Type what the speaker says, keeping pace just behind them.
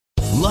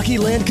Lucky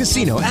Land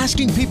Casino,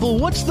 asking people,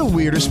 what's the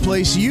weirdest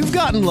place you've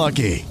gotten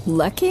lucky?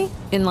 Lucky?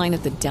 In line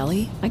at the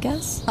deli, I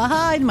guess?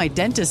 Aha, in my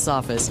dentist's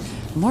office.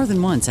 More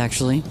than once,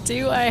 actually.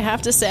 Do I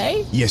have to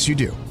say? Yes, you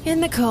do. In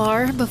the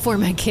car before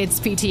my kids'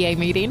 PTA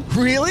meeting.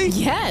 Really?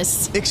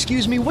 Yes.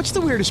 Excuse me, what's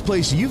the weirdest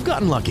place you've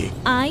gotten lucky?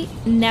 I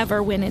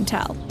never win and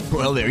tell.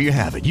 Well, there you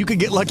have it. You can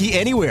get lucky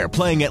anywhere,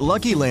 playing at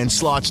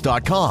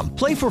LuckyLandSlots.com.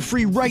 Play for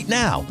free right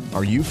now.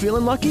 Are you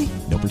feeling lucky?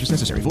 No purchase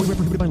necessary. Void where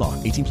prohibited by law.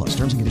 18 plus.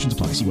 Terms and conditions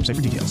apply. See website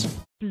for details.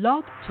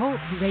 Blog Talk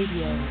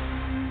Radio.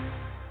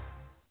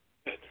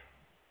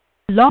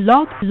 Blog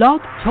Talk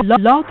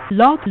Radio.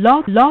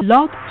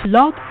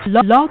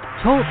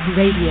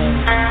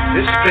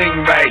 This thing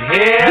right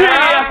here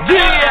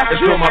is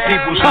for my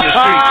peoples in the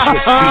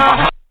streets.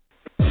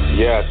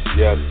 Yes,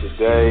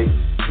 today.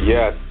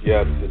 Yes,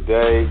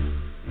 today.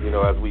 You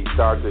know, as we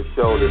start this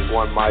show, this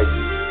one mic.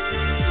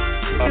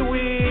 We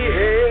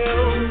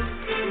hail.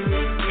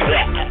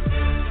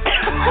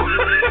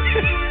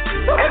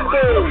 And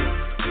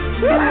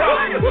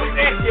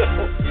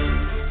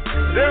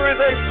there is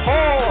a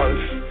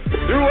pause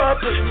throughout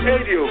the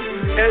stadium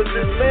as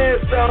this man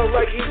sounds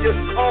like he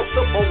just coughs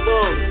up a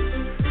lung.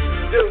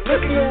 They're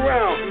looking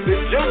around. The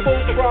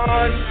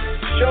Jumbotron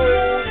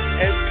shows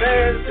and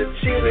pans the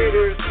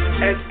cheerleaders,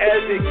 and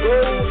as it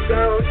goes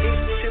down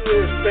each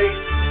cheerleader's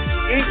face,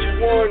 each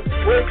one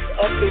breaks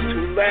up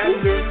into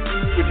laughter,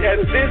 which at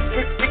this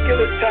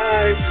particular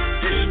time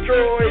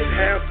destroys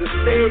half the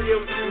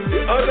stadium.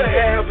 The other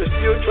half is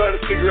still trying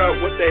to figure out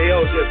what the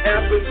hell just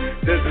happened.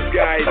 Does this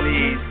guy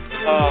need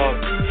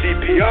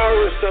CPR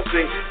or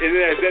something? And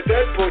then at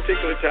that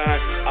particular time,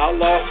 I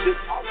lost it.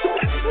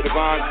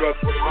 Devon's brother.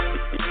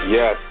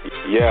 Yes,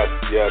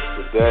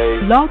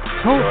 today. Blog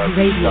Talk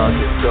Radio. Start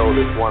this show,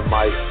 this one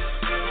mic.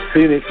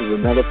 Phoenix is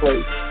another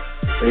place.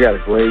 They got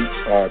a great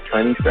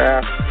training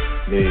staff.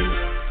 I mean,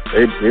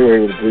 they were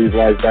able to breathe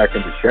life back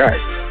into Shaq.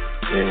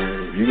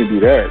 And if you can do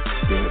that,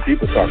 you know,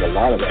 people talk a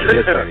lot about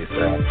their training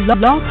staff.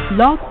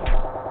 Blog.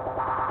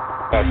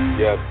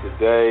 Yes,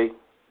 today,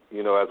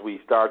 you know, as we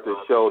start this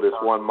show, this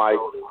one mic.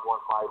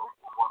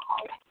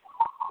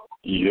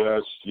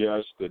 Yes,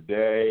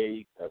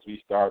 today, as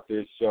we start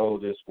this show,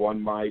 this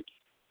one mic.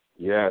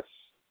 Yes,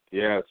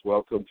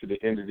 welcome to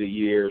the end of the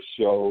year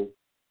show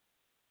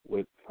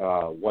with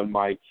one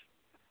mic.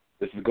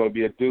 This is going to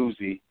be a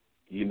doozy.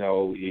 You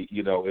know,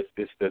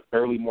 it's the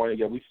early morning.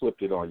 Yeah, we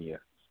flipped it on you.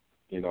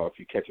 You know, if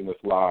you're catching us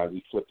live,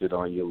 we flipped it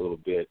on you a little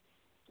bit.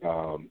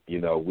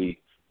 You know, we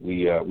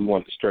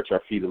wanted to stretch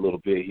our feet a little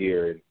bit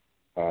here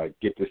and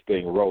get this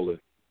thing rolling.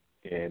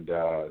 And,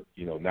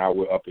 you know, now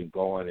we're up and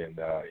going, and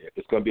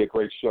it's going to be a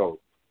great show.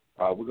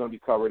 We're going to be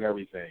covering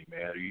everything,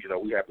 man. You know,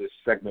 we have this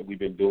segment we've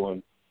been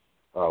doing,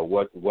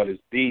 what is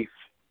beef?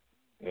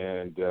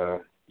 And,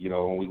 you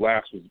know, when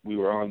we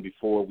were on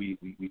before, we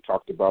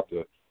talked about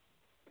the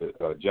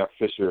Jeff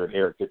Fisher and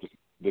Eric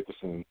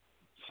Dickerson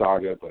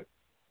saga, but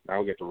now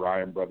we got the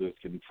Ryan brothers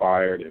getting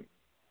fired, and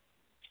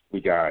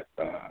we got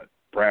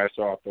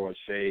Bradshaw throwing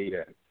shade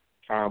at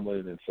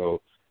Tomlin, and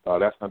so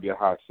that's going to be a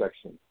hot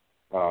section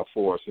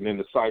for us. And in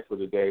the cipher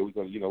today, we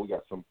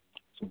got some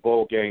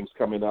bowl games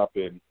coming up,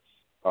 and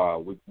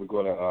we're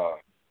going to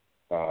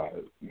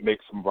make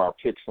some of our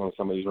picks on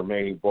some of these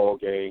remaining bowl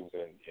games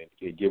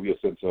and give you a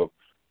sense of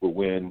who will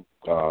win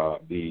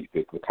the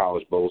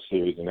College Bowl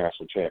Series and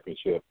National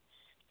Championship.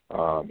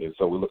 And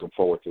so we're looking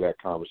forward to that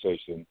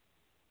conversation.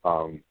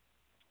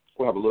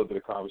 We'll have a little bit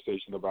of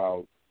conversation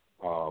about,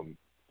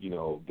 you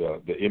know,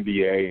 the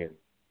NBA and,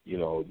 you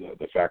know,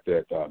 the fact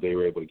that they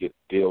were able to get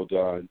the deal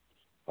done,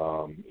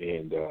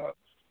 and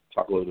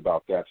talk a little bit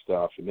about that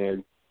stuff. And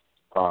then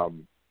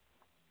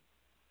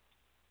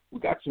we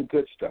got some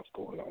good stuff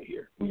going on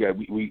here. We're end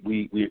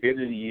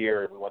of the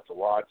year, and we want to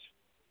watch,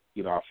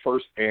 you know, our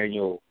first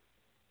annual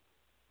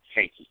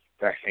Hanky.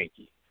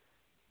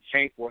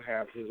 Hank will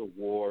have his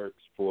awards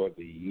for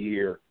the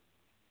year.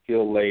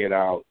 He'll lay it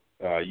out.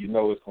 You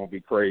know it's going to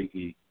be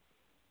crazy.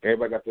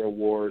 Everybody got their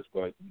awards,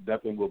 but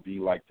nothing will be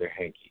like the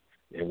Hanky.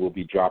 And we'll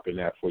be dropping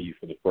that for you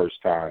for the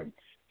first time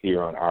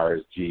here on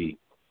RSG.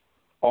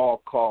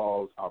 All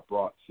calls are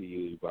brought to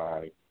you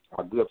by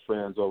our good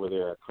friends over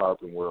there at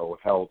Carbon World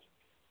Health.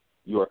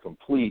 Your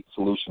complete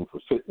solution for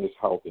fitness,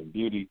 health, and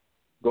beauty.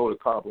 Go to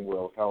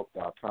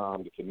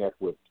carbonworldhealth.com to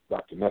connect with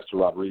Dr. Nestor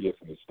Rodriguez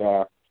and his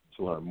staff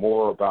to learn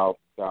more about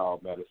style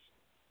medicine.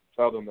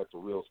 Tell them that the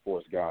Real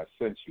Sports Guy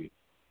sent you.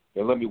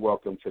 And let me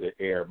welcome to the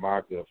air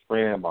my good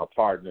friend, my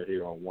partner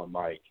here on One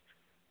Mic,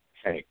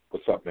 Hank.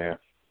 What's up, man?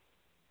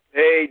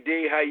 Hey,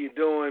 D, how you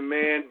doing,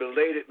 man?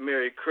 Belated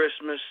Merry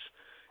Christmas.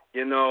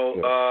 You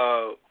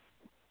know,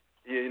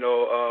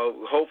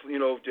 hopefully, you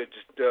know, just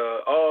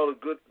all the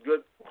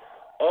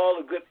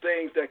good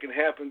things that can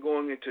happen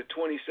going into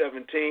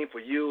 2017 for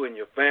you and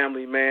your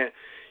family, man.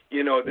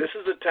 You know, this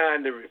is a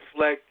time to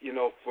reflect. You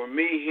know, for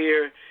me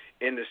here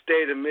in the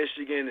state of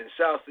Michigan, in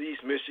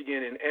southeast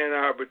Michigan, in Ann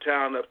Arbor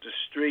town up the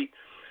street,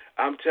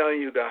 I'm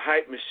telling you, the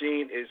hype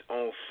machine is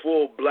on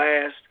full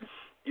blast.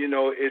 You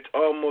know, it's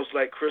almost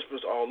like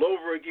Christmas all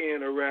over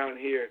again around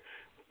here.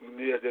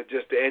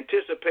 just the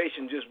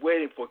anticipation, just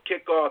waiting for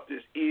kickoff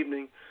this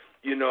evening.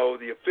 You know,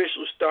 the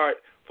official start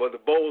for the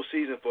bowl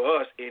season for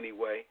us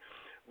anyway.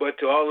 But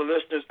to all the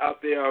listeners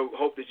out there, I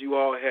hope that you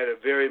all had a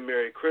very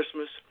Merry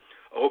Christmas.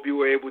 I hope you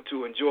were able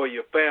to enjoy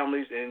your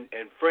families and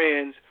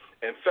friends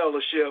and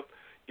fellowship.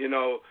 You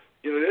know,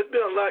 there's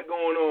been a lot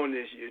going on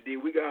this year, D.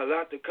 We got a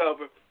lot to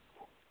cover.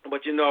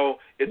 But, you know,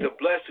 it's a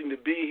blessing to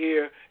be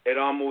here at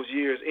almost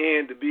year's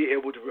end, to be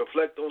able to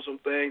reflect on some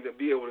things, to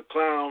be able to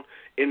clown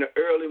in the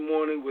early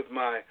morning with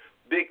my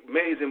big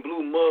maize and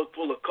blue mug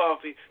full of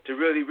coffee to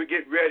really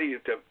get ready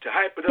to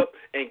hype it up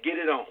and get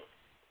it on.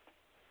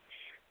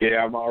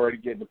 Yeah, I'm already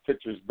getting the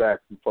pictures back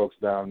from folks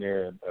down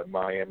there in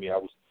Miami. I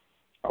was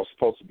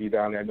supposed to be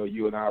down there. I know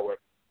you and I were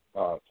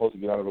supposed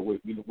to be down there.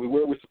 We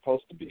were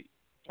supposed to be.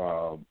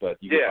 But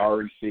you can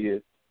already see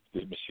it. The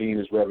machine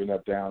is revving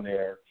up down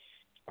there.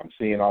 I'm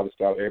seeing all this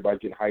stuff. Everybody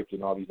getting hyped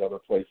in all these other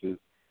places,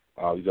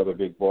 these other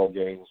big ball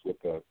games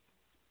with the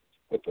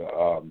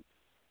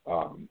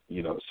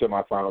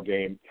semifinal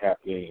game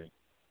happening.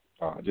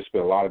 Just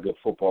been a lot of good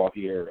football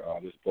here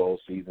this bowl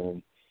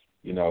season.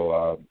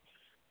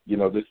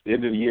 This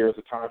end of the year is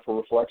a time for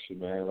reflection,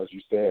 man, as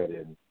you said,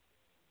 and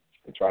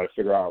try to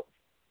figure out,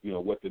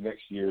 what the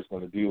next year is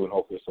going to do, and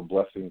hopefully some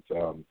blessings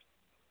in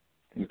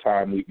the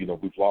time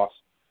we've lost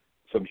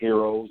some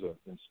heroes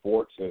in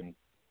sports and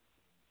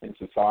in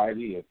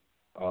society, and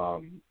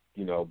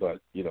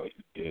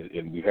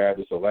and we've had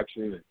this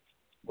election,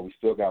 but we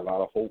still got a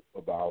lot of hope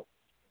about,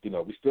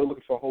 we're still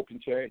looking for hope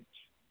and change,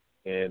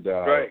 and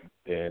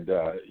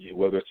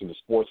whether it's in the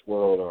sports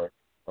world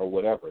or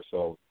whatever.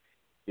 So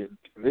this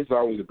is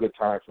always a good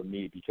time for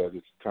me, because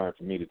it's time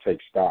for me to take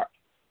stock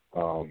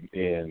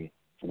in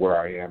where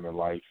I am in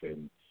life,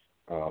 and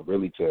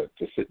really to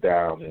sit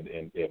down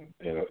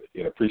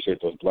and appreciate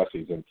those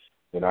blessings,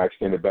 and I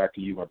extend it back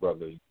to you, my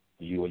brother,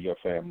 you and your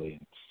family.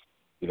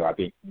 I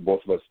think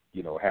both of us,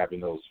 having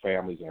those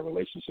families and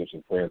relationships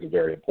and friends are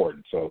very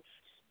important. So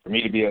for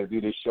me to be able to do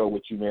this show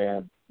with you,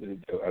 man,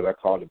 as I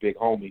call it, the big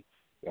homie,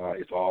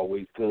 it's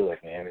always good,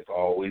 man. It's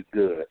always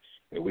good,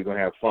 and we're gonna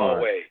have fun.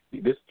 Always.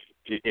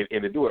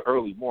 And to do it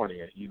early morning,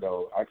 you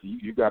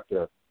got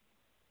the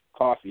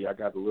coffee. I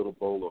got a little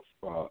bowl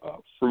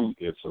of fruit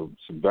and some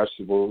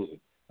vegetables.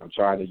 I'm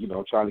trying to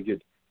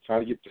get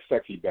the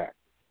sexy back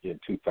in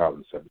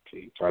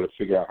 2017. Trying to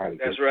figure out how to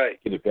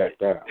get it back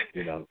down.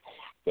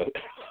 But,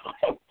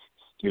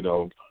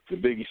 the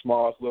Biggie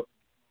Smalls look,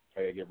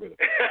 I gotta get rid of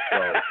it.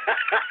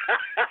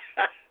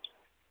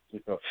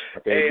 So,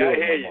 I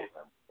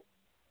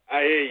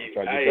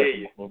hear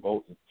you.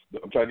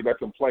 I'm trying to get back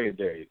to playing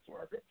days,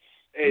 Marco.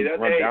 We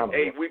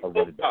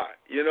apart.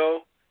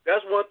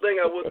 That's one thing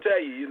I will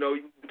tell you.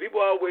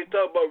 People always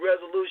talk about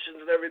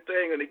resolutions and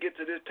everything, and they get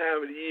to this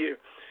time of the year.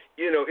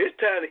 It's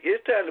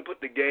time to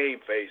put the game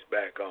face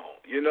back on.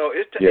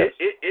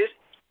 It's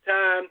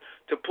time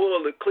to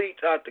pull the cleats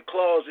out the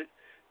closet,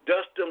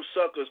 dust them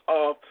suckers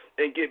off,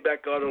 and get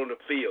back out on the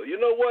field. You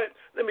know what?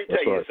 Let me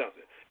tell you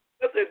something.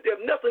 If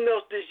nothing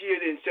else this year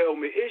didn't show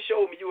me, it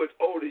showed me you as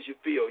old as you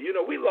feel.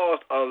 We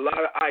lost a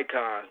lot of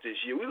icons this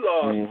year. We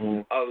lost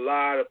a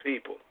lot of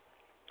people.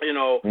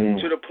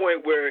 To the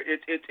point where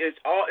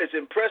it's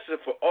impressive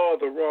for all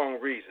the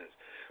wrong reasons.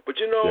 But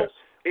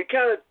it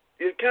kind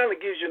of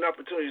gives you an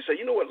opportunity to say,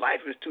 you know what,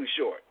 life is too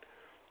short.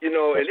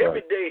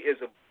 Every day is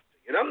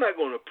and I'm not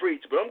going to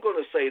preach, but I'm going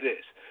to say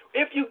this.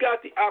 If you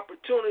got the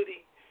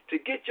opportunity to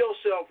get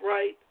yourself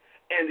right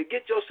and to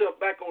get yourself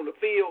back on the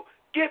field,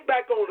 get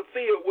back on the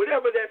field,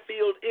 whatever that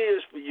field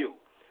is for you.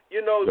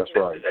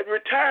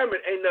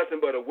 Retirement ain't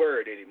nothing but a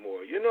word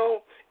anymore.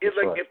 It's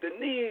like if the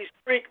knees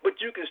creak but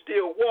you can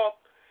still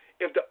walk,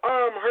 if the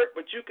arm hurt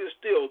but you can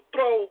still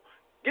throw,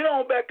 get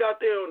on back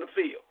out there on the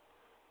field.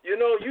 You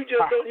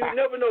just don't. You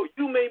never know.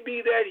 You may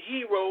be that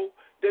hero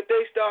that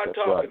they start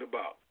talking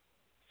about.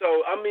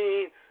 So I'm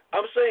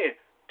saying,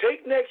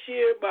 take next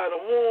year by the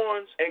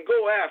horns and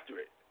go after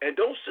it, and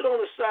don't sit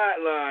on the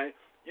sideline.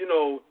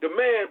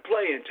 Demand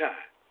playing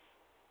time.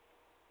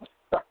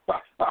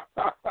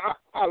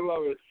 I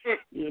love it.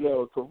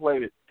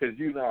 Complaining because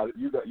you're not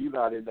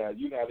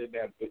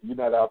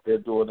out there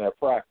doing that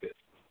practice.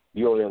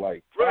 You're there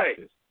like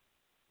practice.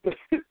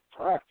 Right.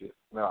 Practice.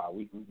 No,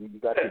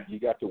 you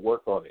got to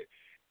work on it.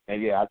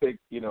 And I think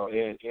and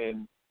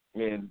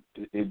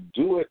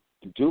do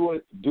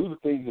the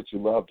things that you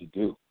love to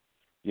do.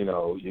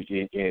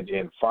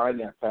 And find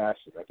that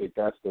passion. I think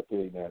that's the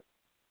thing that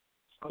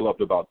I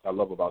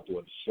love about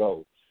doing the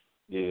show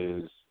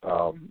is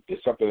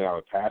it's something that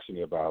I'm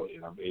passionate about,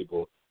 and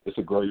it's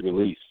a great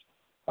release.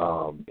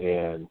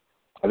 And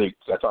I think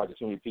I talk to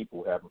so many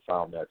people who haven't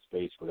found that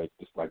space where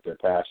it's like their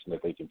passion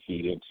that they can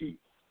feed into.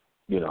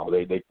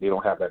 They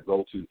don't have that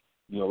go-to.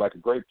 Like a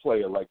great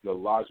player like the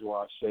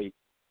Olajuwon Shake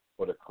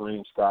or the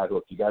Kareem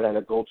Skyhook, you got to have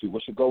that go-to.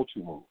 What's your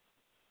go-to move?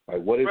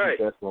 Like, what is it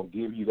that's going to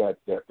give you that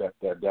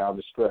down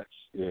the stretch?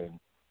 And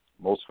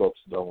most folks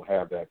don't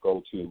have that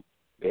go-to.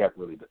 They haven't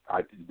really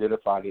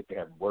identified it. They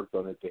haven't worked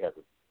on it. They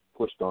haven't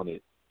pushed on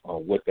it,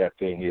 on what that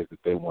thing is that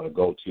they want to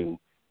go to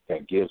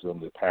that gives them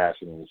the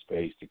passion and the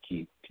space to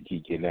keep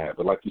getting at it.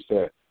 But like you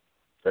said,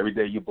 every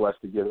day you're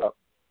blessed to get up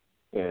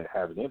and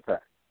have an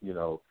impact.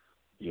 You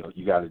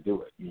you got to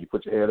do it. You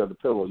put your head on the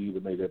pillow, you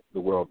either made the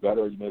world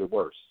better or you made it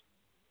worse.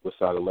 What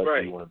side of the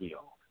ledger you want to be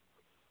on?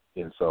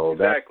 And so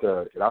exactly.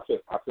 and I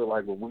feel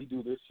like when we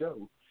do this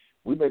show,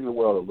 we make the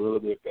world a little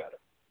bit better.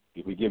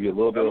 If we give you a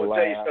little bit of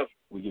laugh,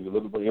 we give you a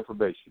little bit of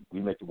information,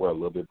 we make the world a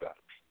little bit better.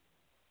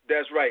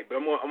 That's right. But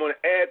I'm going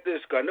to add this,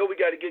 because I know we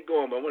got to get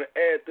going, but I'm going to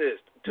add this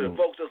to the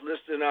folks that's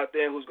listening out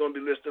there and who's going to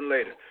be listening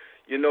later.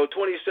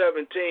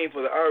 2017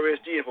 for the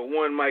RSG and for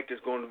One Mic is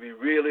going to be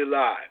really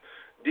live.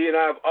 D and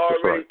I have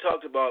already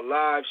talked about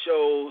live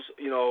shows,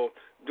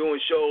 doing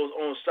shows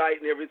on site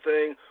and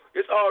everything.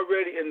 It's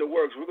already in the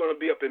works. We're going to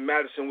be up in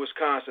Madison,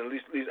 Wisconsin. At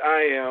least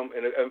I am,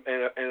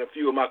 and a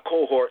few of my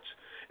cohorts.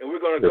 And we're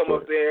going to come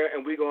up there,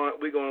 and we're going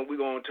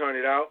to turn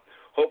it out.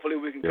 Hopefully,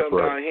 we can come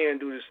down here and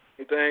do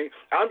this thing.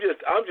 I'm just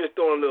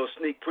throwing a little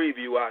sneak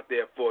preview out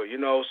there for you,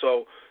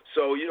 So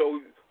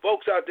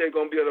folks out there are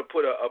going to be able to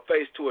put a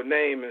face to a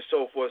name and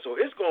so forth. So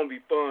it's going to be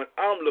fun.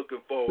 I'm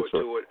looking forward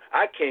to it.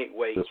 I can't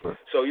wait.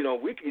 So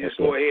we can just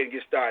go ahead and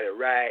get started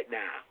right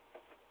now.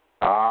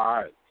 All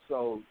right.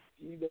 So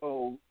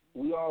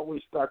we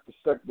always start the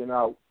segment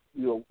out.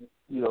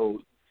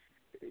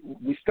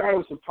 We start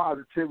with some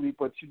positivity,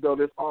 but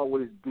there's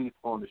always beef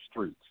on the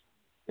streets,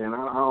 and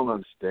I don't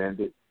understand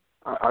it.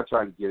 I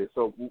try to get it.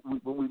 So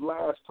when we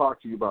last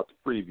talked to you about the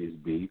previous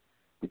beef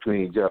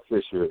between Jeff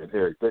Fisher and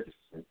Eric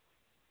Dickerson,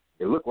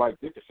 it looked like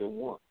Dickerson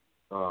won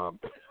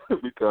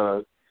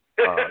because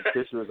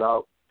Fisher is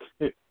out,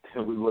 and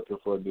we're looking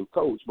for a new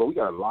coach. But we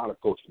got a lot of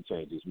coaching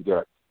changes. We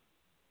got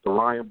the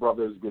Ryan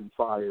brothers getting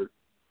fired,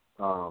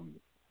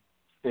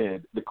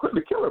 and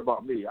the killer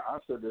about me, I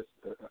said this.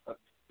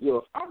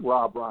 If I'm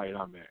Rob Ryan,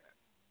 I'm mad.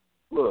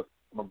 Look,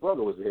 my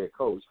brother was the head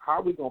coach. How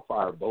are we gonna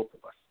fire both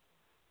of us?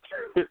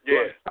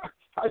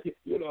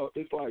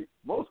 It's like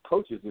most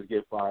coaches just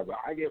get fired, but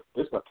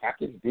it's a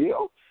package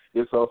deal.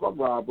 And so if I'm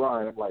Rob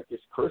Ryan, I'm like,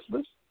 it's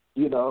Christmas,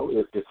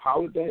 it's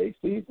holiday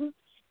season,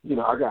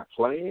 I got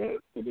plans,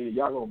 and then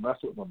y'all gonna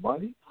mess with my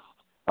money.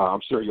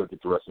 I'm sure you'll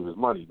get the rest of his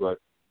money, but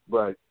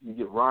you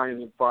get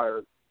Ryan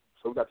fired,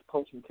 so we got the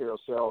coaching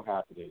carousel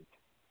happening.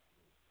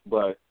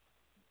 But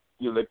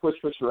they push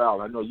Fisher out.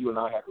 I know you and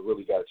I haven't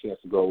really got a chance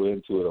to go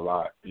into it a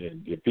lot,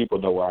 and people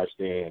know where I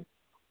stand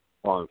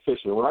on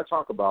Fisher. When I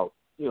talk about,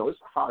 it's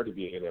hard to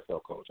be an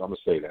NFL coach. I'm going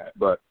to say that.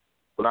 But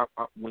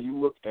when you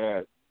look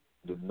at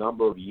the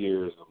number of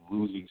years of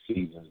losing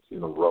seasons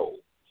in a row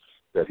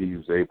that he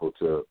was able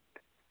to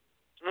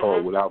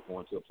without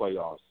going to the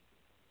playoffs,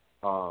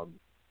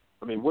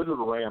 where do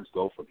the Rams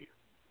go from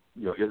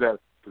here? Is that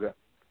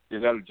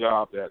a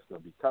job that's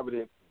going to be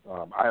coveted?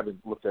 I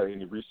haven't looked at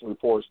any recent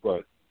reports,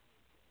 but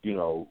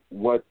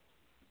what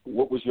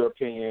was your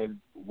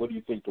opinion? What do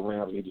you think the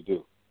Rams need to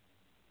do?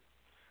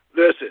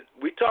 Listen,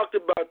 we talked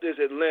about this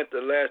at length the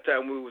last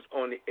time we was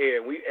on the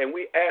air, and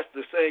we asked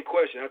the same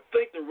question. I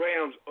think the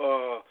Rams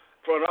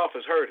front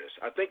office heard us.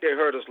 I think they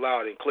heard us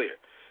loud and clear,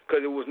 because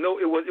it was no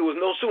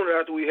sooner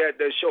after we had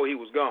that show he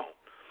was gone.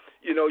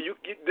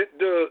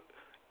 The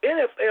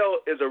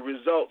NFL is a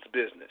results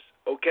business,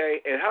 okay?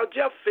 And how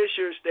Jeff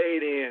Fisher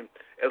stayed in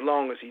as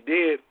long as he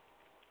did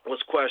was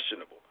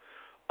questionable.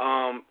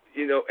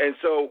 And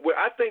so what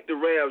I think the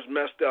Rams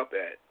messed up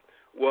at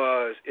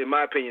was, in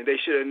my opinion, they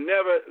should have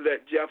never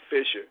let Jeff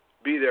Fisher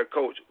be their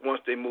coach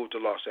once they moved to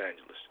Los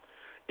Angeles.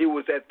 It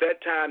was at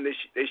that time they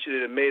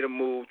should have made a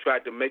move,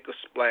 tried to make a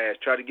splash,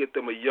 tried to get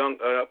them a young,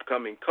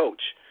 upcoming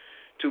coach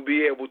to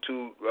be able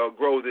to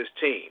grow this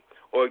team,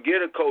 or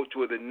get a coach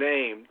with a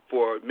name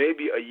for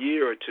maybe a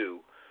year or two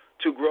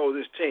to grow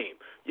this team.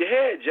 You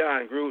had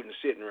John Gruden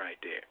sitting right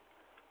there.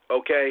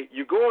 Okay,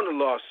 you're going to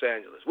Los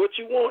Angeles. What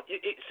you want,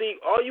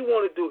 all you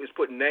want to do is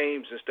put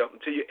names and stuff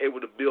until you're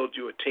able to build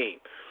you a team.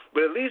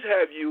 But at least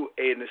have you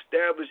an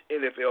established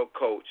NFL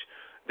coach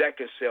that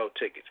can sell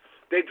tickets.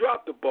 They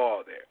dropped the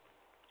ball there.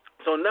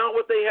 So now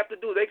what they have to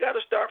do, they got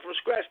to start from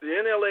scratch. They're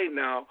in LA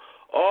now.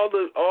 All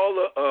the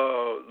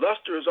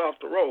luster is off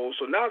the roll,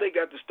 so now they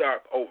got to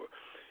start over.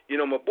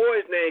 My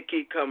boy's name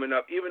keep coming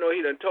up, even though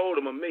he done told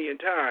him 1,000,000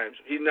 times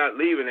he's not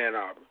leaving Ann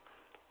Arbor.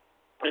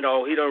 He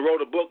done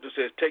wrote a book that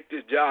says, take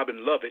this job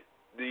and love it,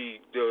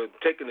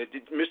 taking the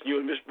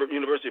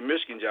University of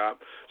Michigan job.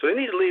 So they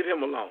need to leave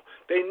him alone.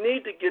 They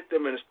need to get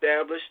them an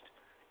established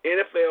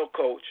NFL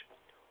coach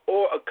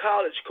or a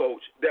college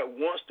coach that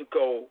wants to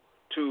go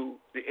to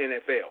the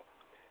NFL.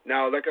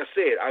 Now, like I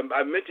said,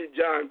 I mentioned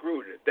John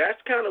Gruden.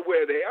 That's kind of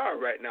where they are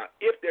right now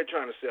if they're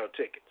trying to sell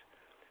tickets.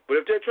 But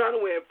if they're trying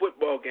to win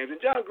football games,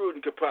 and John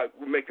Gruden could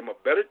probably make them a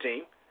better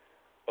team,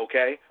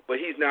 okay, but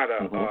he's not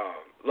a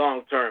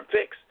long-term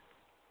fix.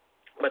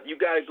 But you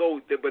got to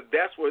go. But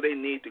that's where they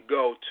need to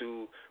go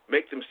to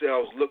make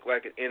themselves look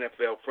like an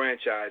NFL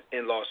franchise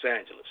in Los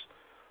Angeles.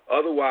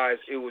 Otherwise,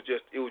 it was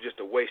just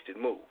a wasted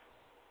move.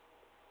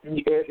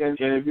 And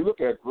if you look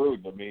at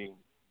Gruden,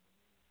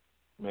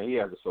 he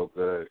has it so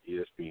good at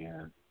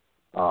ESPN,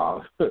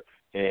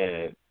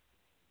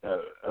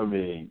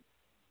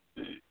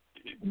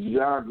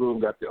 John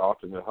Gruden got the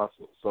ultimate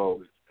hustle.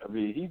 So, I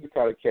mean, he's the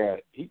kind of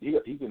cat, he's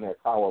in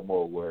that power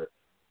mode where,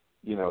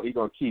 you know, he's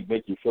going to keep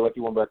making you feel like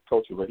you want back to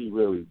coaching, but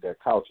that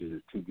couch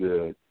is too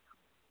good.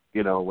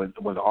 You know, when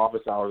the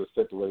office hours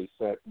are set the way it's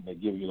set and they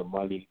give you the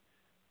money,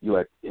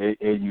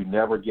 and you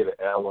never get an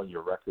L on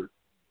your record.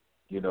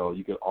 You know,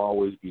 you can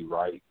always be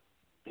right.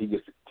 He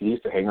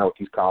used to hang out with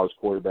these college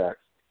quarterbacks.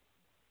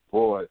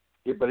 Boy,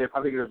 I think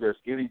if there's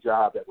any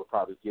job that would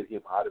probably get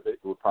him out of it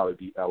would probably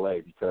be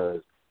L.A.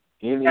 because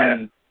any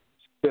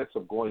sense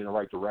of going in the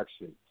right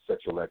direction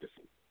sets your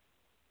legacy.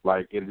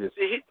 Like it is.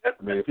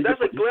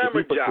 That's a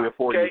glamour job.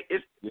 Okay,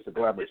 it's a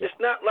glamour job. It's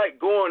not like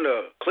going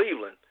to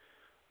Cleveland.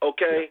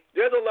 Okay,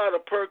 there's a lot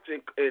of perks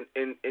in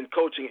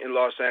coaching in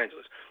Los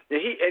Angeles.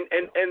 And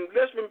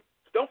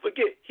don't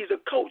forget, he's a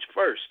coach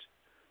first.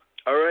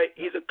 All right,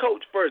 he's a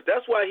coach first.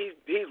 That's why he's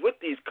with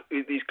these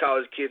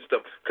college kids and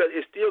stuff, because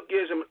it still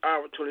gives him an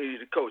opportunity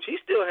to coach. He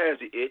still has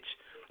the itch.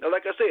 Now,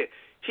 like I said,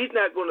 he's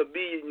not going to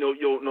be no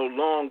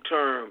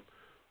long-term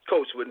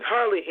coach. With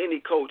hardly any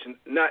coach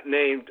not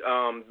named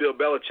Bill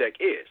Belichick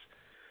is.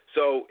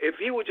 So if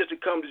he were just to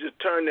come to just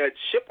turn that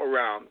ship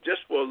around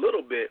just for a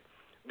little bit,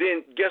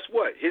 then guess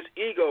what? His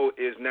ego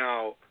is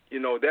now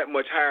that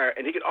much higher,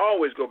 and he can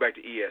always go back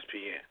to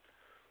ESPN.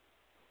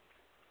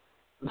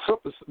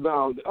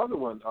 Now, the other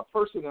one, a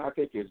person I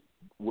think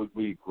would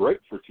be great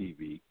for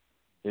TV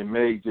and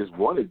may just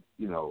want to,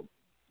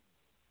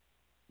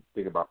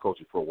 think about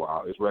coaching for a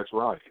while is Rex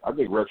Ryan. I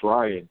think Rex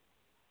Ryan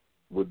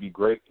would be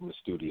great in the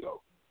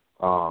studio.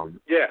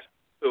 Yes.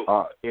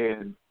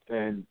 And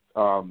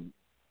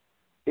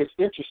it's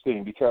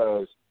interesting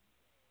because,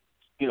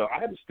 I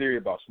have this theory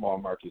about small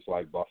markets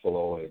like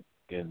Buffalo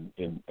and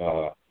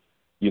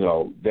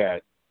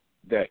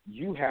that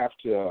you have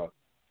to,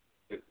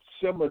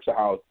 similar to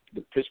how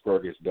the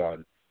Pittsburgh is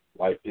done,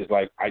 is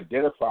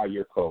identify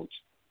your coach,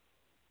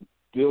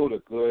 build a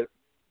good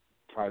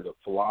kind of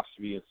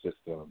philosophy and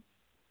system,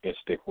 and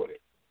stick with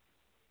it.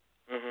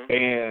 Mm-hmm.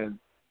 And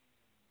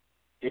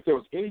if there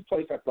was any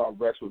place I thought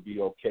Rex would be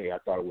okay, I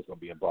thought it was going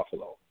to be in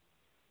Buffalo,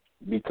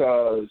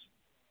 because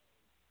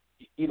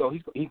he's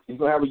going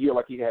to have a year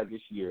like he had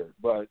this year,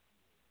 but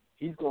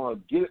he's going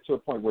to get it to a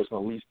point where it's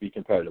going to at least be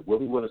competitive. Will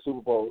he win a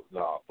Super Bowl?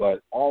 No,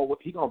 but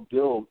he's going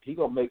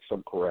to make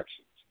some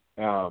corrections.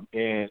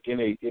 And in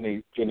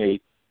a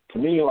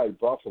community like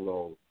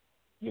Buffalo,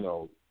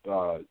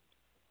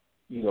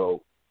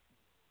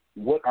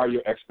 what are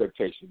your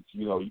expectations?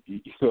 You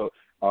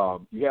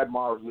had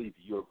Marv Levy.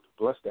 You're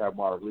blessed to have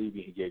Marv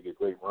Levy. He gave you a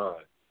great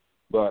run,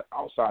 but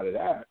outside of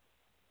that,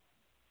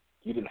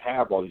 you didn't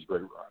have all these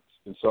great runs.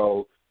 And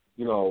so,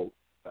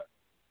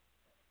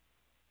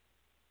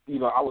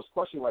 I was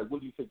questioning what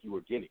do you think you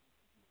were getting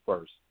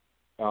first,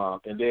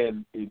 and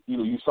then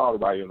you saw the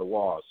writing on the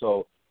wall.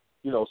 So.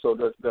 So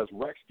does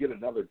Rex get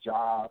another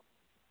job?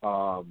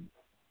 Where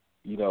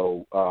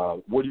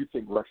do you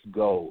think Rex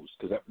goes?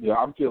 Because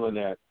I'm feeling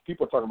that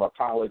people are talking about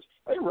college.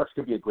 I think Rex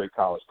could be a great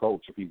college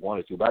coach if he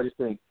wanted to. But I just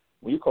think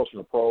when you're coaching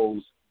the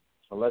pros,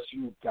 unless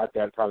you got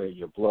that kind of in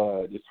your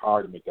blood, it's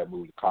hard to make that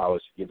move to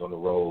college, to get on the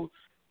road.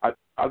 I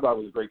thought it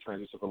was a great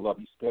transition for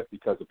Lovie Smith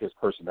because of his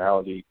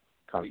personality,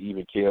 kind of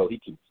even keel. He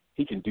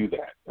can do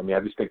that. I mean, I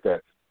just think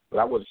that. But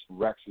I was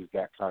Rex is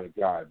that kind of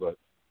guy. But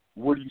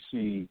where do you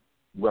see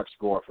Rex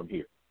going from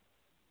here?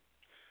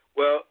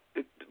 Well,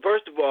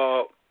 first of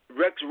all,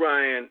 Rex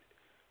Ryan,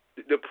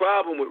 the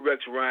problem with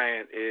Rex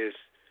Ryan is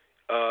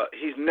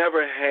he's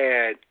never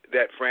had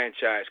that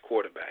franchise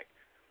quarterback.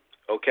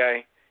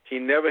 Okay? He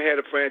never had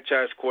a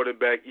franchise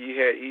quarterback. He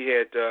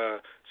had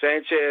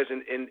Sanchez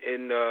in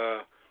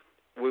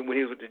when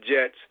he was with the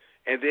Jets,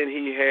 and then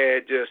he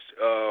had just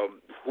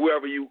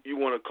whoever you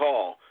want to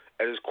call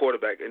as his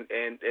quarterback. And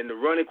the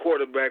running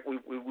quarterback,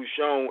 we've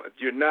shown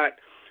you're not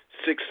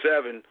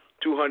 6'7",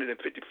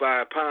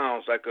 255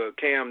 pounds like a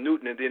Cam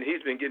Newton, and then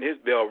he's been getting his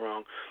bell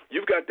rung.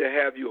 You've got to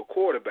have you a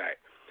quarterback.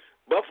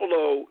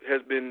 Buffalo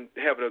has been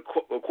having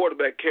a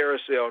quarterback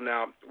carousel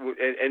now,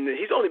 and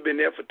he's only been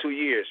there for 2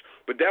 years,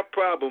 but that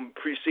problem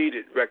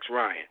preceded Rex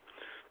Ryan.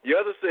 The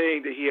other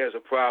thing that he has a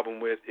problem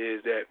with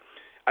is that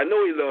I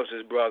know he loves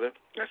his brother.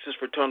 That's his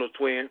fraternal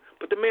twin,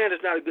 but the man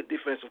is not a good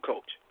defensive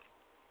coach.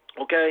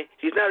 Okay?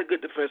 He's not a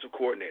good defensive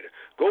coordinator.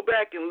 Go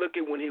back and look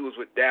at when he was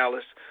with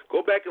Dallas.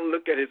 Go back and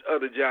look at his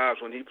other jobs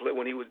when he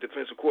was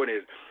defensive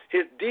coordinator.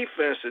 The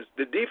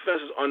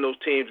defenses on those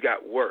teams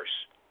got worse.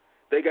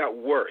 They got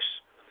worse.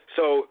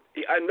 So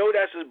I know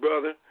that's his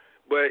brother,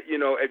 but,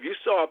 if you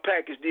saw a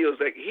package deal,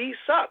 it's like he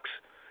sucks.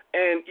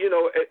 And,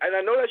 and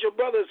I know that's your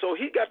brother, so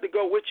he got to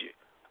go with you.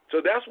 So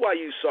that's why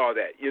you saw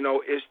that.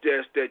 It's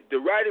just that the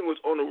writing was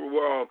on the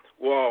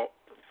wall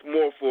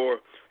more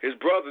for his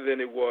brother than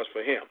it was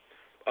for him.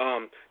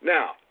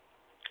 Now,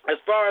 as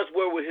far as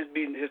where would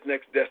be his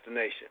next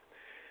destination,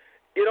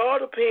 it all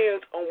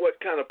depends on what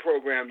kind of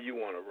program you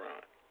want to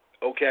run,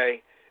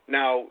 okay?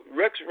 Now,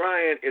 Rex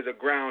Ryan is a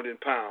ground and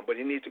pound, but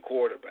he needs a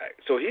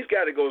quarterback. So he's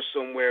got to go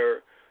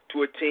somewhere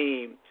to a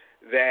team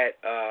that,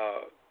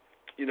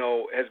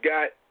 has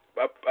got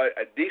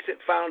a decent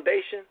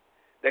foundation,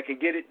 that can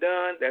get it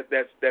done,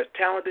 that's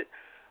talented,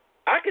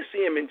 I can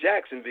see him in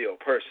Jacksonville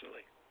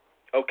personally.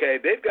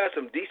 Okay, they've got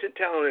some decent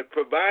talent,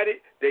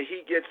 provided that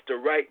he gets the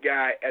right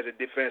guy as a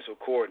defensive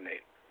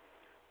coordinator.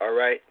 All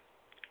right,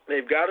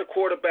 they've got a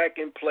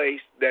quarterback in place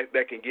that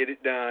can get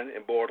it done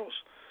in Bortles.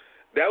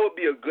 That would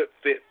be a good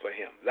fit for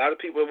him. A lot of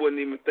people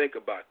wouldn't even think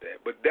about that,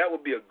 but that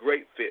would be a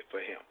great fit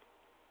for him.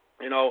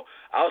 You know,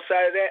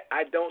 outside of that,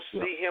 I don't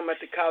see him at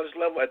the college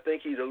level. I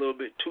think he's a little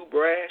bit too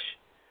brash.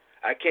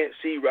 I can't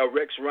see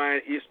Rex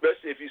Ryan,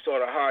 especially if you saw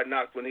the Hard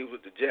Knocks when he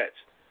was with the Jets.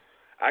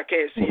 I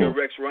can't see a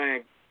Rex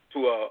Ryan to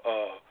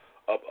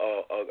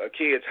a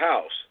kid's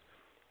house,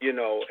 you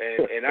know,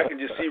 and I can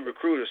just see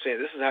recruiters saying,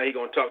 "This is how he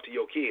gonna talk to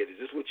your kid. Is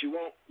this what you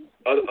want?"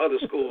 Other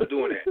schools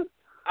doing that.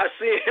 I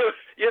see him,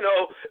 you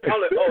know.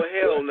 I'm like, "Oh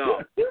hell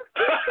no."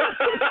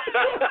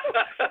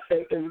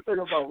 and the thing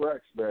about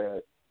Rex,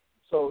 man.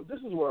 So this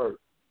is where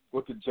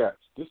with the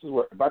Jets,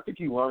 I think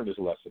he learned this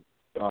lesson.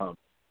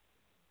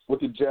 With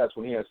the Jets,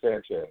 when he had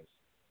Sanchez,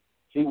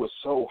 he was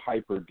so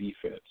hyper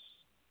defense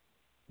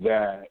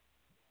that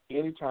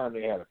anytime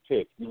they had a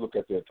pick, you look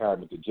at their time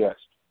with the Jets,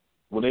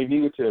 when they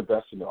needed to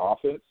invest in the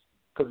offense,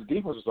 because the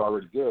defense was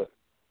already good.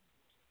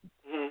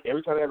 Mm-hmm.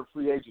 Every time they had a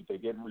free agent, they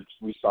didn't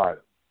re-sign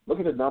him. Look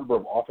at the number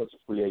of offensive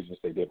free agents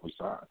they didn't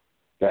re-sign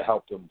that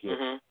helped them get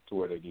to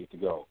where they need to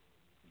go.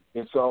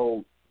 And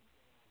so,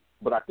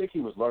 but I think he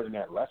was learning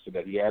that lesson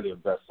that he had to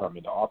invest some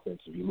in the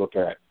offense. If you look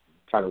at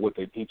kind of what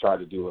he tried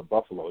to do in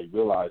Buffalo, he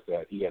realized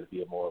that he had to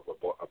be more of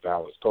a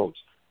balanced coach.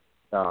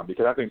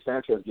 Because I think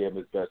Sanchez gave him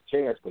his best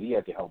chance, but he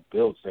had to help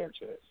build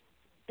Sanchez,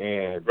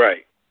 and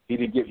he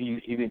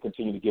didn't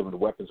continue to give him the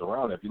weapons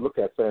around him. If you look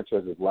at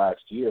Sanchez's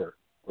last year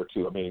or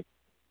two, I mean,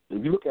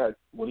 if you look at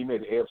when he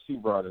made the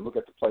AFC run and look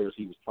at the players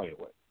he was playing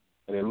with,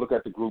 and then look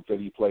at the group that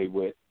he played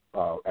with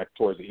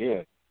towards the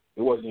end,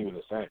 it wasn't even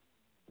the same.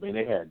 I mean,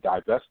 they had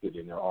divested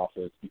in their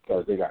offense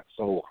because they got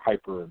so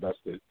hyper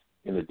invested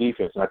in the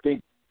defense, and I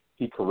think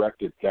he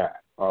corrected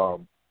that.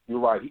 You're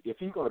right. If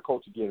he's going to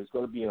coach again, it's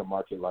going to be in a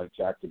market like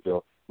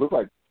Jacksonville. Looks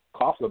like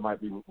Coughlin might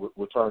be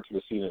returned to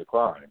the scene of the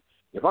crime.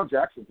 If I'm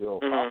Jacksonville,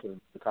 Coughlin's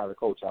the kind of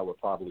coach I would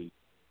probably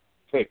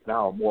take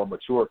now, a more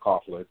mature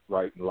Coughlin,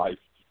 right, in life,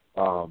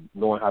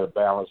 knowing how to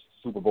balance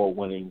Super Bowl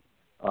winning.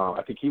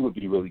 I think he would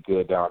be really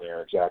good down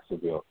there in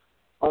Jacksonville.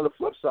 On the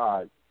flip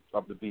side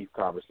of the beef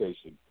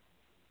conversation,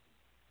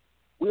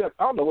 I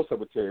don't know what's up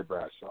with Terry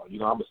Bradshaw. You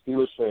know, I'm a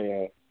Steelers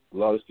fan,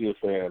 love the Steelers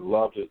fan,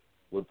 loved it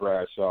with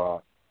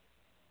Bradshaw.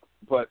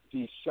 But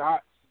the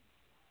shots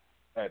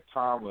at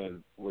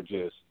Tomlin were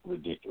just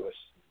ridiculous.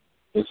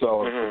 And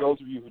so for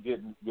those of you who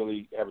didn't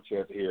really have a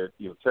chance to hear it,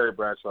 you know, Terry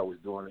Bradshaw was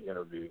doing an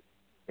interview,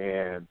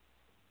 and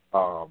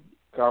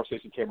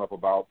conversation came up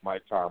about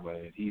Mike Tomlin,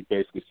 and he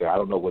basically said, I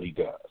don't know what he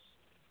does.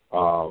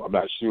 I'm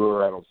not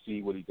sure. I don't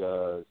see what he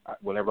does.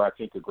 Whenever I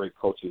think of great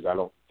coaches, I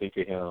don't think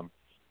of him.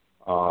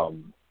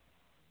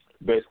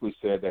 Basically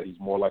said that he's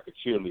more like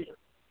a cheerleader.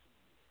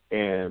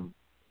 And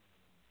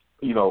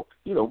you know,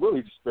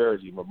 really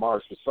disparaging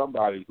remarks for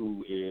somebody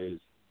who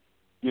is,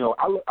 you know,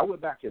 I went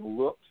back and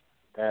looked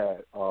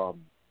at,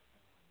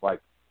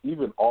 like,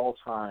 even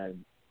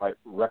all-time, like,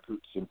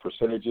 records and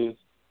percentages.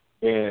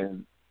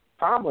 And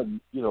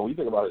Tomlin, you know, you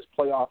think about his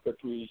playoff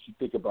victories, you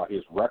think about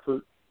his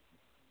record,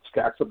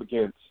 stacks up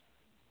against,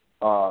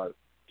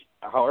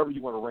 however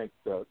you want to rank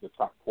the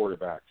top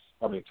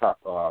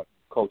top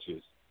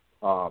coaches,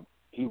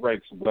 he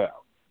ranks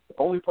well. The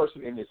only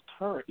person in this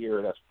current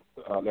era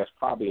that's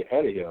probably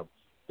ahead of him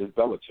is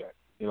Belichick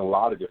in a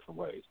lot of different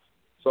ways.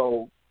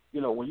 So,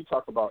 you know, when you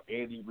talk about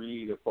Andy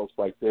Reid and folks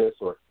like this,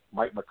 or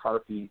Mike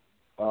McCarthy,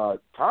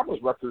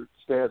 Tomlin's record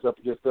stands up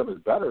against them, is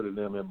better than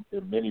them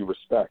in many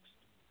respects.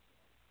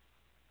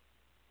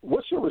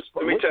 What's your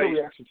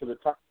reaction to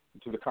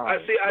the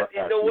comments?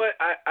 You know what?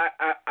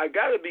 I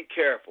got to be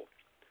careful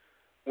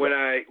when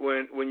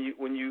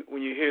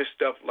you hear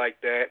stuff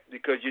like that,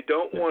 because you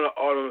don't want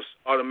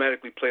to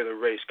automatically play the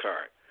race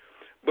card.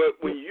 But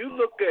when you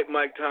look at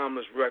Mike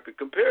Tomlin's record,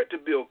 compare it to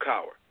Bill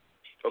Cowher,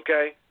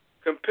 okay?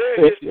 Compare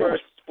his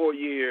first 4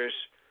 years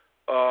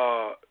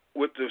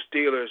with the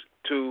Steelers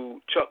to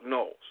Chuck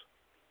Knowles,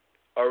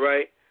 all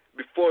right,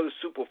 before the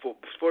Super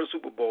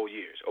Bowl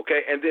years,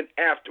 okay, and then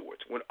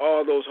afterwards when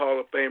all those Hall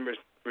of Famers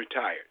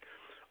retired.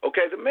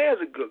 Okay, the man's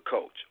a good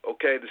coach,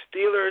 okay? The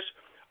Steelers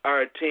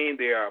are a team.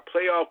 They are a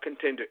playoff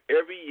contender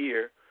every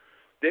year.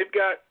 They've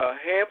got a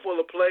handful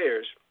of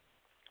players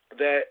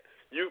that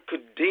you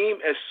could deem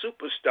as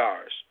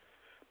superstars,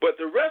 but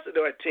the rest of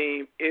that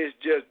team is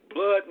just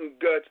blood and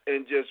guts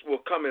and just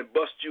will come and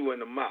bust you in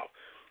the mouth.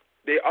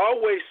 They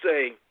always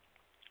say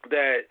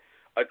that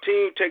a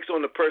team takes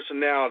on the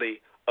personality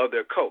of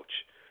their coach.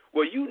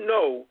 Well, you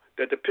know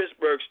that the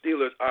Pittsburgh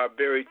Steelers are a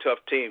very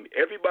tough team.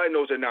 Everybody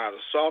knows they're not a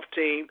soft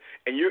team,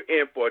 and you're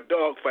in for a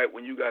dogfight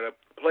when you got to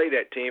play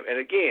that team. And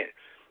again,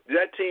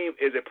 that team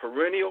is a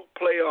perennial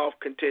playoff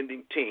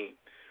contending team,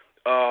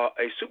 a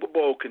Super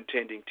Bowl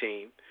contending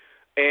team.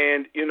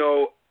 And, you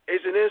know,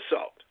 it's an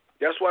insult.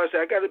 That's why I say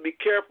I got to be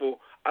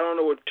careful. I don't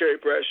know what Terry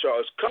Bradshaw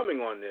is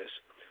coming on this,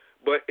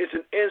 but it's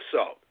an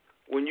insult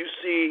when you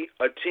see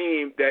a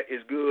team that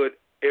is good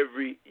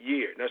every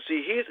year. Now,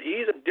 see,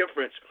 here's a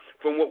difference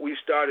from what we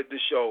started the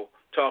show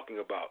talking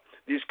about.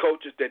 These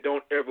coaches that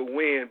don't ever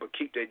win but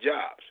keep their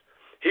jobs.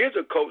 Here's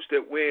a coach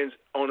that wins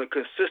on a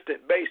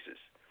consistent basis,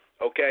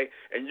 okay?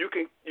 And you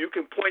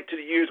can point to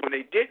the years when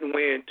they didn't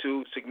win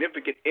to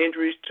significant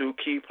injuries to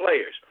key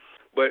players.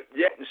 But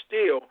yet and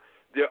still,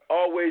 they're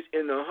always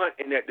in the hunt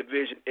in that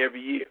division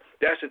every year.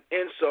 That's an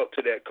insult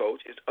to that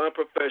coach. It's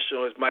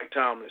unprofessional, as Mike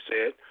Tomlin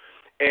said.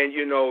 And,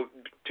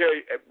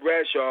 Terry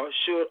Bradshaw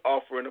should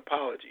offer an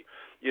apology.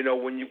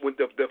 When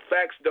the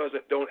facts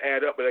don't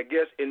add up, but I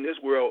guess in this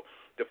world,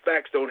 the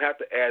facts don't have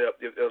to add up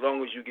as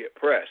long as you get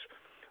press.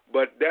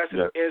 But that's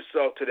an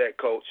insult to that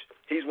coach.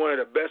 He's one of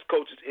the best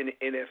coaches in the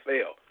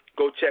NFL.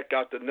 Go check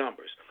out the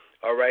numbers,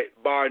 all right,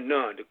 bar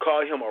none. To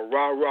call him a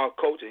rah-rah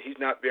coach and he's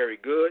not very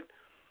good,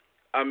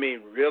 I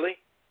mean, really?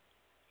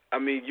 I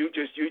mean, you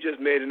just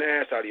made an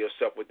ass out of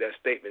yourself with that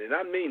statement, and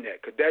I mean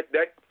that. Cause that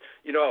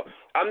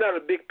I'm not a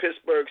big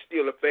Pittsburgh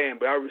Steelers fan,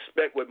 but I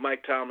respect what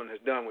Mike Tomlin has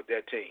done with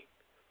that team.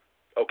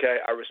 Okay,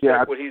 I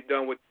respect what he's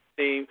done with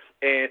the team,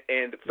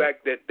 and the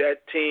fact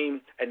that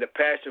team and the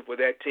passion for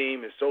that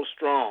team is so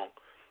strong,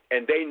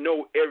 and they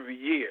know every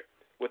year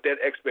what that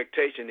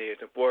expectation is,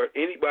 and for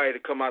anybody to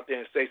come out there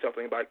and say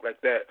something like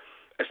that,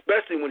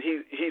 especially when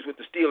he's with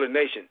the Steelers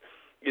Nation,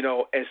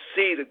 and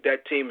see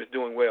that team is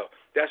doing well.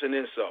 That's an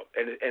insult,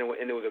 and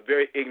it was a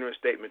very ignorant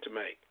statement to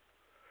make.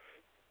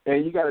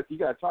 And you got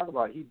to talk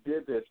about he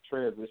did this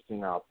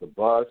transitioning out the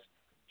bus,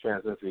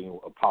 transitioning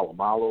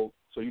Palomalo.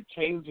 So you're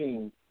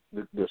changing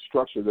the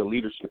structure, the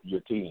leadership of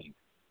your team.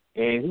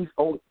 And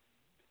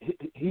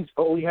he's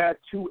only had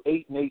 2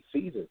 8-8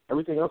 seasons.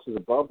 Everything else is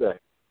above that.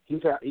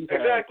 He's had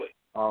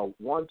 1,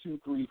 2,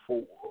 3,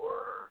 4,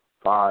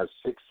 5,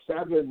 6,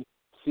 7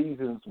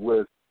 seasons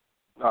with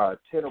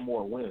 10 or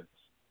more wins.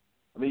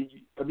 I mean,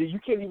 you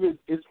can't even.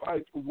 It's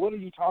like, what are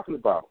you talking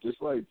about? Just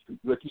like you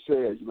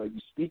said, you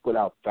speak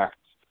without facts.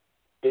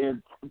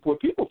 And what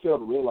people fail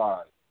to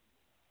realize,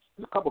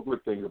 there's a couple of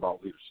good things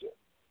about leadership,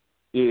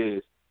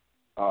 is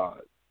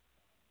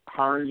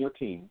hiring your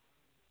team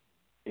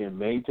and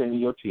maintaining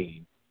your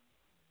team.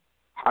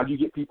 How do you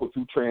get people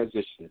through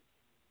transition?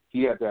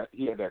 He had that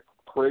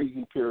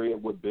crazy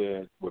period with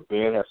Ben. Where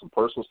Ben had some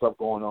personal stuff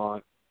going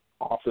on.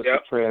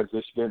 Offensive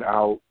transitioning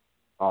out.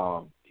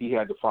 He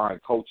had to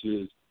find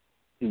coaches.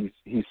 He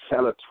set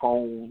a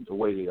tone, the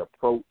way they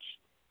approach,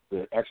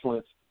 the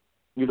excellence.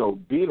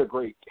 Being a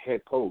great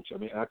head coach. I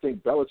mean, I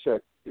think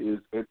Belichick is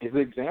an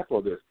example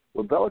of this.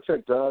 What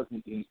Belichick does,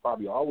 he's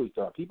probably always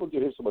done. People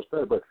give him so much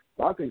credit, but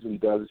a lot of things that he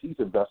does is he's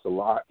invested a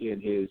lot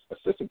in his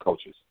assistant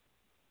coaches.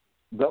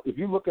 If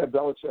you look at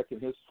Belichick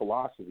and his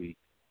philosophy,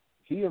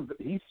 he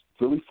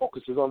really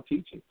focuses on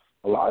teaching.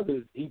 A lot of it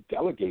is he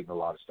delegating a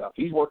lot of stuff.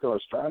 He's working on a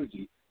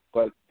strategy,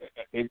 but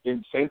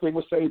and same thing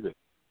with Saban.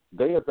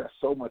 They invest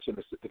so much in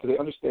this because they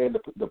understand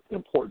the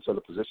importance of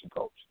the position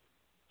coach.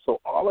 So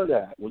all of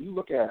that, when you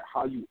look at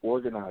how you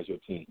organize your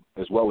team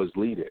as well as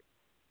lead it,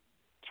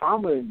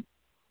 Tomlin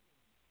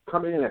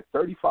coming in at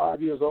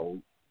 35 years old,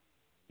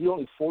 he's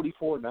only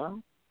 44 now.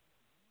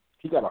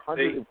 He got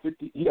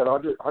 150. He got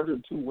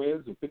 102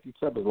 wins and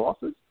 57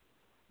 losses.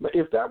 But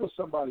if that was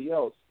somebody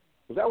else,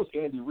 if that was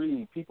Andy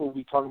Reid, people would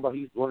be talking about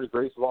he's one of the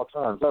greatest of all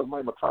time. If that was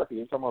Mike McCarthy,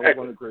 he's talking about he's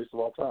one of the greatest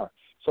of all time.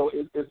 So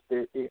it's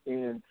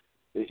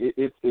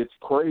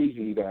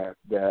crazy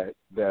that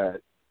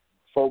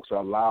folks are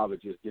allowed to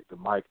just get the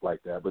mic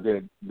like that, but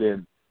then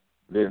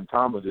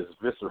Tomlin just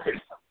eviscerates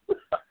him.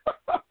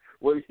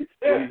 When he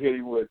hit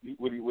him with,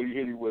 what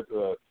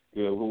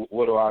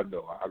do I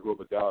know? I grew up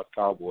with Dallas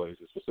Cowboys,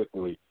 and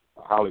specifically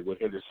Hollywood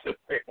Henderson.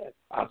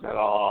 I said,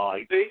 "Oh,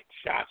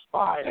 shots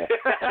fired."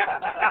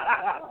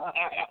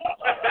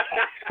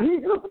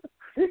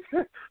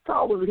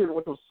 Tomlin hit him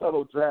with those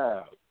subtle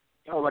jabs.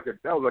 That was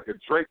like a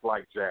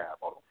Drake-like jab.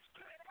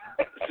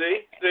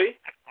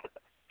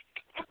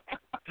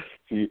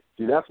 See,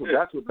 that's what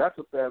that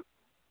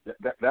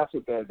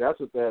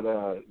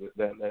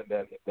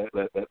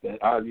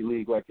Ivy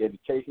League like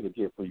education will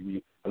get for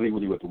you. I think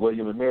when you went to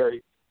William and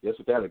Mary, that's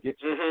what that'll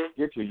get you.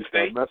 You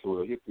start messing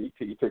with him. He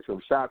takes some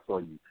shots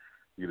on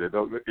you. And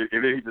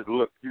then he just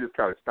looked. He just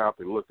kind of stopped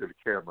and looked at the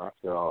camera. I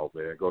said, "Oh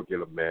man, go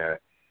get him, man.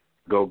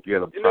 Go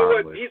get him." You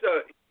know what? He's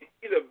a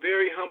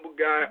very humble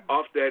guy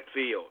off that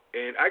field,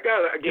 and I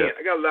got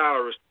a lot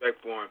of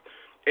respect for him.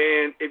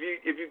 And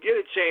if you get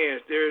a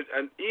chance, there's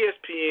an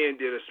ESPN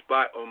did a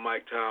spot on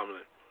Mike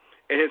Tomlin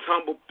and his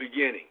humble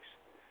beginnings.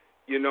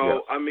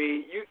 I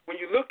mean,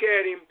 when you look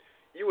at him,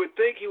 you would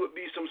think he would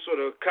be some sort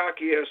of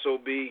cocky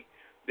SOB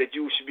that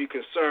you should be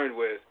concerned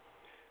with,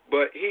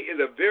 but he is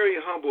a very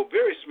humble,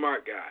 very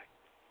smart guy.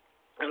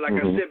 And like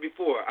I said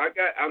before,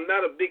 I'm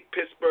not a big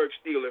Pittsburgh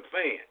Steelers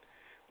fan,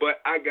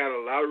 but I got a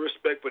lot of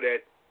respect for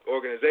that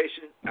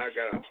organization. I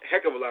got a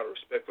heck of a lot of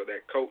respect for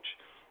that coach.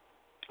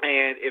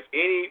 And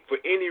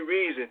for any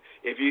reason,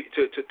 if you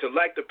to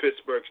like the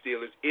Pittsburgh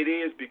Steelers, it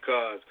is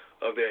because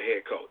of their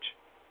head coach.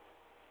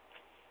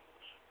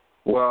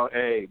 Well,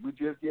 hey, we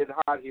just get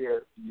hot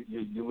here.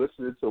 You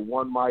listening to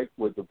One Mic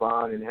with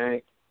Devon and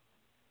Hank.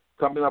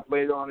 Coming up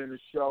later on in the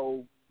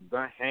show,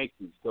 the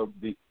Hankies. So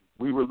we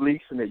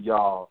releasing it,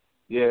 y'all.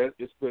 Yeah,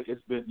 it's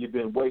been you've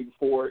been waiting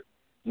for it.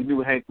 You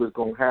knew Hank was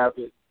gonna have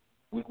it.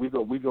 We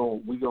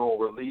gonna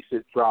release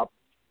it, drop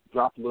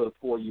a little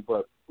for you.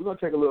 But we're gonna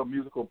take a little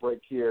musical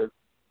break here.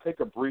 Take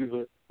a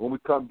breather. When we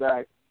come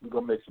back, we're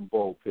gonna make some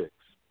bold picks.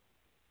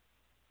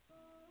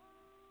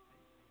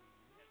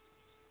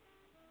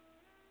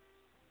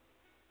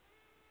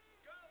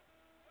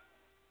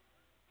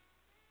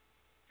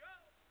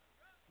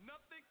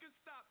 Nothing can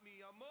stop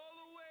me. I'm all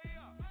the way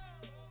up.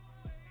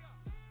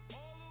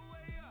 All the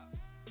way up.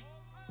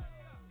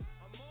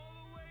 I'm all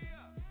the way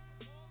up.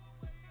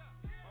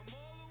 I'm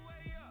all the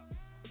way up.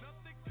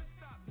 Nothing can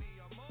stop me.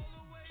 I'm all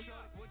the way up.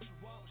 Shorty, what you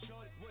want?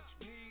 Shorty, what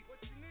you need?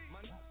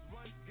 My niggas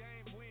run the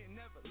game. We ain't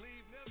never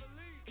leave.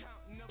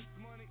 Counting up this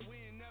money.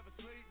 We ain't never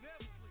sleep.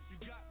 You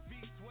got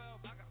V12.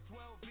 I got 12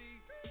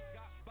 V's.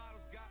 Got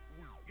bottles. Got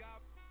weed.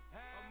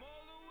 I'm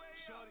all the way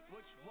up. Shorty,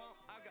 what you want?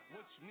 I got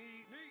what you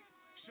need.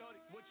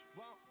 Shorty, what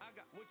you want? I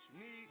got what you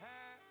need.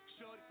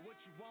 Shorty, what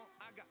you want?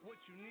 I got what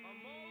you need.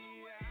 I'm all the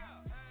way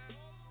up.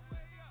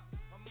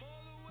 I'm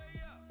all the way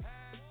up.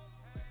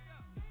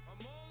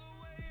 I'm all the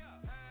way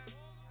up.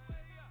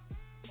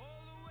 All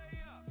the way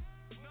up.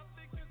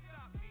 Nothing can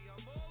stop me.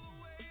 I'm all the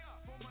way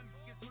up. For my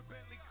niggas with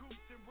Bentley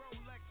coupes and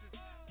Rolexes.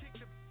 Kicked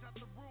the out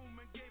the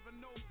room and gave her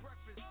no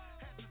breakfast.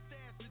 Had to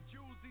stash the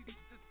jewels. These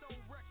is so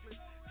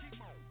reckless. Keep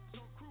on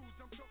cruise.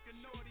 I'm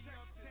talking naughty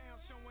uptown,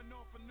 showing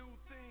off a new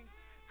thing.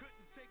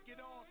 Couldn't take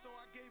it all, so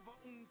I gave her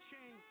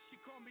chain. She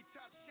called me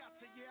top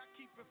shotter, yeah, I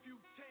keep a few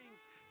tings.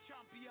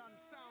 Champion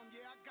sound,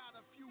 yeah, I got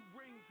a few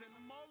rings, and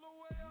I'm all the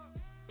way up.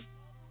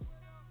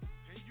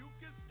 And you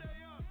can stay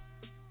up.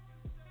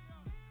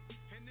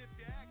 And if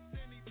you ask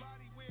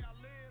anybody where I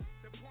live,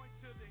 they point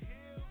to the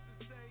hills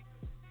and say,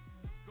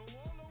 go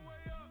all the way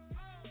up.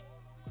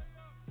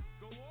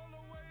 Go all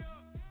the way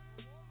up.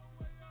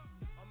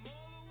 I'm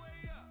all the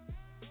way up.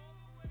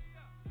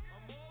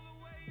 I'm all the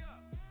way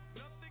up.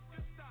 Nothing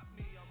can stop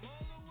me. I'm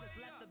all the way up.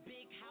 Just left a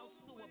big house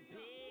to a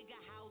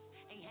bigger house.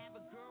 Ain't have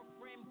a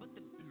girlfriend, but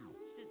the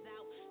bitch is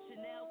out.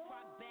 Chanel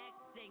croc bags,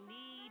 they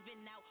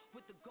even out.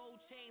 With the gold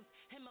chains,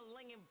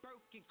 Himalayan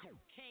Birkin,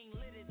 cocaine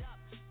lit it up.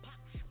 Pop,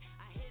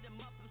 I hit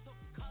him up, I'm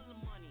talking color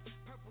money.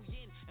 Purple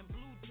yin and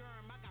blue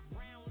germ, I got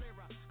brown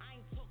lira. I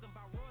ain't talking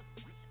about Ross,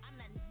 I'm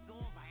not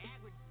going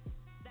Viagra.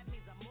 That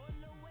means I'm all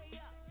the way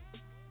up.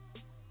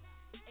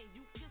 And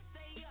you can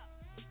stay up.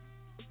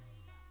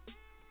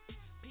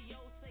 P.O.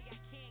 say I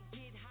can't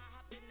get high,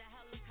 hop in the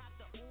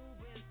helicopter,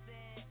 Uber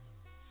said,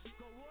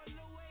 go all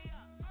the way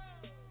up.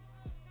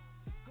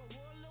 Go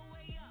all the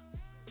way up.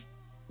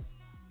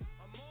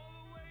 I'm all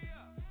the way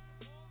up.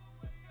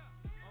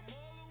 I'm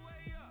all the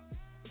way up.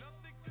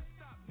 Nothing can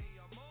stop me.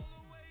 I'm all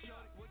the way up.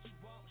 Shorty, what you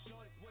want?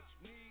 Shorty, what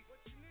you need?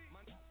 My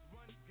niggas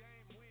run the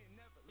game. We ain't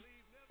never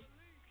leave.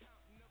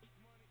 Counting up this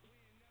money. We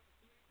ain't never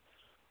sleep.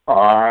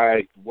 All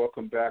right,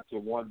 welcome back to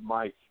One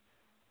Mic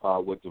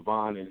with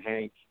Devon and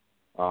Hank.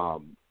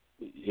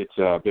 It's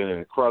been an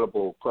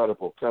incredible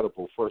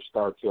first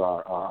start to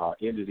our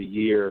end of the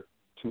year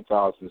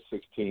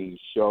 2016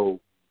 show.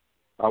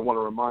 I want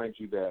to remind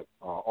you that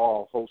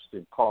all hosts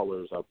and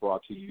callers are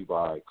brought to you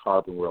by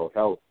Carbon World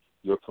Health,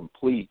 your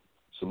complete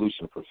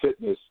solution for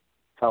fitness,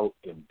 health,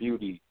 and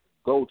beauty.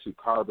 Go to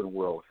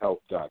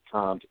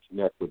carbonworldhealth.com to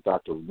connect with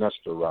Dr.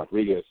 Nestor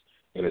Rodriguez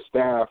and his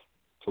staff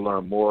to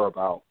learn more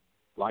about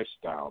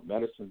lifestyle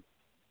medicine.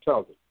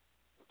 Tell them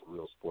that the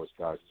Real Sports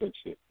Guys sent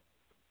you.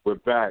 We're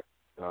back.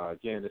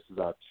 Again, this is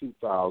our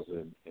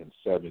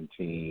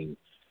 2017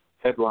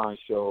 headline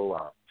show,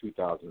 our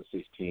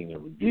 2016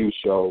 review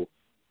show.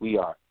 We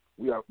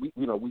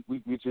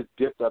just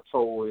dipped our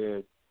toe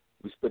in.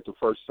 We spent the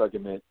first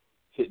segment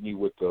hitting you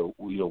with the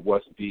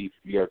what's beef.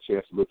 If you got a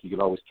chance to look, you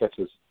can always catch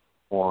us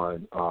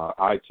on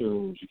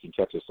iTunes. You can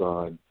catch us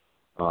on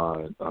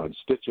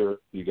Stitcher.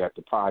 You got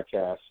the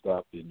podcast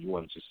stuff, and you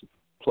want to just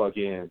plug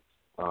in,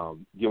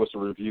 give us a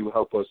review,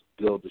 help us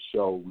build the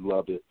show. We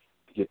love it.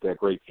 Get that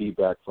great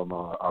feedback from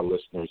our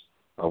listeners.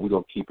 We're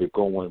going to keep it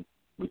going.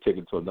 We take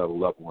it to another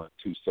level in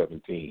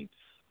 2017.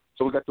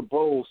 So we got the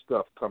bowl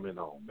stuff coming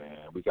on,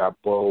 man. We got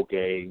bowl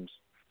games.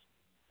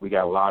 We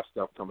got a lot of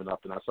stuff coming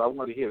up. And so I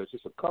want to hear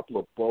just a couple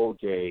of bowl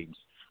games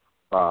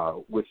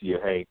with you,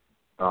 Hank,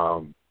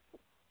 to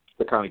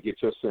kind of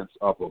get your sense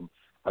of them.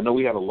 I know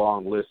we had a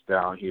long list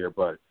down here,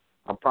 but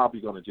I'm probably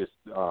going to just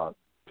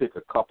pick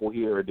a couple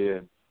here and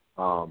then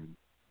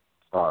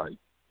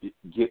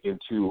get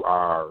into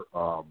our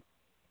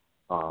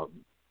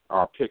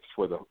picks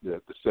for the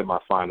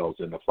semifinals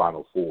and the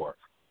Final Four.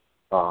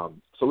 So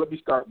let me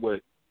start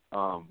with,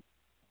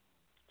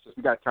 since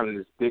we got kind of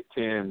this Big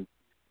Ten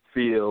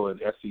feel and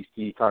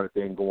SEC kind of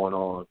thing going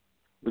on,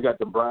 we got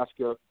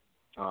Nebraska,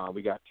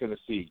 we got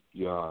Tennessee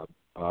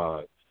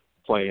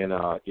playing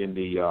in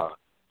the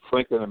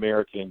Franklin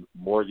American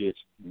Mortgage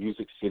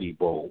Music City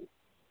Bowl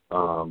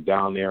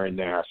down there in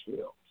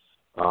Nashville.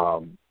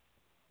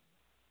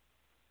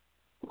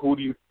 Who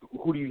do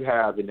you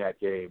have in that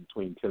game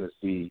between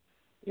Tennessee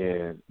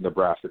and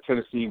Nebraska?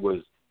 Tennessee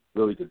was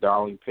really the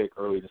darling pick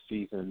early in the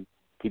season.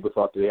 People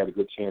thought they had a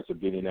good chance of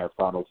getting in that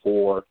Final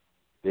Four.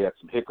 They had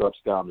some hiccups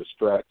down the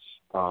stretch.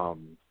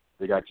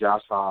 They got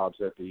Josh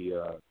Dobbs at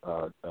the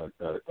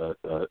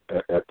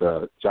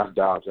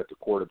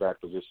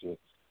quarterback position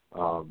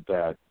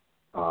that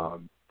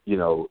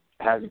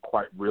hasn't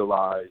quite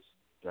realized.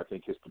 I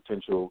think his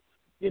potential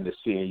in the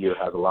senior year,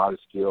 has a lot of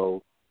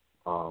skill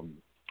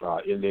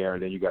in there.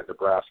 And then you got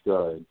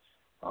Nebraska,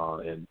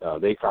 and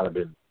they kind of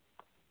been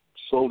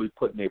slowly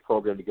putting their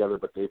program together,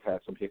 but they've had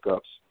some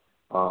hiccups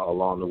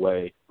along the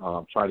way,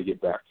 trying to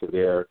get back to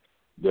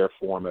their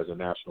form as a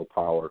national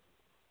power.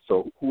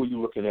 So who are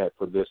you looking at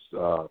for this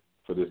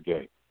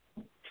game?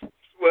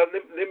 Well,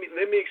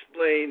 let me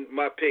explain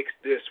my picks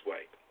this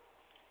way.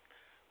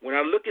 When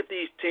I look at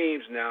these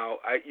teams now,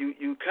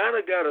 you kind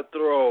of got to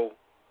throw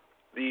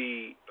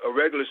the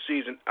regular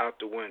season out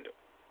the window,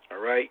 all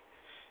right?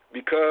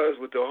 Because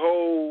with the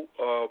whole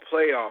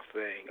playoff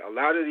thing, a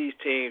lot of these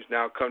teams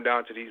now come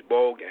down to these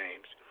bowl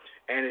games,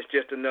 and it's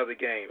just another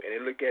game, and they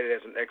look at it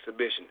as an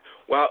exhibition,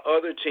 while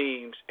other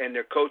teams and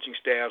their coaching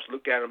staffs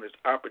look at them as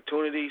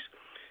opportunities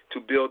to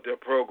build their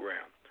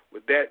program.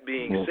 With that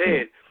being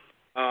said,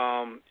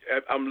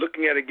 I'm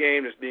looking at a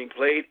game that's being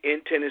played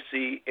in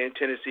Tennessee, in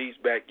Tennessee's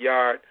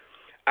backyard.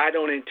 I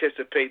don't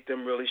anticipate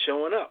them really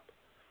showing up.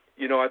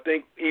 I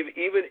think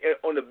even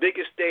on the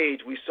biggest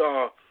stage, we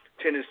saw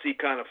Tennessee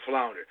kind of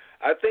flounder.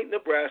 I think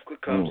Nebraska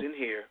comes in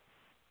here,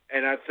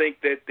 and I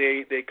think that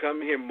they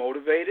come here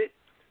motivated,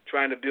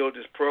 trying to build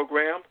this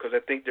program, because I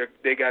think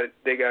they got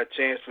a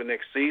chance for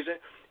next season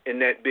in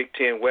that Big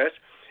Ten West,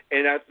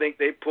 and I think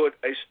they put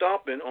a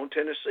stomping on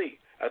Tennessee.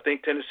 I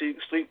think Tennessee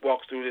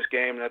sleepwalks through this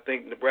game, and I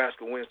think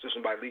Nebraska wins this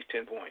one by at least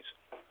 10 points.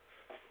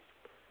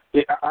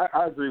 Yeah,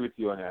 I agree with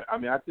you on that. I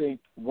mean, I think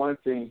one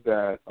thing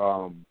that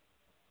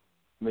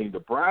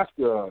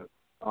Nebraska,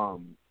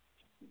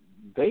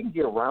 they can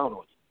get around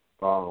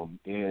on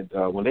you. And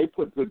when they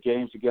put good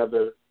games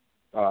together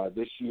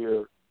this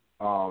year,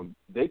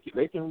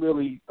 they can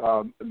really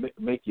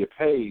make you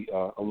pay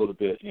a little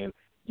bit. And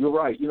you're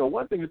right.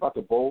 One thing about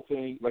the bowl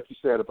thing, like you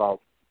said,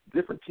 about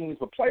different teams,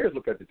 but players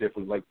look at it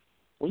differently. Like,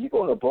 when you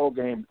go in a bowl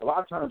game, a lot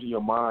of times in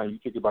your mind, you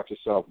think about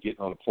yourself getting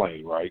on a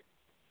plane, right?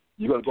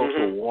 You're going to go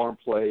to a warm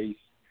place.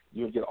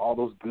 You're going to get all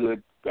those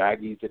good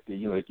baggies that they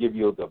give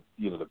you the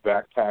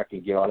backpack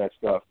and get all that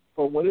stuff.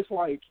 But when it's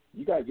like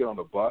you got to get on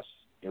the bus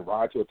and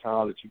ride to a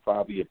town that you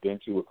probably have been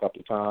to a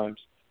couple of times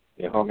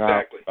and hung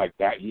out like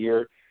that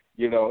year,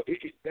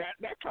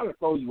 that kind of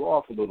throws you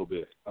off a little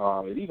bit.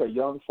 And these are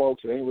young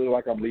folks. It ain't really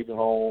like I'm leaving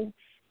home.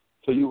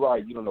 So you're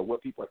right. You don't know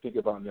what people are thinking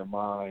about in their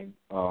mind.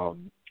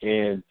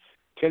 And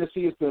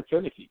Tennessee has been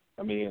finicky.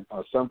 I mean,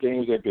 some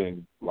games they've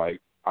been like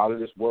out of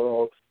this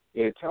world.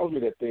 And it tells me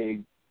that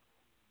they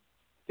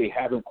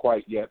haven't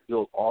quite yet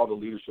built all the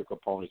leadership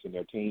components in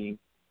their team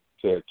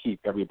to keep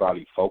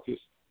everybody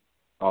focused.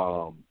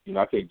 I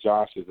think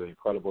Josh is an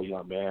incredible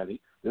young man.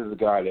 This is a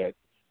guy that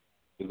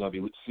is going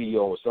to be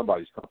CEO of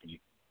somebody's company.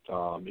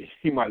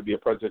 He might be a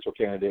presidential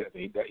candidate. I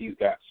mean, he's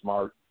that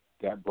smart,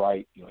 that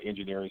bright,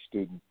 engineering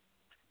student.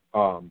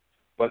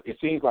 But it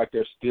seems like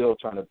they're still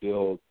trying to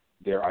build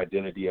their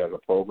identity as a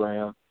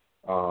program.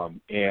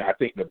 And I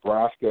think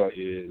Nebraska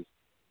is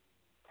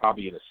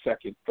probably in the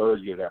second,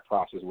 third year of that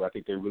process where I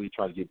think they're really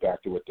trying to get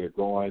back to what they're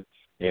going.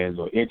 And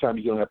anytime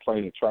you get on that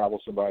plane and travel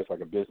somebody, it's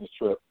like a business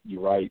trip.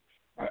 You're right.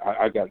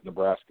 I got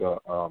Nebraska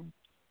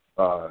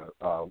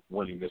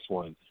winning this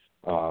one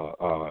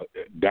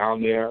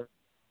down there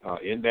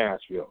in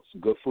Nashville.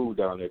 Some good food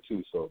down there,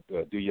 too, so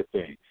do your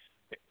thing.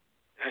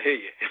 I hear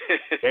you.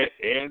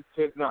 and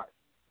tonight,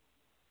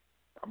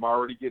 I'm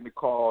already getting the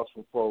calls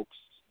from folks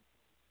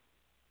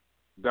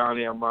down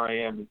there in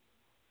Miami,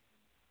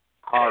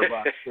 Hard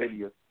Rock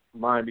Stadium,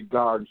 Miami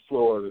Gardens,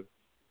 Florida.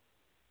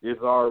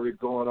 It's already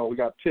going on. We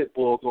got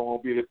Pitbull going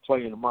to be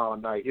playing tomorrow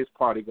night. His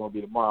party going to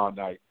be tomorrow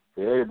night.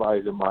 So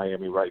everybody's in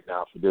Miami right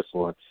now for this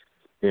one.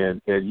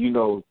 And as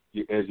your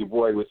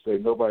boy would say,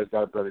 nobody's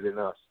got it better than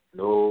us.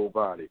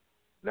 Nobody.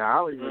 Now, I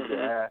don't even need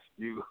to ask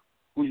you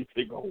who you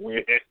think going to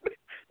win.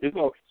 This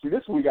one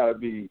we got to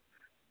be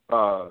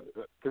because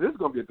this is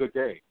going to be a good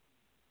game.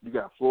 You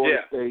got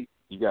Florida State,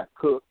 you got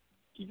Cook,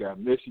 you got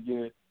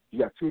Michigan, you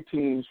got two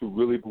teams who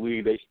really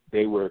believe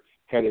they were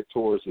headed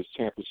towards this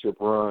championship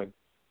run.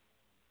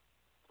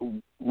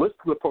 Let's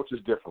approach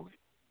this differently.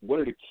 What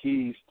are the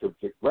keys to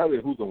rather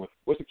than who's going to win?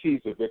 What's the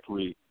keys to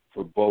victory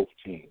for both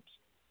teams,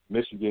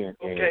 Michigan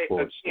and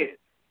Florida State?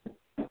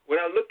 When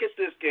I look at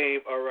this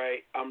game, all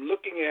right, I'm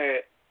looking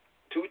at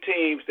two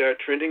teams that are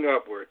trending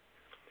upward.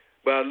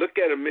 But I look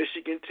at a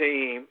Michigan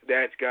team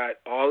that's got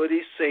all of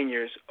these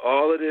seniors,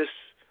 all of this,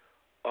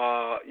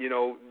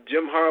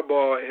 Jim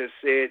Harbaugh has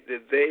said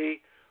that they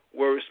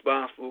were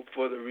responsible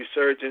for the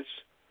resurgence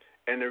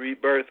and the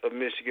rebirth of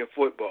Michigan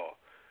football.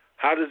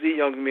 How does these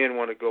young men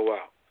want to go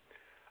out?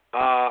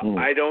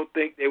 I don't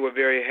think they were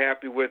very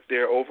happy with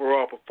their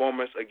overall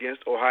performance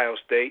against Ohio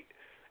State,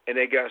 and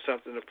they got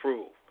something to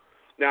prove.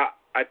 Now,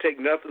 I take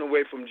nothing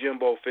away from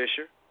Jimbo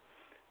Fisher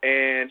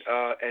and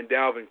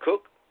Dalvin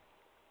Cook.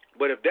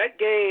 But if that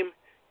game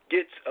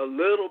gets a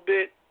little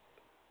bit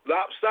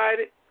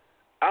lopsided,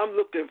 I'm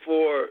looking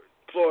for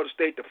Florida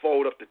State to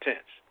fold up the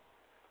tents,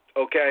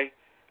 okay?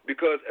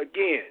 Because,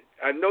 again,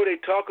 I know they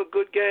talk a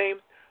good game,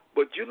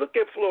 but you look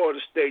at Florida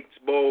State's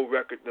bowl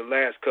record in the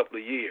last couple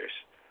of years,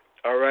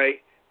 all right?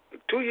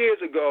 2 years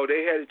ago,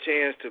 they had a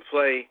chance to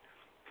play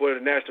for the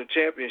national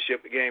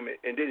championship game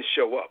and didn't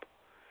show up.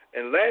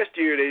 And last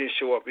year, they didn't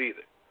show up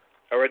either.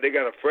 All right, they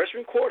got a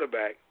freshman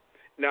quarterback.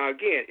 Now,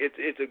 again,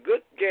 it's a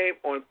good game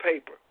on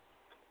paper,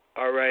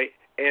 all right?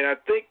 And I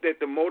think that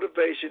the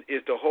motivation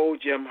is the whole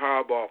Jim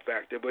Harbaugh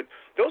factor. But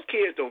those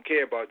kids don't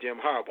care about Jim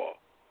Harbaugh,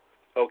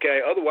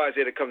 okay? Otherwise,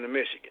 they'd have come to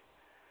Michigan.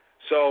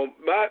 So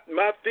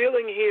my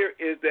feeling here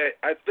is that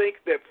I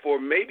think that for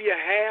maybe a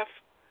half,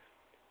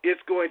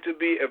 it's going to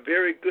be a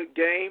very good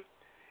game.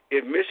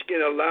 If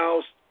Michigan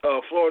allows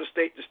Florida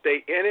State to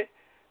stay in it,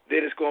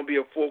 then it's going to be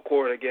a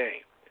full-quarter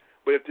game.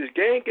 But if this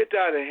game gets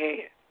out of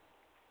hand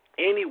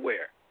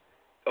anywhere,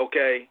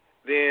 okay,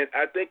 then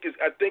I think it's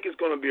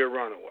going to be a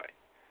runaway.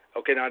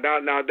 Okay, now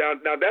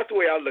that's the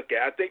way I look at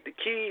it. I think the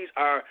keys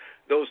are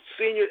those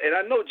seniors, and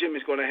I know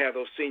Jimmy's going to have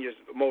those seniors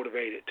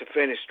motivated to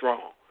finish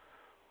strong.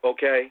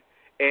 Okay,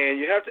 and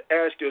you have to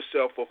ask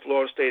yourself for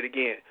Florida State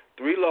again,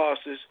 3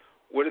 losses.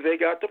 What have they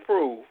got to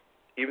prove?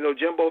 Even though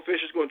Jimbo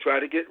Fisher's going to try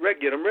to get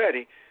them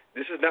ready,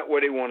 this is not where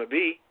they want to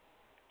be.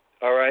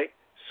 All right.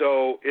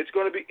 So it's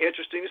going to be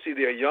interesting to see.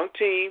 They're a young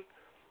team.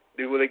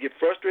 Will they get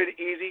frustrated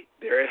easy?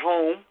 They're at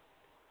home.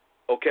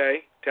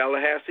 Okay,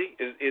 Tallahassee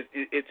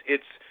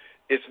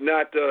it's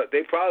not.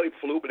 They probably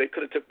flew, but they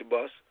could have took the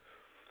bus.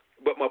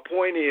 But my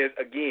point is,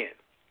 again,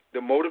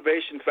 the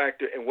motivation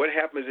factor and what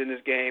happens in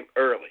this game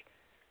early,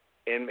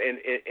 and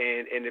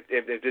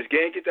if this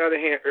game gets out of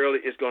hand early,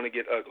 it's going to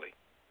get ugly.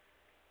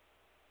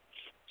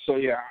 So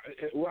yeah,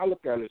 what I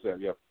look at it is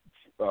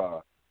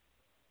that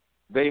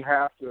they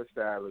have to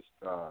establish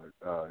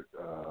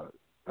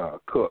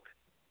Cook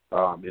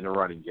in the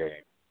running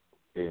game,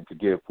 and to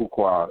give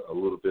Fuqua a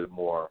little bit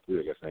more, a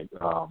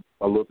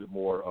little bit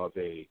more of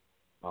a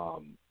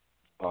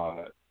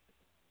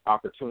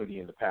opportunity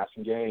in the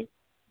passing game.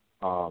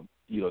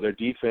 Their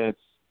defense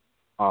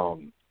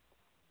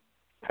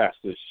has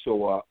to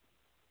show up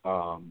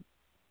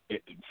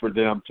for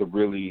them to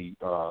really,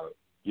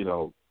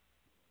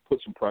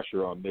 put some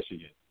pressure on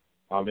Michigan.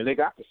 And they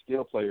got the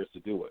skill players to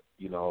do it.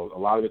 A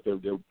lot of it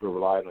they're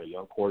relying on a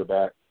young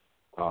quarterback.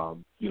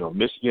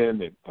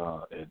 Michigan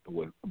and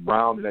with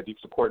Brown and that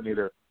defensive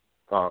coordinator,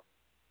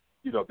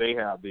 they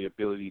have the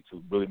ability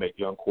to really make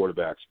young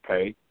quarterbacks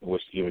pay.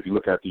 Which, if you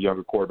look at the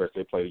younger quarterbacks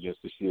they played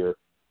against this year,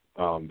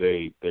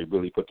 they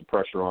really put the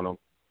pressure on them,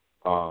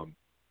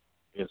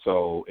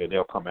 and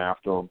they'll come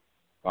after them.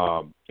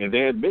 And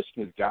then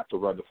Michigan's got to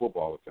run the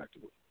football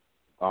effectively.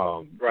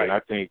 Right. And I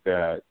think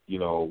that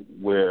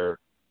where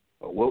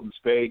Wilton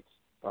Spates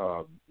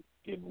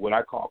in what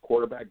I call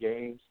quarterback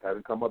games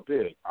hasn't come up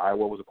big.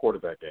 Iowa was a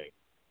quarterback game.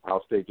 Ohio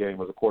State game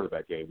was a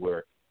quarterback game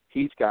where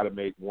he's got to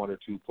make 1 or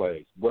 2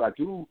 plays. What I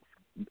do,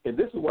 and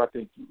this is what I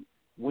think,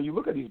 when you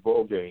look at these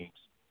bowl games,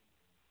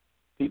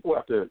 people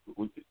have to,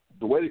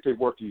 the way that they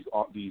work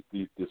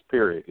this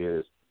period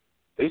is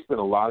they spend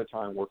a lot of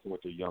time working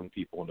with their young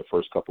people in the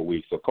first couple of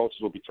weeks. So coaches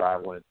will be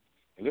traveling,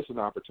 and this is an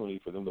opportunity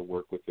for them to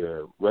work with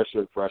their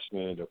redshirt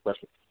freshmen, their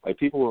freshmen. Like,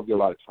 people will get a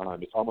lot of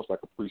time. It's almost like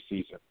a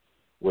preseason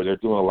where they're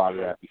doing a lot of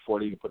that before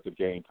they even put the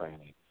game plan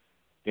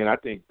in. And I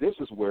think this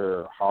is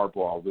where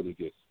Harbaugh really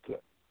gets good.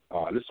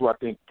 This is where I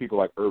think people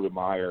like Urban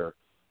Meyer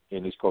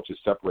and these coaches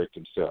separate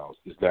themselves,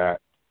 is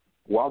that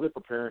while they're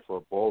preparing for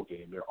a bowl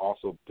game, they're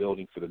also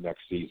building for the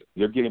next season.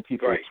 They're getting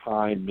people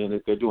time,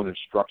 minutes. They're doing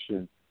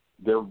instruction.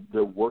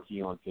 They're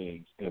working on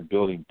things and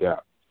building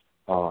depth.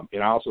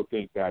 And I also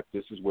think that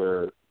this is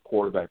where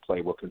quarterback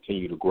play will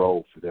continue to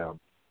grow for them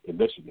in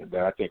Michigan,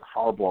 that I think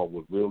Harbaugh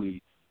would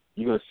really –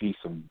 you're going to see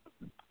some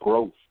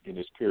growth in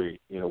this period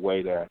in a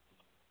way that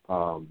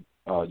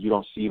you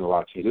don't see in a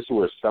lot of teams. This is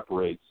where it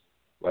separates,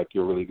 like,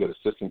 your really good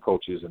assistant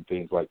coaches and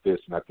things like this.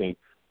 And I think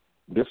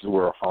this is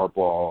where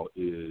Harbaugh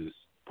is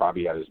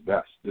probably at his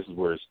best. This is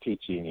where his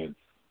teaching and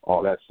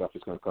all that stuff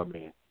is going to come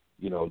in.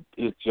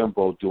 Is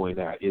Jimbo doing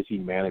that? Is he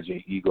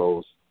managing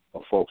egos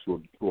of folks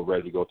who are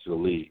ready to go to the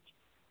league?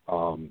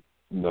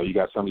 You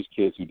got some of these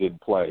kids who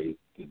didn't play.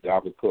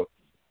 Dalvin Cook,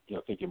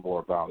 thinking more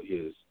about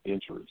his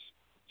injuries.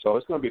 So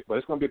it's going to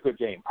be a good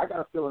game. I got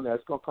a feeling that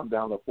it's going to come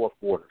down to the fourth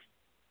quarter.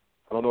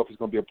 I don't know if it's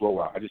going to be a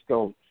blowout. I just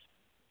don't.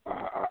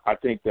 I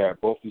think that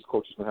both these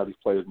coaches are going to have these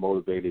players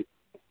motivated.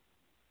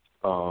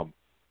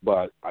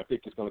 But I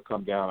think it's going to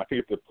come down. I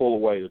think if they pull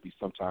away, it'll be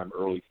sometime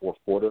early fourth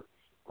quarter.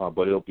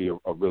 But it'll be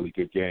a really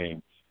good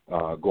game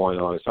going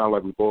on. It sounds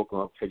like we both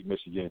going to take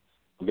Michigan.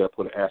 We got to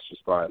put an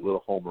asterisk by it, a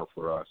little homer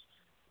for us.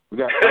 We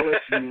got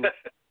LSU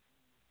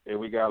and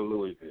we got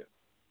Louisville.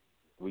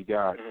 We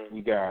got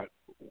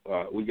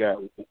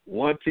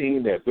one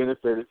team that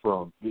benefited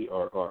from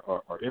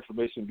our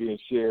information being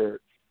shared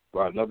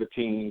by another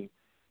team,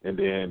 and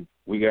then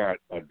we got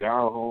a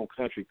down home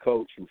country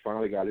coach who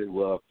finally got his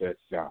love fest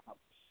job.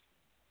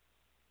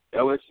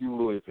 LSU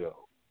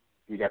Louisville.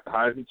 We got the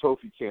Heisman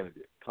Trophy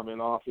candidate coming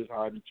off his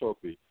Heisman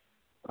Trophy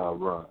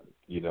run.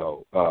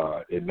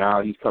 And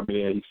now he's coming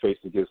in. He's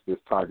facing against this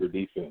Tiger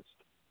defense.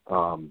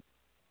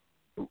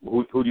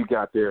 Who do you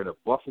got there? The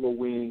Buffalo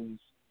Wings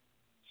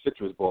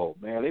Citrus Bowl.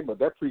 Man,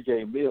 that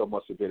pregame meal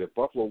must have been. If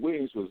Buffalo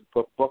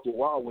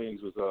Wild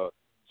Wings was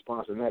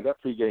sponsoring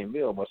that pregame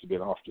meal must have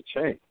been off the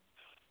chain.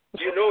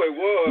 You know it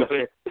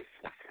was.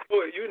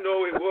 You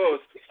know it was.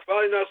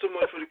 Probably not so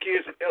much for the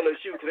kids at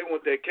LSU because they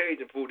want that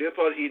Cajun food. They're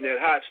probably eating that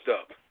hot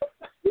stuff.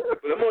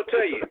 But I'm going to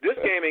tell you, this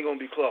game ain't going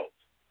to be close.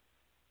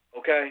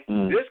 Okay?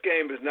 This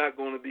game is not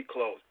going to be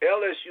close.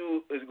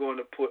 LSU is going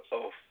to put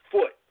a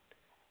foot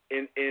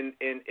in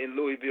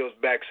Louisville's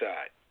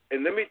backside.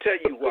 And let me tell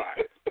you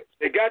why.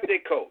 They got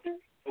their coach,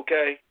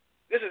 okay?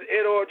 This is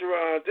Ed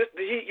Orgeron.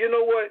 You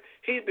know what?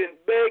 He's been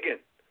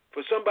begging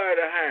for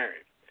somebody to hire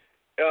him.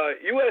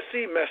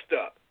 USC messed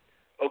up.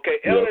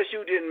 Okay, yep.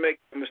 LSU didn't make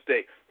a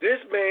mistake.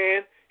 This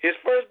man, his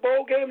first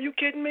bowl game, you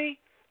kidding me?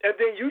 And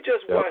then you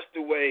just watched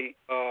the way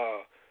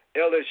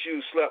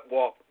LSU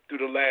sleptwalk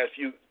through the last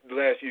few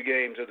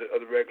games of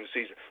the regular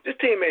season. This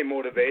team ain't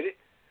motivated.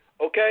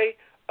 Okay,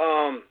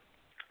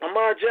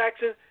 Lamar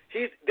Jackson,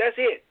 that's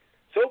it.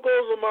 So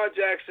goes Lamar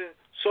Jackson.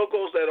 So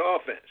goes that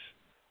offense.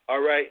 All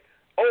right.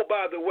 Oh,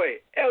 by the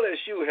way,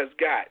 LSU has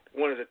got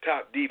one of the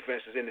top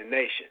defenses in the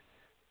nation.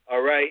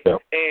 All right,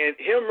 and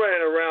him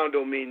running around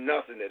don't mean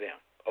nothing to them.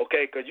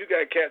 Okay, because you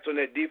got cats on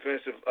that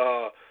defensive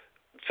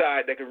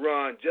side that can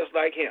run just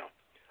like him.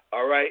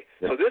 All right,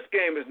 so this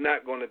game is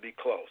not going to be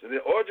close. And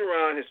then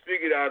Orgeron has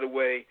figured out a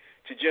way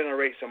to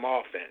generate some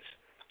offense.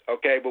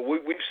 Okay, but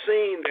we've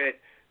seen that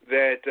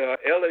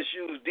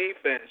LSU's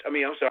defense,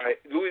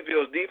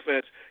 Louisville's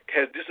defense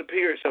has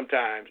disappeared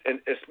sometimes, and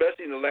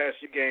especially in the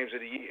last few games of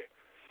the year.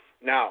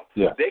 Now,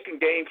 they can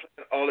game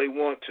plan all they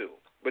want to,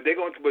 but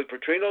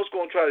Petrino's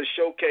going to try to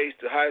showcase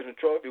the Heisman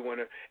Trophy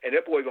winner, and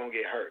that boy going to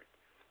get hurt.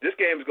 This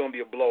game is going to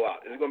be a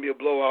blowout. It's going to be a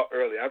blowout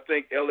early. I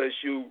think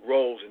LSU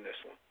rolls in this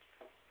one.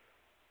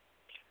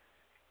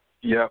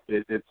 Yep,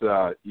 it's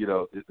a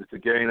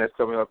game that's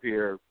coming up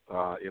here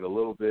in a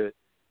little bit,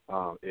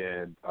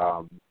 and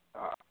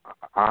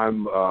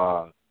I'm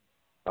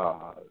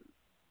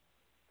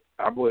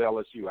with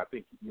LSU. I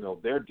think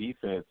their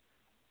defense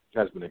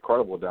has been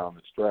incredible down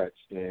the stretch,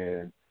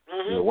 and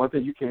one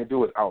thing you can't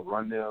do is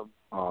outrun them.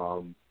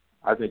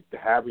 I think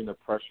having the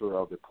pressure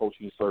of the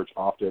coaching search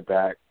off their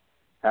back,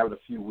 having a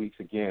few weeks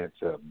again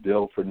to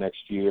build for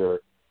next year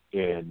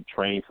and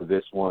train for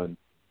this one,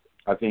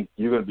 I think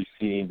you're going to be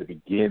seeing the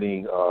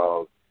beginning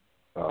of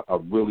a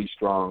really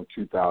strong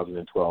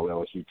 2012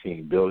 LSU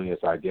team building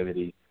its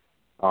identity.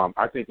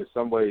 I think in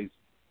some ways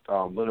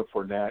Leonard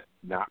Fournette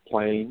not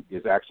playing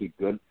is actually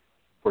good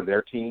for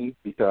their team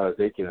because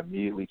they can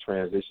immediately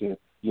transition.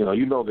 They're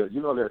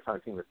the kind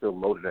of team that's still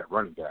loaded at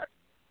running back.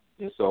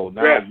 And so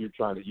now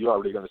you're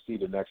already going to see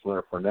the next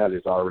Leonard Fournette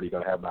is already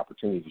going to have an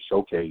opportunity to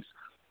showcase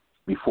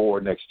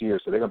before next year.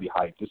 So they're going to be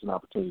hyped. This is an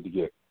opportunity to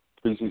get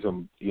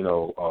preseason,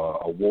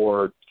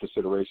 award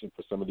consideration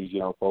for some of these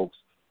young folks.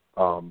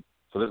 So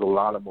there's a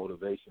lot of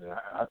motivation. And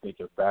I think,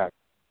 in fact,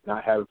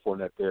 not having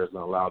Fournette there is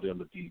going to allow them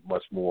to be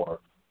much more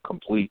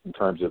complete in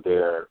terms of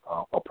their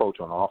approach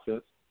on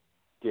offense.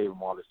 Gave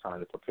them all this time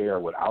to prepare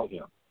without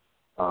him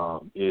I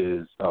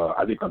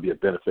think, going to be a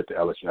benefit to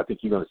LSU. I think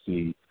you're going to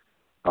see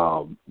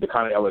the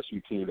kind of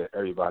LSU team that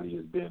everybody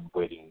has been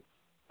waiting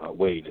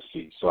to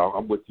see. So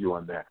I'm with you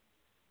on that.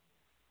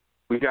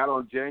 We got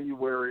on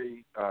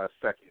January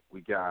 2nd,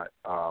 we got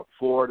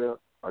Florida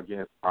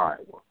against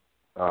Iowa.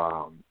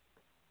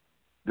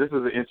 This is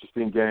an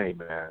interesting game,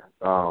 man.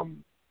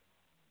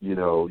 You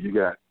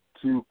got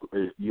two.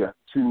 You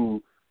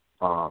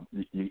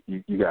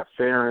got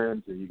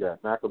Ferentz and you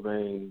got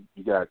McElvain.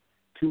 You got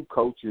two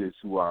coaches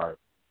who are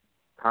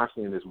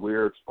constantly in this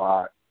weird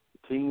spot. The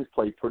teams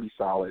play pretty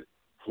solid.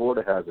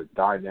 Florida has a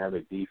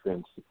dynamic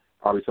defense,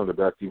 probably some of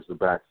the best defensive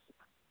backs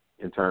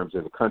in terms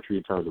of the country,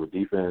 in terms of the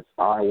defense.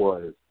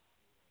 Iowa's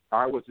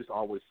just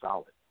always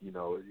solid. In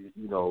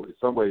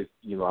some ways,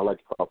 I like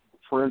to call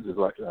Ferentz is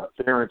like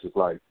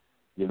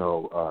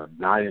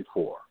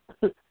 9-4.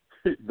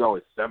 No,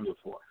 it's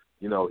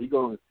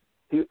 7-4.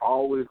 He's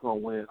always going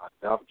to win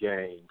enough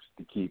games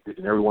to keep it,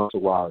 and every once in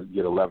a while you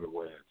get 11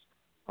 wins.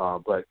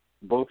 But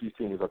both these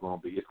teams it's going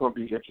to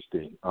be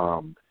interesting.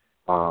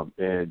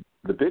 And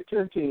the Big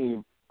Ten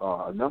team,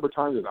 a number of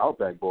times in the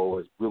Outback Bowl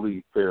has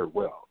really fared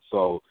well.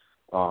 So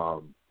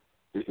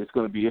it's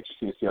going to be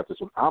interesting to see how this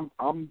one. I'm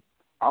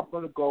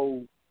going to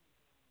go.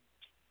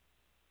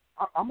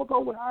 I'm going to go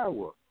with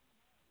Iowa.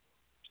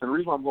 And the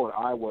reason why I'm going with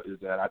Iowa is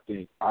that I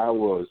think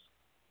Iowa's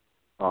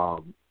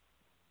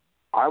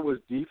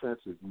defense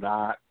is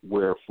not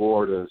where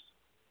Florida's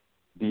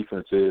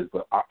defense is,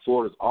 but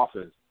Florida's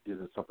offense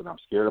isn't something I'm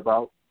scared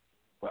about.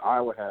 But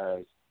Iowa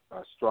has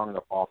a strong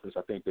enough offense.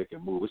 I think they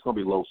can move. It's going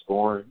to be low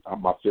scoring,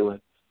 my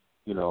feeling.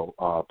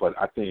 But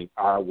I think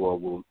Iowa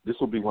will. This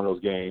will be one of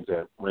those games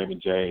at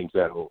Raymond James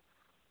that will,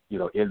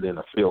 end in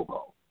a field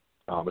goal.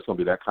 It's going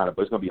to be that kind of,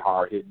 but it's going to be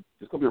hard hitting.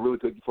 It's going to be a really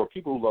good for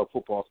people who love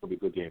football. It's going to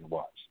be a good game to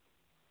watch.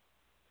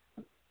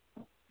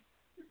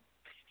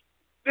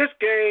 This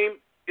game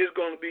is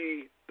going to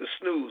be the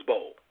snooze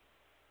bowl.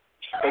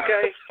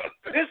 Okay?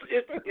 This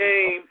is the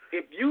game.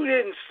 If you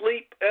didn't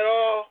sleep at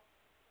all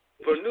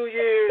for New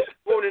Year's,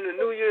 going into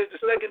New Year's, the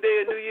second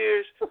day of New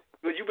Year's,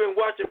 but you've been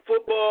watching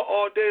football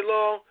all day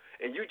long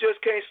and you just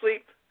can't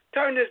sleep,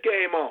 turn this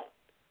game on.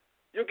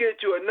 You'll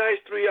get you a nice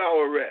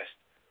 3-hour rest.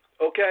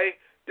 Okay?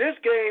 This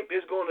game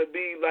is going to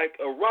be like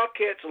a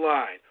Rockettes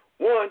line.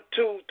 1,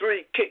 2,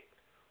 3, kick.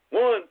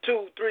 1,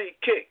 2, 3,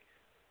 kick.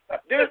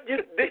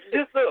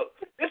 Look,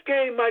 this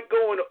game might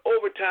go into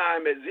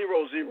overtime at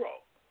 0-0.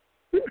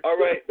 All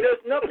right?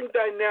 There's nothing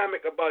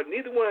dynamic about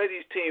neither one of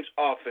these teams'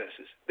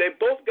 offenses. They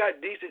both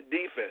got decent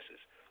defenses.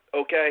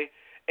 Okay?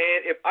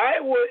 And if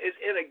Iowa is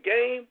in a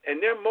game and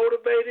they're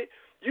motivated,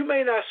 you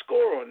may not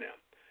score on them.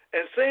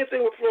 And same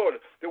thing with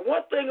Florida. The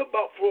one thing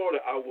about Florida,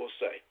 I will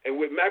say,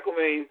 and with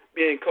McElvain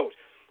being coach,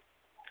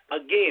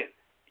 again,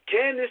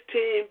 can this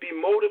team be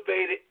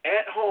motivated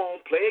at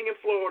home playing in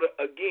Florida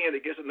again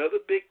against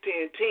another Big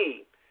Ten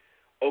team,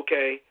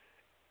 okay,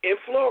 in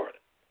Florida?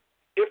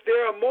 If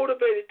they're a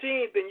motivated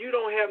team, then you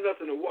don't have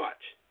nothing to watch,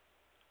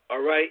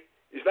 all right?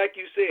 It's like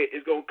you said,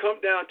 it's going to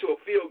come down to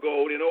a field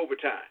goal in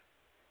overtime,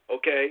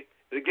 okay?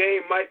 The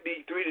game might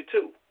be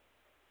 3-2.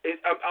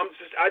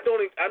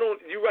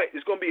 You're right.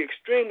 It's going to be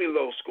extremely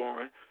low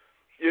scoring.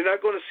 You're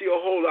not going to see a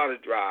whole lot of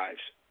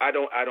drives. I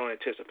don't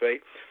anticipate.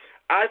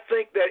 I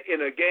think that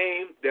in a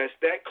game that's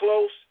that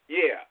close,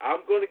 yeah,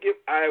 I'm going to give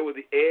Iowa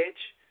the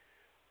edge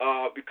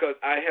because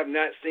I have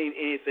not seen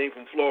anything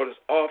from Florida's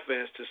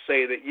offense to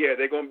say that, yeah,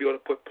 they're going to be able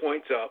to put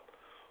points up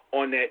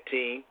on that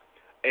team,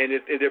 and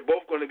they're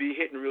both going to be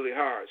hitting really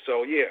hard.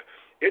 So, yeah,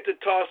 it's a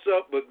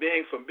toss-up, but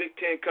being from Big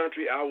Ten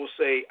country, I will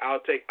say I'll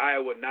take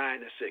Iowa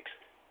 9-6.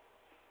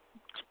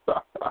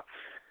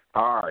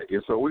 All right,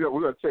 and so we're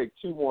going to take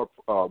two more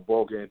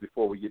bowl games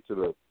before we get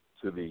to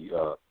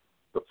the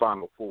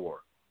Final Four.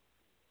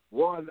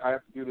 One, I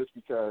have to do this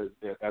because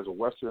as a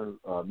Western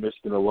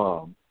Michigan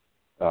alum,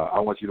 I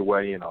want you to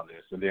weigh in on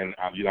this. And then,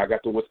 I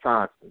got the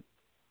Wisconsin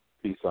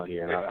piece on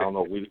here, and I don't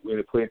know, we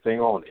didn't put anything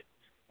on it.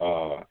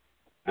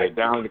 They're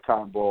down in the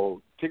Cotton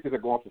Bowl. Tickets are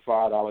going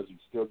for $5. You can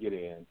still get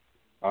in.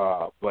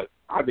 But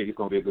I think it's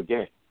going to be a good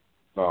game.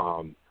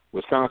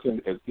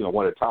 Wisconsin is,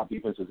 one of the top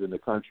defenses in the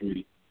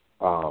country.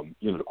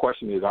 The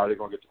question is, are they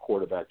going to get the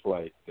quarterback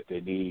play that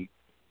they need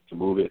to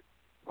move it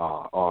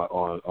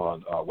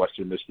on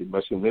Western Michigan?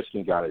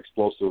 Michigan got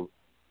explosive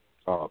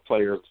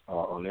players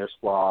on their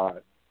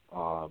squad.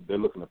 They're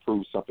looking to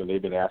prove something.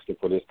 They've been asking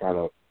for this kind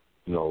of,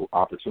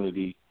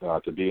 opportunity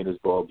to be in this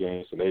ball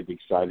game, so they'd be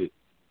excited.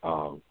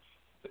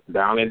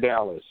 Down in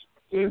Dallas,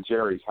 in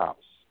Jerry's house,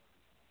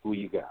 who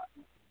you got?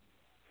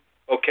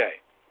 Okay.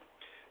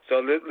 So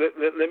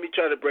let me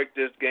try to break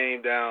this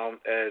game down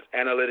as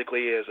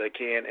analytically as I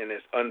can and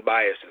as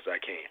unbiased as I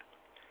can.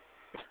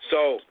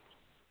 So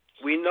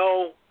we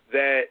know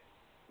that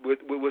with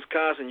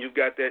Wisconsin, you've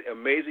got that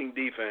amazing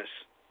defense,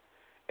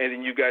 and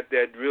then you got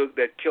that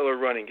killer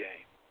running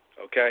game.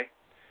 Okay,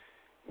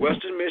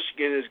 Western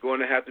Michigan is going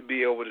to have to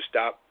be able to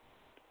stop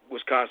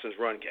Wisconsin's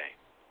run game.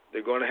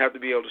 They're going to have to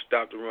be able to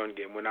stop the run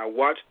game. When I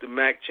watched the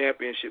MAC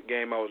championship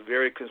game, I was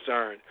very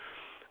concerned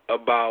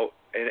about,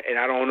 and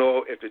I don't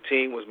know if the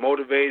team was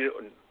motivated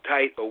or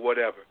tight or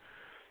whatever,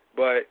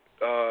 but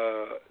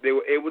they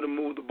were able to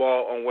move the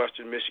ball on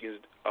Western Michigan's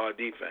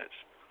defense.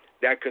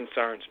 That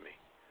concerns me.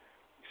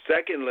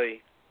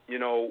 Secondly,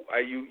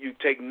 you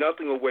take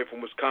nothing away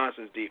from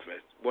Wisconsin's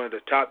defense, one of the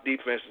top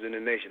defenses in the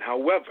nation.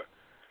 However,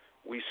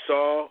 we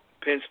saw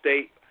Penn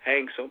State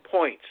hang some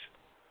points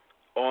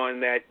on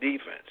that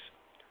defense.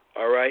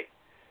 All right?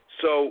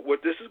 So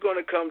what this is going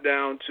to come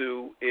down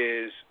to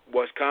is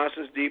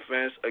Wisconsin's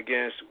defense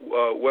against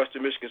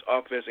Western Michigan's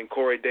offense and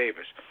Corey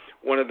Davis,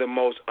 one of the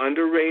most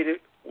underrated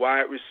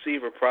wide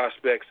receiver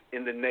prospects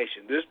in the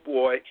nation. This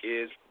boy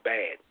is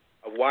bad.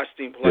 I've watched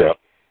him play. Yeah.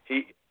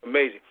 He's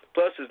amazing.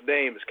 Plus his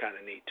name is kind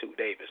of neat too,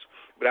 Davis.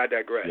 But I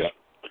digress. Yeah.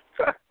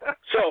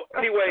 So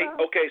anyway,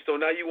 okay, so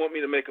now you want me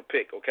to make a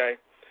pick, okay?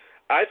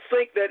 I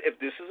think that if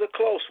this is a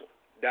close one,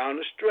 down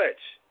the stretch,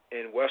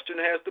 and Western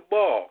has the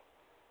ball,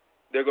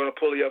 they're going to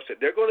pull the upset.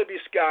 They're going to be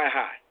sky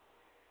high.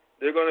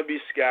 They're going to be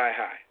sky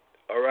high,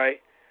 all right?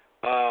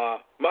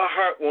 My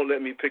heart won't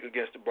let me pick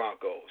against the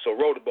Broncos, so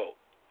row the boat.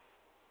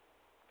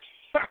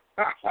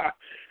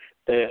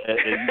 and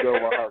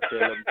my heart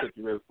can't let me pick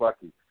you real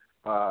fucky.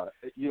 I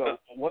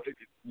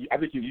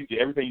think you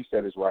everything you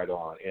said is right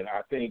on, and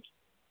I think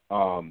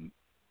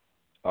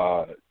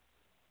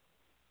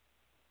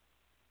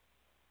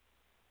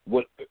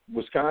what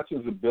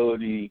Wisconsin's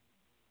ability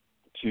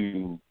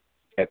to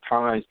at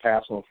times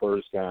pass on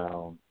first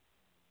down,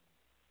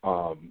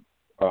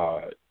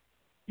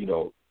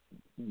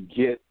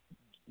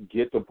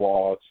 get the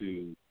ball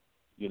to,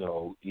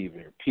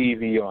 either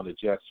PV on the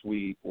jet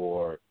sweep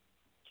or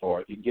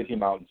get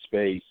him out in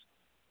space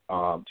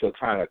to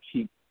kind of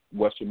keep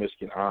Western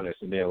Michigan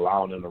honest and then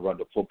allowing them to run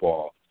the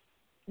football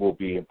will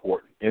be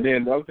important. And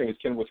then the other thing is,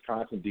 can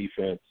Wisconsin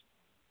defense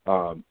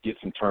get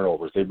some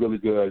turnovers? They're really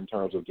good in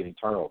terms of getting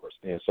turnovers.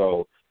 And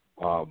so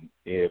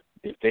if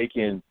they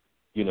can,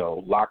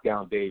 lock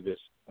down Davis,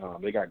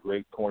 they got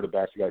great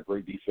cornerbacks, they got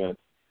great defense.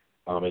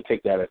 and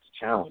take that as a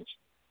challenge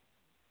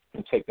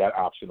and take that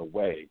option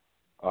away.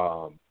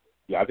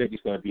 I think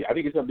it's going to be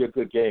a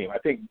good game. I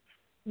think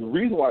the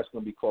reason why it's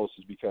going to be close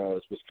is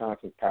because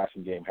Wisconsin's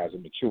passing game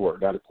hasn't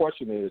matured. Now the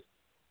question is,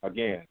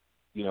 again,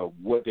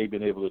 what they've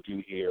been able to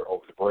do here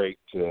over the break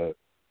to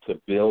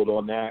build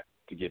on that,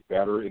 to get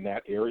better in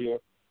that area,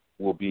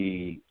 will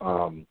be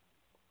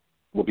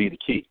the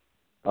key.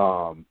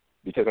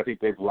 Because I think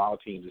they've allowed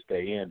teams to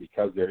stay in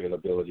because of their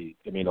inability.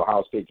 I mean,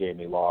 Ohio State game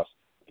they lost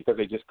because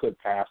they just couldn't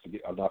pass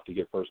enough to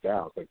get first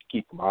downs, like to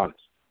keep them honest,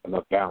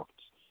 enough balance.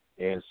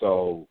 And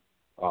so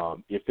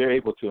if they're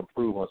able to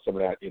improve on some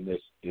of that in this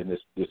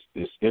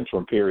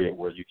interim period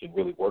where you can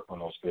really work on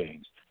those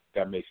things,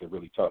 that makes it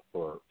really tough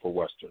for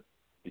Western.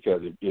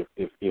 Because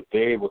if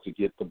they're able to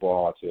get the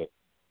ball to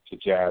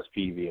Jazz,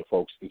 Peavy, and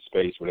folks in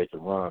space where they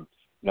can run,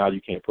 now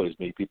you can't put as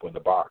many people in the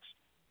box.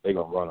 They're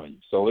going to run on you.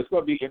 So it's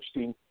going to be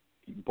interesting.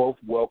 Both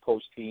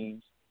well-coached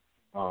teams.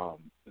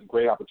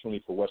 Great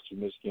opportunity for Western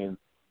Michigan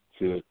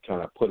to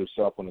kind of put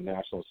itself on the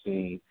national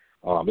scene.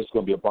 It's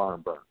going to be a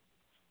barn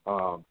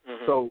burn.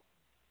 So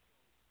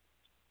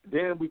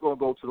then we're going to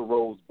go to the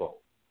Rose Bowl,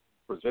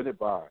 presented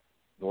by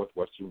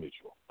Northwestern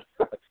Mutual.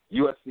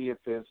 USC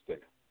and Penn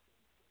State.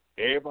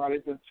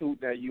 Everybody's been tooting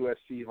that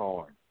USC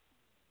horn.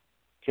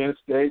 Penn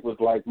State was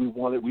like, we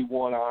won ours, we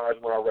want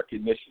our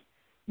recognition.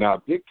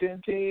 Now, Big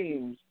Ten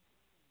teams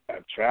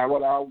have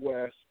traveled out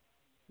west,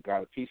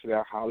 got a piece of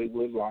that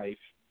Hollywood life,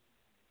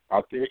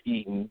 out there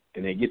eating,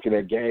 and they get to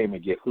that game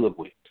and get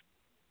hoodwinked.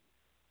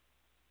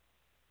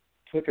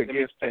 Took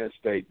against Penn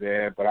State,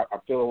 man, but I'm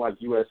feeling like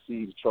USC,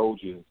 the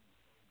Trojans,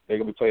 they're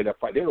going to be playing that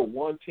fight. They're the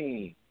one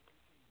team,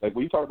 like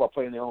when you talk about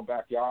playing in their own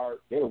backyard,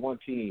 they're the one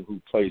team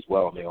who plays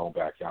well in their own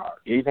backyard.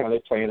 Anytime they're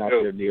playing out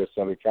there near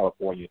Southern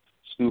California,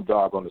 Snoop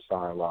Dogg on the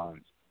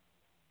sidelines.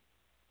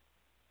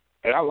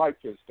 And I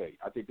like Penn State.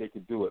 I think they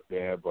can do it,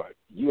 man, but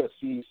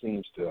USC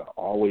seems to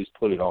always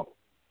put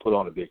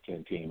on a Big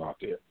Ten team out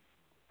there.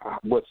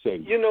 What say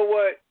you? You know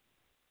what?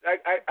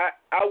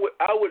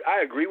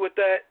 I agree with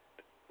that,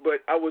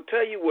 but I will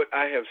tell you what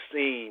I have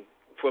seen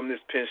from this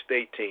Penn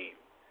State team.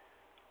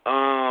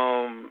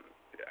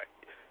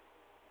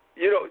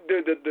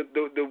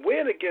 The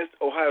win against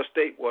Ohio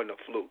State wasn't a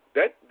fluke.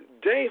 That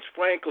James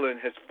Franklin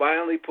has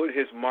finally put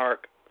his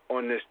mark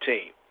on this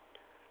team.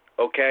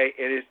 Okay,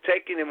 and it's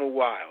taken him a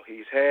while.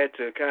 He's had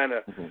to kind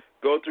of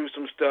go through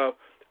some stuff.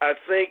 I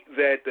think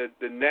that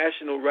the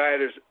national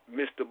writers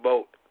missed the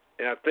boat,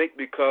 and I think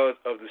because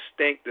of the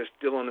stink that's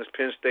still on this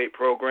Penn State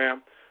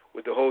program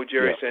with the whole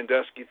Jerry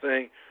Sandusky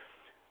thing,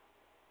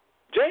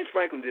 James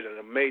Franklin did an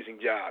amazing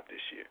job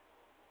this year.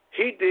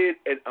 He did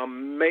an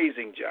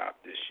amazing job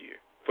this year.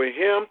 For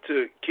him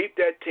to keep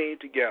that team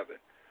together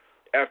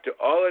after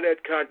all of that,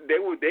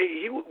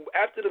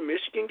 after the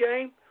Michigan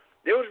game,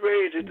 they was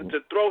ready to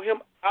throw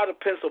him out of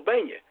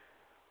Pennsylvania,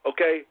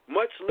 okay,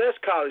 much less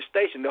College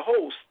Station, the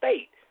whole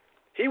state.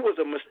 He was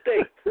a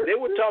mistake. They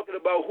were talking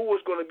about who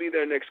was going to be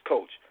their next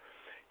coach.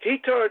 He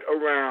turned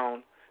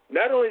around.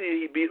 Not only did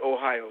he beat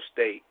Ohio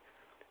State,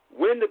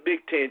 win the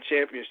Big Ten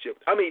championship,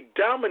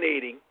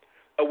 dominating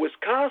a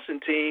Wisconsin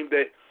team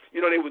that,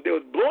 they were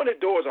blowing their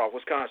doors off,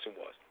 Wisconsin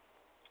was.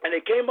 And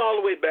they came all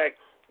the way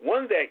back,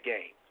 won that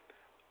game,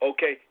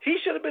 okay. He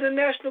should have been a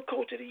national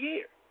coach of the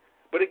year.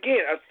 But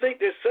again, I think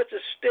there's such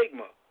a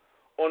stigma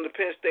on the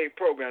Penn State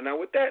program. Now,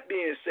 with that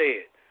being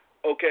said,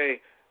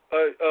 okay,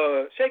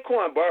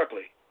 Saquon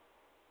Barkley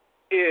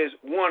is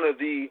one of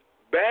the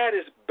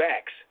baddest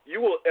backs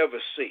you will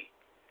ever see.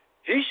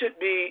 He should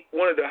be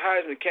one of the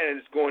Heisman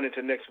candidates going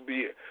into next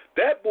year.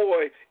 That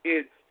boy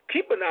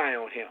keep an eye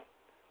on him,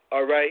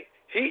 all right?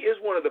 He is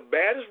one of the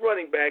baddest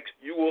running backs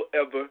you will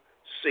ever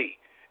see.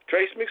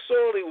 Trace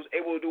McSorley was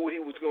able to do what he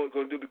was going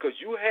to do because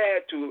you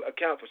had to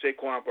account for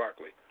Saquon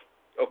Barkley.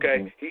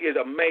 Okay, He is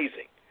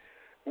amazing.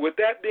 With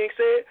that being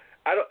said,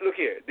 look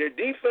here. Their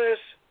defense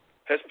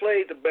has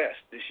played the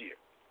best this year.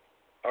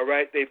 All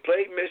right, they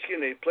played Michigan,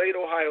 they played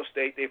Ohio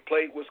State, they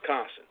played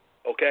Wisconsin.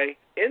 Okay,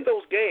 in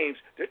those games,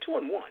 they're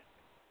 2-1.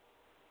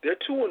 They're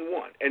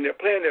 2-1, and they're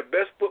playing their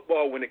best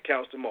football when it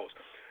counts the most.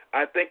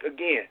 I think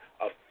again,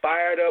 a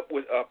fired up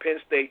with a Penn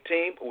State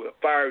team with a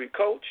fiery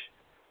coach.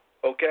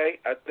 Okay,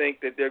 I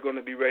think that they're going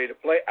to be ready to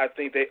play. I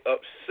think they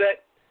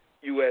upset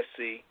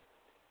USC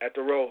at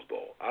the Rose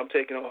Bowl. I'm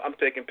taking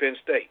Penn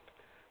State.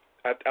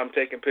 I'm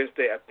taking Penn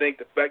State. I think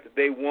the fact that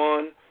they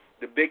won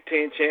the Big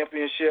Ten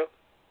championship,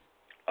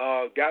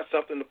 got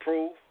something to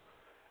prove.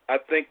 I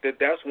think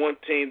that's one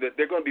team that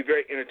they're going to be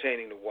very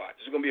entertaining to watch.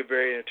 It's going to be a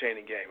very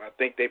entertaining game. I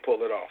think they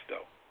pull it off,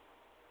 though.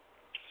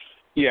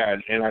 Yeah,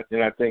 and I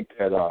think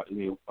that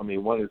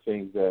one of the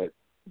things that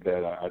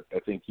I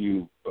think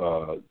you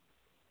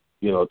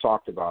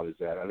talked about is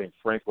that I think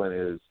Franklin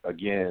is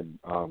again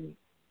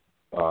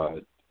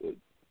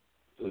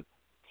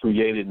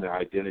created an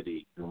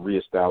identity and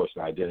reestablished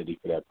an identity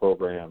for that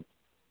program.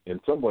 In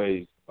some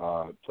ways,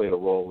 played a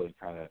role in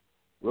kind of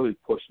really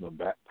pushing them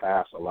back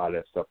past a lot of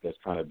that stuff that's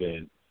kind of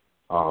been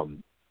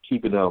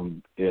keeping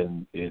them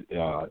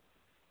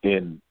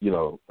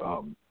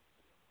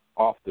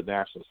off the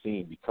national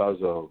scene because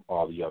of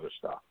all the other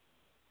stuff.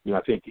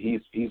 I think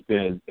he's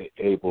been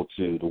able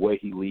to, the way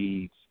he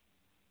leads,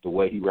 the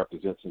way he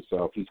represents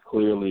himself, he's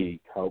clearly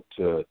helped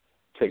to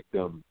take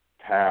them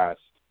past,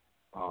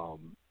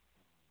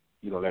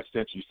 that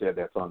century said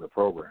that's on the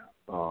program.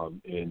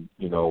 And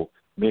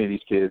many of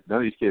these kids, none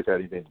of these kids had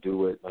anything to do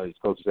with it. None of these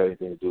coaches had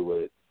anything to do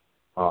with it.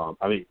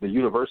 The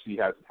university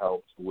hasn't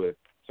helped with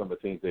some of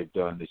the things they've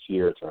done this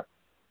year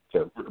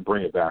to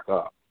bring it back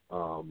up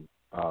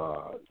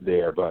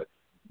there.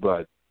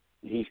 But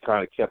he's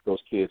kind of kept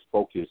those kids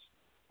focused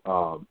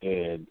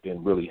and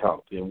really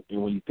helped. And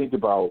when you think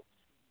about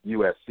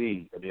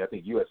USC, I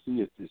think USC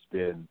has just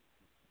been,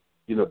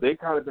 they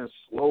kind of been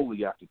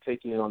slowly, after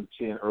taking it on the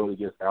chin early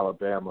against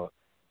Alabama,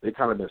 they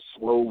kind of been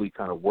slowly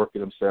kind of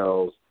working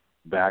themselves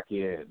back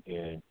in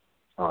and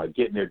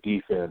getting their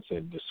defense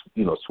and just,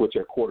 switch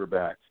their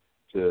quarterback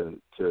to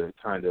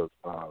kind of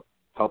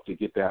help to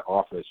get that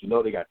offense.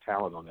 They got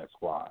talent on that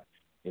squad.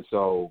 And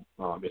so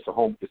it's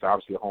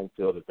obviously a home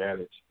field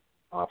advantage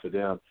for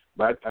them.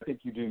 But I think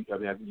you do.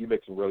 You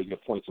make some really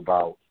good points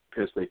about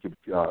Penn State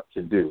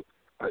can do.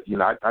 I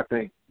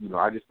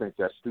just think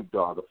that Snoop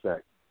Dogg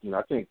effect.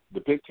 I think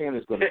the Big Ten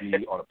is going to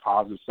be on a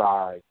positive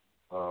side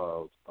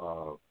of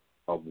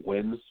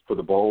wins for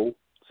the bowl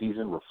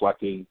season,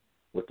 reflecting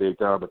what they've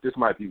done. But this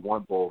might be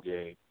one bowl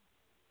game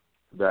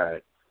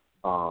that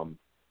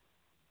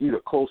either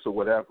close or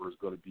whatever is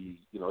going to be.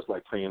 It's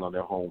like playing on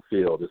their home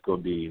field. It's going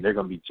to be, and they're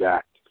going to be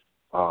jacked.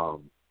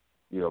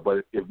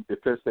 But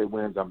if Penn State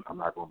wins, I'm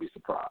not going to be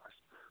surprised.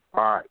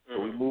 All right, so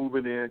we're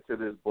moving into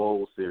this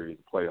bowl series,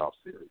 playoff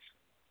series.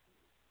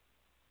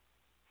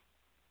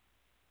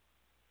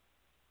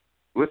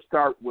 Let's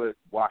start with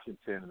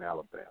Washington and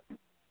Alabama.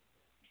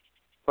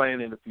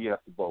 Playing in the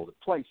Fiesta Bowl, the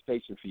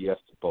PlayStation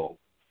Fiesta Bowl.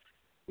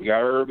 We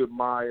got Urban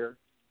Meyer.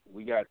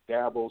 We got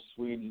Dabo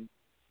Swinney.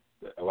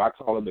 I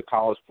call him the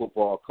college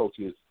football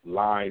coach's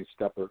line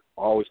stepper,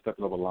 always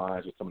stepping over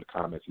lines with some of the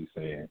comments he's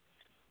saying.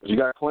 But you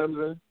got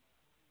Clemson.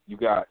 You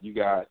got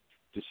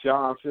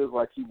Deshaun feels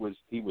like he was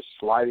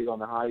slighted on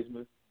the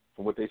Heisman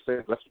from what they say.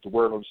 That's what the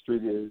word on the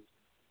street is.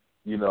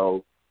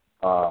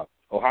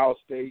 Ohio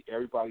State,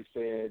 everybody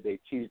said they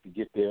cheated to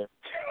get there.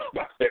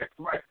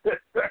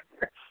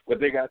 But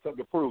they got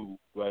something to prove.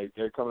 Like,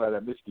 they're coming out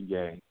of that Michigan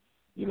game.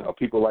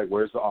 People like,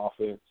 where's the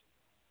offense?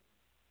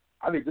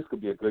 I think this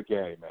could be a good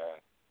game, man.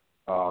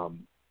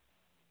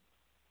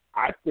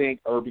 I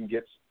think Urban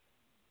gets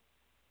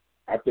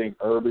him. I think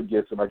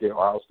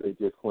Ohio State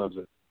gets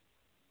Clemson.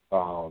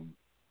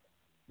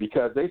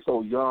 Because they're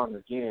so young,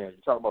 again,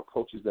 you're talking about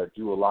coaches that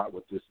do a lot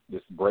with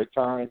this break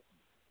time.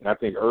 And I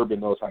think Urban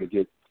knows how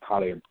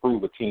to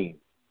improve a team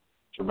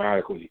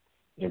dramatically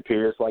in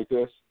periods like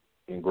this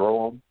and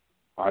grow them.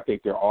 I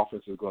think their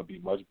offense is going to be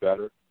much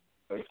better.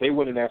 If they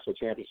win a national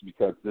championship,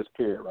 because this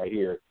period right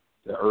here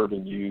that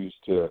Urban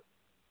used to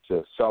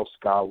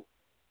self-scout,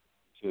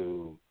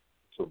 to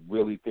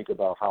really think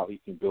about how he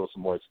can build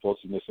some more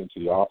explosiveness into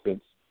the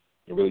offense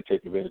and really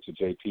take advantage of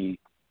JT.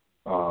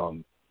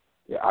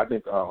 I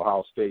think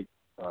Ohio State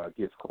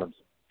gets Clemson.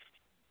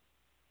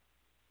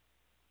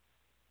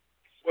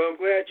 Well, I'm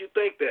glad you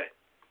think that.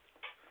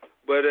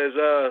 But as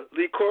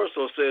Lee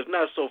Corso says,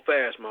 not so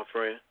fast, my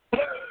friend.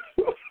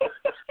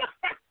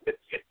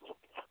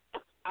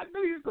 I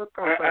knew you were going to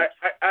come back.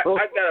 I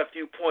got a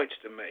few points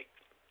to make.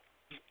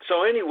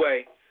 So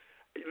anyway,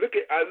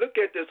 I look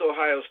at this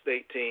Ohio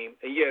State team,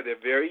 and yeah, they're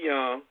very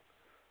young.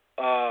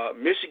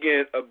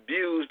 Michigan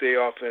abused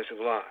their offensive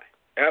line,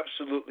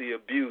 absolutely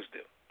abused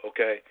them.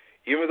 Okay,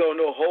 even though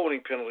no holding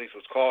penalties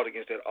was called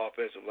against that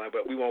offensive line,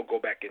 but we won't go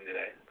back into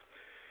that.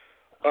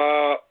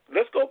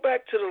 Let's go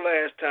back to the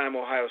last time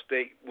Ohio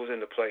State was in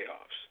the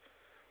playoffs.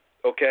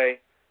 Okay,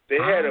 they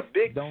had a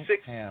big don't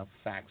have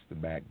facts to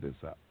back this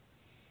up.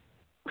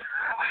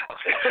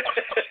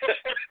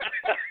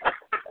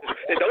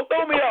 Hey, don't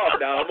throw me off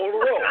now. I'm on the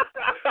roll.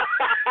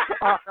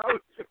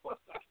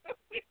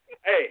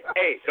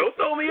 Hey, don't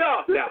throw me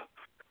off now.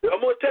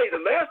 I'm gonna tell you,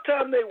 the last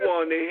time they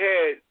won, they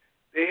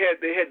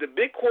had the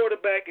big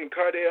quarterback in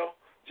Cardale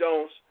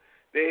Jones.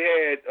 They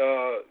had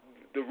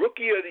the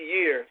rookie of the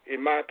year,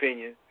 in my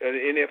opinion, in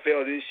the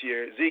NFL this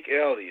year, Zeke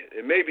Elliott,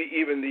 and maybe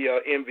even the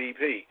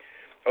MVP.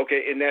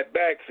 Okay, in that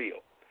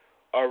backfield.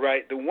 All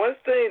right. The one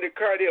thing that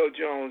Cardale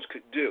Jones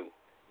could do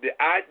that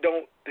I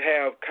don't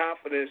have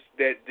confidence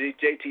that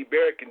JT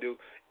Barrett can do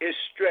is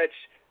stretch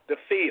the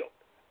field.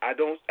 I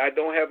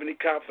don't have any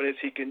confidence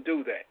he can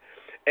do that.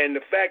 And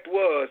the fact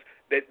was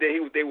that they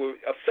were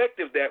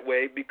effective that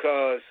way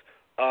because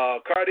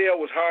Cardale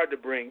was hard to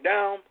bring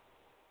down.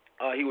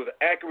 He was an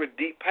accurate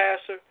deep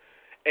passer,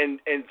 and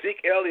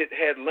Zeke Elliott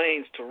had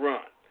lanes to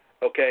run.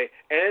 Okay,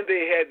 and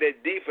they had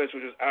that defense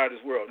which was out of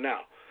this world.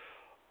 Now,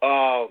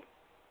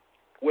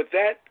 with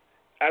that,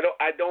 I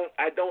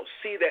don't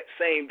see that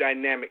same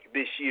dynamic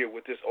this year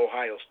with this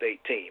Ohio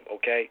State team,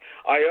 okay?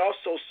 I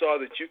also saw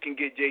that you can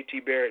get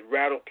J.T. Barrett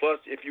rattled, plus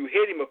if you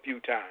hit him a few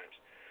times,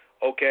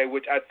 okay,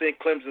 which I think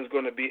Clemson's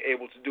going to be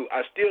able to do.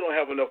 I still don't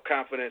have enough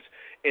confidence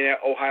in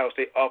that Ohio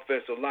State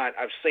offensive line.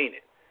 I've seen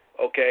it,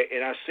 okay,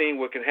 and I've seen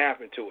what can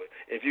happen to it.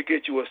 If you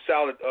get you a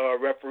solid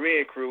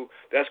refereeing crew,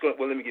 that's going to,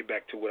 well, let me get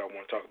back to what I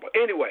want to talk about.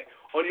 Anyway,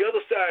 on the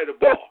other side of the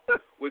ball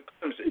with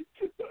Clemson,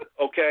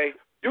 okay,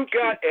 you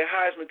got a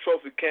Heisman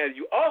Trophy candidate.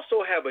 You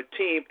also have a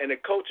team and a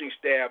coaching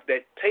staff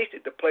that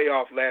tasted the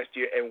playoff last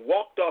year and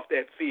walked off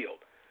that field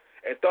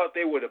and thought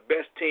they were the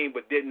best team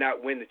but did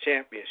not win the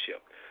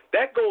championship.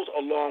 That goes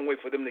a long way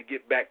for them to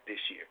get back this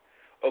year.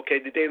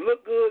 Okay, did they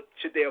look good?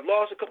 Should they have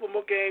lost a couple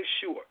more games?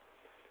 Sure.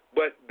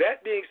 But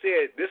that being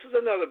said, this is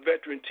another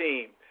veteran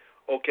team,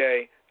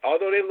 okay?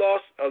 Although they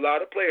lost a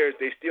lot of players,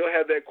 they still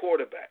have their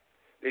quarterback.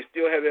 They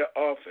still have their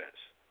offense,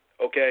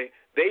 okay?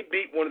 They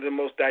beat one of the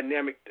most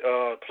dynamic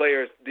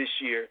players this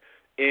year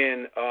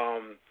in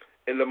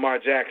Lamar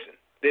Jackson.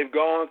 They've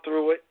gone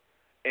through it.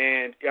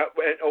 And,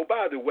 oh,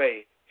 by the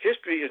way,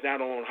 history is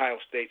not on Ohio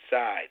State's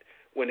side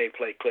when they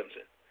play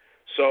Clemson.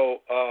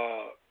 So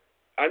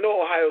I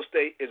know Ohio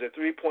State is a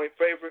 3-point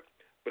favorite,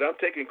 but I'm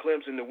taking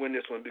Clemson to win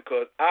this one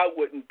because I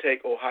wouldn't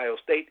take Ohio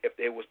State if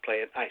they was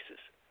playing ISIS.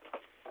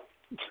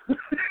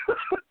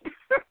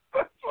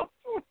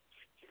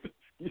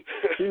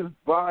 His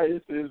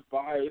bias is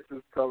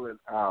coming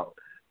out.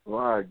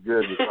 My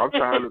goodness. I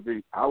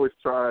was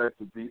trying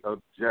to be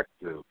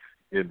objective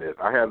in this.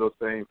 I had those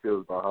same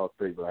feelings about Ohio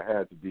State, but I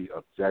had to be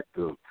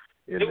objective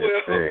in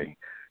this thing.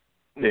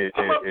 And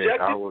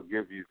I will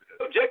give you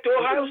object to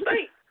Ohio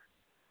State.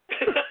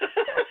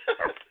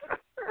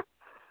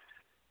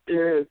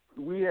 And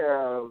we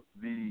have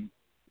the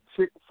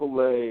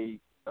Chick-fil-A.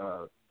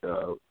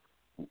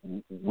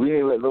 We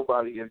ain't let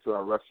nobody into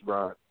our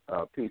restaurant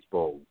Peach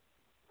Bowl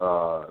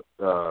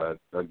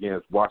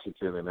against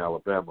Washington and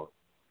Alabama,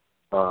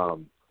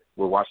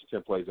 where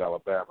Washington plays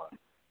Alabama.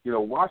 You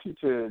know,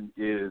 Washington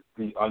is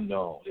the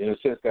unknown in the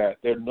sense that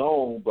they're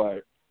known,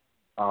 but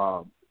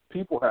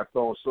people have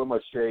thrown so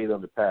much shade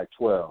on the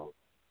Pac-12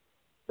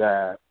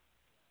 that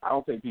I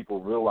don't think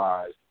people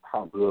realize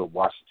how good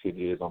Washington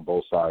is on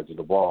both sides of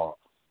the ball.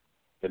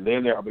 And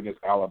then they're up against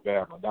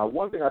Alabama. Now,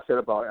 one thing I said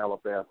about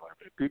Alabama,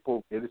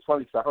 people, and it's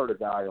funny because I heard a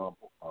guy on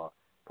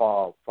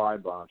Paul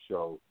Feinbaum's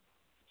show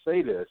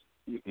say this.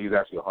 He's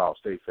actually an Ohio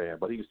State fan,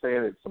 but he was saying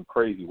it in some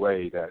crazy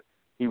way that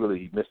he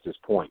really missed his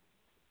point.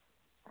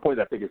 The point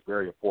I think is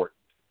very important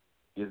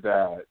is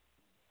that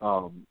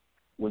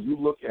when you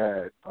look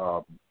at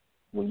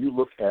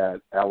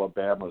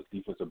Alabama's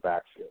defensive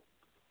backfield,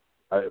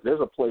 if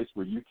there's a place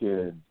where you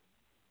can,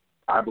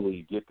 I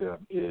believe, get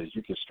them is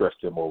you can stretch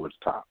them over the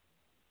top.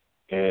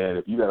 And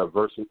if you got a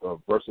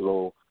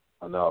versatile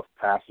enough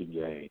passing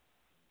game,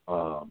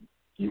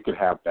 you can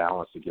have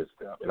balance against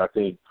them. And I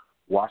think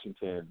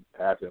Washington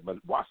has it. But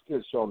Washington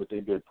has shown that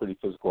they've been pretty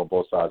physical on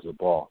both sides of the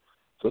ball.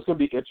 So it's going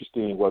to be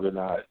interesting whether or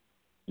not,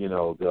 you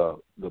know,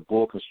 the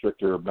bull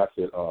constrictor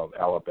method of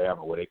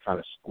Alabama, where they kind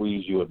of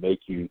squeeze you and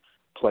make you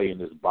play in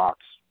this box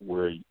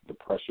where the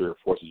pressure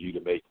forces you to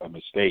make a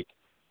mistake.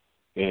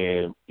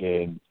 And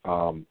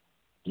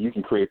you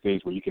can create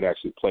things where you can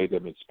actually play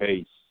them in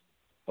space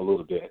a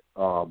little bit.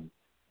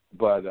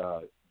 But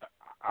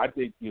I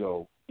think, you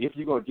know, if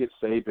you're going to get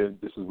Saban,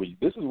 this is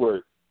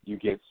where you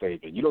get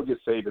Saban. You don't get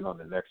Saban on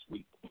the next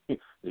week. If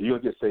you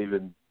don't get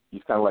Saban,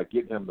 it's kind of like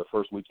getting him the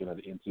first weekend of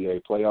the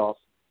NCAA playoffs,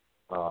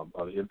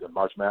 the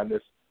March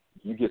Madness.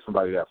 You get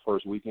somebody that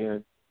first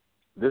weekend.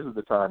 This is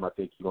the time I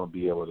think you're going to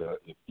be able to,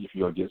 if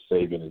you're going to get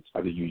Saban, it's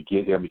either you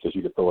get him because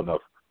you can throw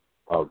enough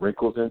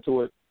wrinkles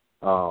into it.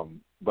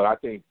 But I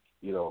think,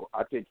 you know,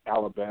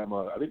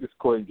 Alabama, I think this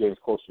game's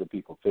closer than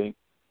people think.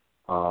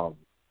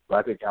 But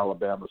I think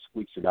Alabama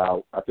squeaks it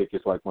out. I think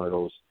it's like one of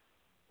those,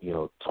 you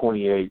know,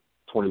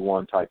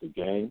 28-21 type of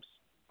games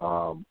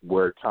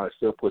where it kind of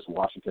still puts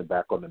Washington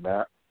back on the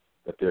map,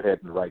 that they're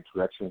heading in the right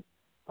direction.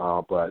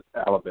 But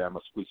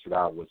Alabama squeaks it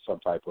out with some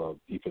type of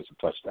defensive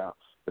touchdown.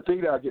 The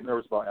thing that I get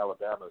nervous about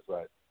Alabama is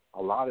that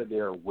a lot of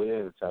their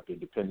wins have been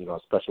depending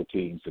on special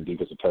teams and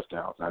defensive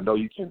touchdowns. And I know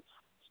you can,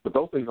 but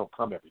those things don't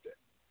come every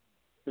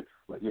day.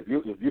 Like if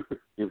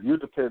you're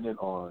dependent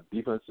on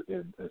defense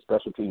and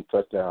special teams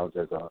touchdowns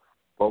as a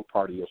bulk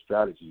part of your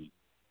strategy,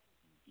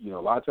 you know,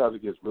 a lot of times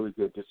against really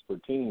good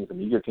disciplined teams,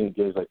 and you get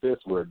games like this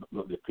where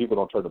if people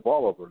don't turn the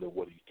ball over, then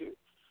what do you do?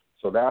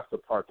 So that's the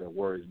part that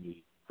worries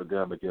me for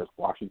them against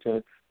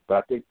Washington. But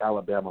I think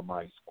Alabama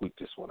might squeak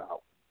this one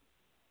out.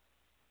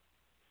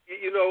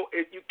 You know,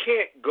 you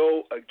can't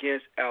go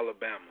against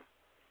Alabama.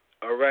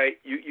 All right,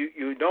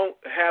 you don't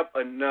have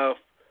enough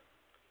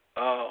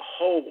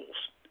holes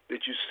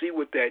that you see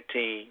with that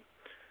team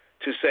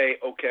to say,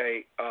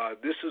 okay,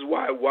 this is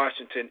why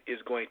Washington is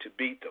going to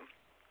beat them.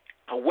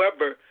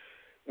 However,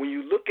 when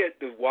you look at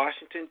the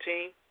Washington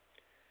team,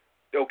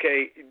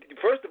 okay,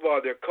 first of all,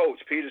 their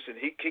coach, Peterson,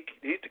 he's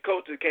the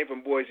coach that came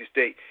from Boise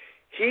State.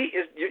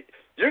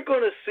 You're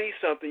going to see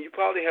something you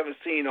probably haven't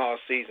seen all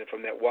season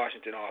from that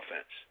Washington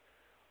offense.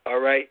 All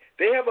right?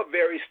 They have a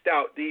very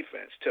stout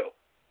defense, too.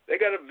 They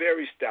got a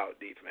very stout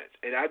defense.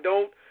 And I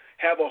don't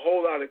have a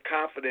whole lot of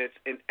confidence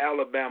in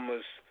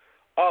Alabama's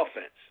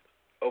offense.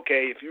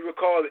 Okay, if you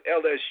recall the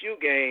LSU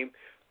game,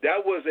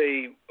 that was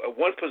a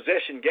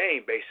one-possession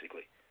game,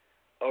 basically.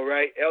 All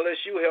right,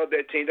 LSU held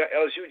that team down.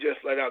 LSU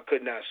just flat out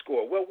could not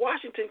score. Well,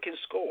 Washington can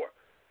score.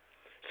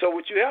 So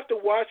what you have to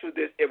watch with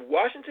this, if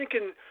Washington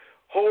can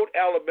hold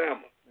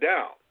Alabama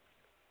down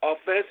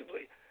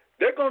offensively,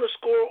 they're going to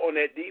score on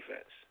that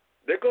defense.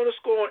 They're going to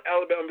score on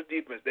Alabama's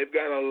defense. They've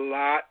got a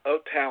lot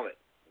of talent,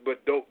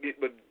 but don't get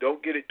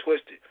it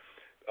twisted.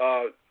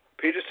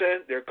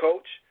 Peterson, their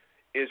coach,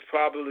 is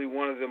probably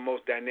one of the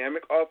most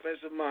dynamic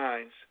offensive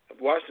minds of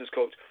Washington's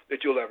coach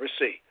that you'll ever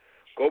see.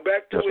 Go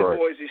back to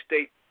Boise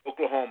State,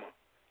 Oklahoma,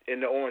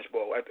 in the Orange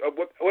Bowl.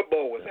 What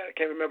bowl was that? I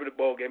can't remember the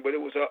bowl game, but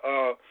it was a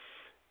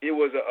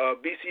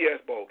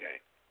BCS bowl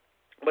game.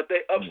 But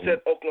they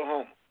upset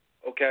Oklahoma.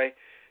 Okay,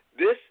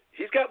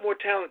 he's got more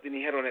talent than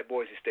he had on that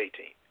Boise State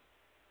team.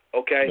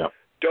 Okay,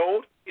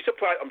 don't be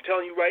surprised. I'm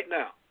telling you right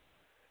now.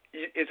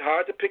 It's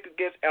hard to pick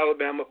against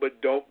Alabama,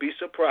 but don't be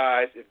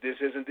surprised if this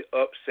isn't the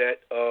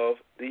upset of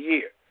the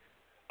year.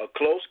 A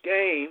close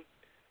game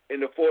in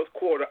the fourth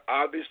quarter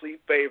obviously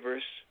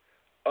favors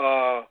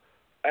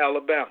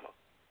Alabama.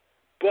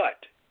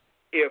 But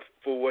if,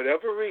 for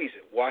whatever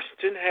reason,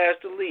 Washington has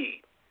the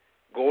lead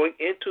going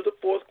into the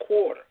fourth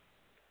quarter,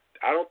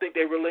 I don't think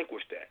they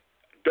relinquish that.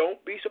 Don't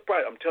be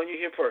surprised. I'm telling you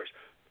here first.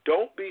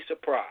 Don't be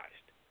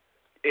surprised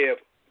if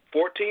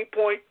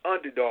 14-point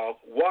underdog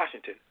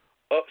Washington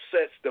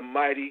upsets the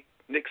mighty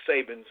Nick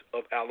Sabans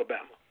of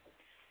Alabama.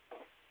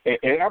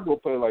 And I'm going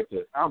to put it like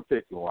this. I'm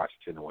picking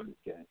Washington to win this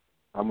game.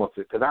 I'm going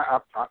to,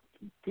 because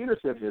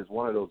Peterson is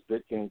one of those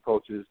big game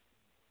coaches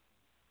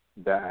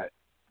that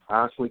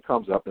constantly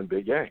comes up in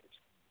big games.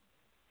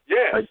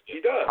 Yeah,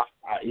 he does.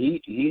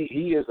 He's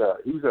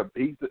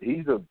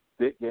a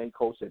big game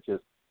coach that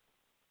just,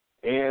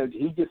 and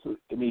he's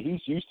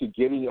used to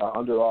getting an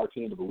underdog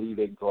team to believe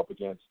they can go up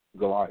against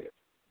Goliath.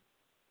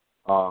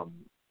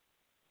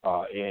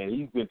 And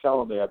he's been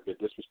telling them they've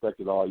been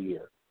disrespected all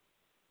year.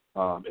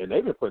 And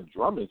they've been putting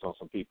drummings on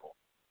some people.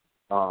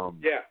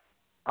 I'm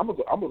gonna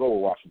go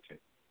with Washington.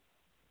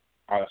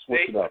 I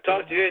switched it up. I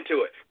talked you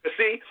into it.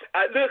 See,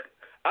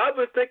 I've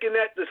been thinking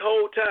that this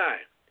whole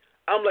time.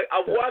 I'm like,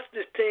 I've watched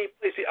this team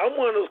play. See, I'm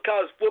one of those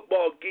college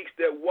football geeks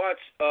that watch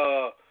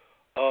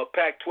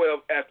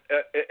Pac-12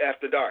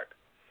 after dark.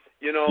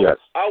 You know,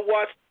 I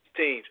watch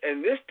teams,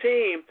 and this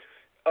team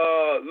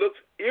looks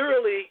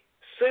eerily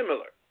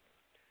similar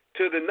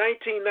to the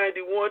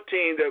 1991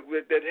 team that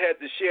had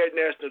the shared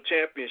national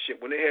championship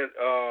when they had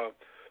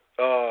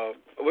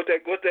what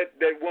that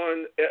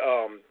one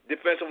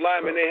defensive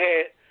lineman they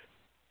had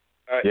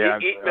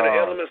Eatman or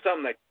Edelman,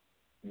 something like that.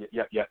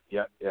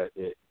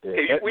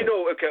 We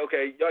know.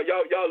 Okay.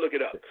 Y'all look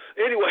it up.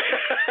 Anyway,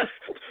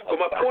 but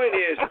my point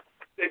is,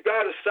 they've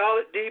got a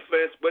solid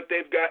defense, but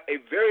they've got a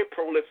very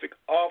prolific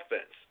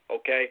offense.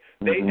 Okay,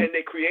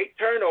 they create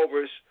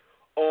turnovers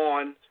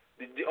on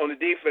the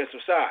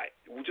defensive side.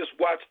 We just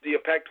watched the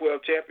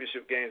Pac-12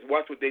 championship games.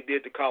 Watch what they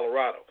did to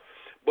Colorado.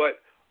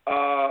 But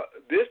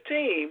this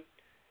team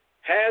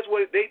has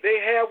they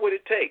have what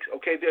it takes.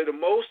 Okay, they're the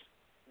most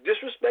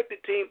disrespected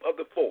team of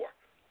the four.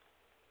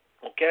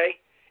 Okay,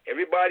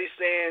 everybody's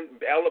saying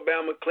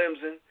Alabama,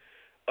 Clemson,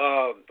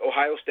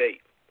 Ohio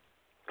State,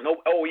 and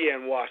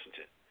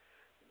Washington.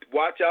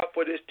 Watch out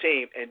for this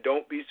team, and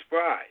don't be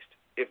surprised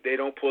if they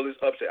don't pull this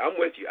upset. I'm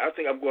with you. I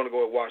think I'm going to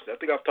go with Washington. I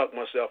think I've talked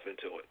myself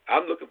into it.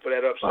 I'm looking for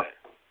that upset.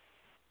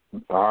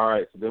 All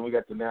right. So then we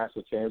got the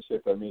national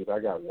championship. That means I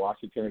got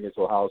Washington against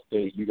Ohio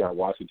State. You got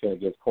Washington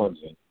against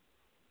Clemson.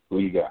 Who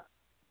you got?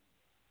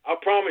 I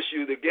promise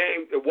you, the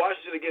game,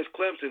 Washington against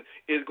Clemson,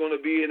 is going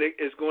to be an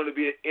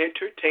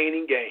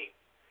entertaining game,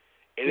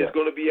 and it's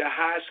going to be a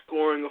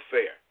high-scoring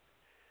affair.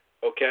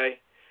 Okay,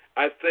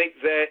 I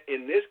think that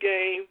in this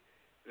game,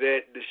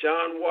 that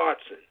Deshaun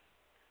Watson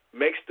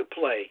makes the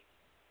play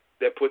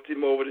that puts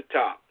him over the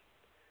top,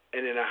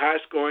 and in a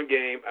high-scoring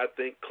game, I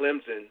think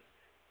Clemson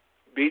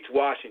beats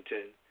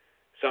Washington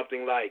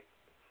something like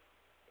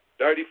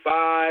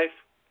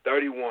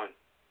 35-31.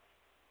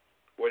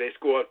 Where they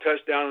score a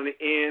touchdown on the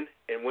end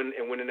and win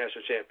the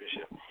national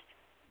championship.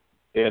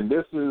 And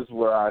this is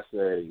where I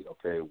say,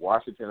 okay,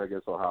 Washington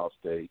against Ohio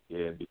State,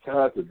 and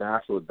because the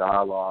national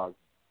dialogue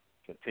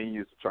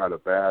continues to try to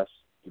bash,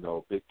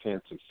 Big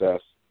Ten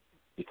success,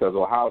 because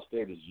Ohio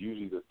State is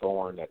usually the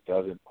thorn that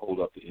doesn't hold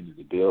up the end of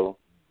the deal.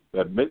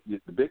 The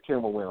Big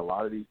Ten will win a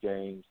lot of these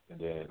games, and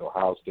then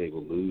Ohio State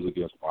will lose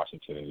against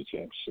Washington in the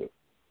championship.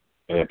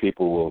 And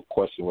people will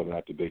question whether or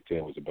not the Big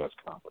Ten was the best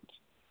conference.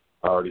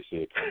 I already see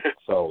it coming.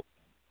 So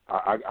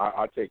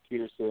I take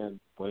Peterson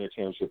winning a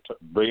championship,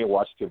 bringing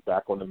Washington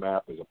back on the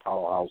map as a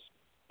powerhouse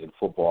in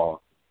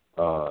football.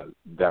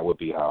 That would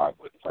be how I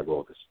would if I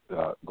go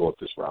with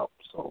this route.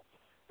 So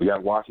we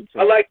got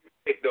Washington. I like your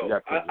pick though.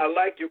 I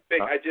like your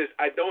pick. I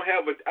don't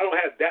have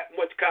that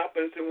much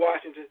confidence in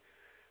Washington,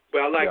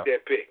 but I like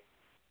that pick.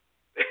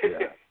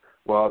 Yeah.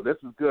 Well, this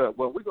is good.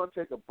 Well, we're going to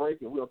take a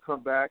break and we'll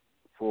come back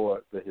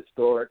for the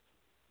historic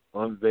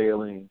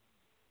unveiling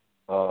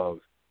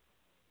of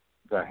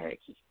the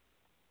hanky.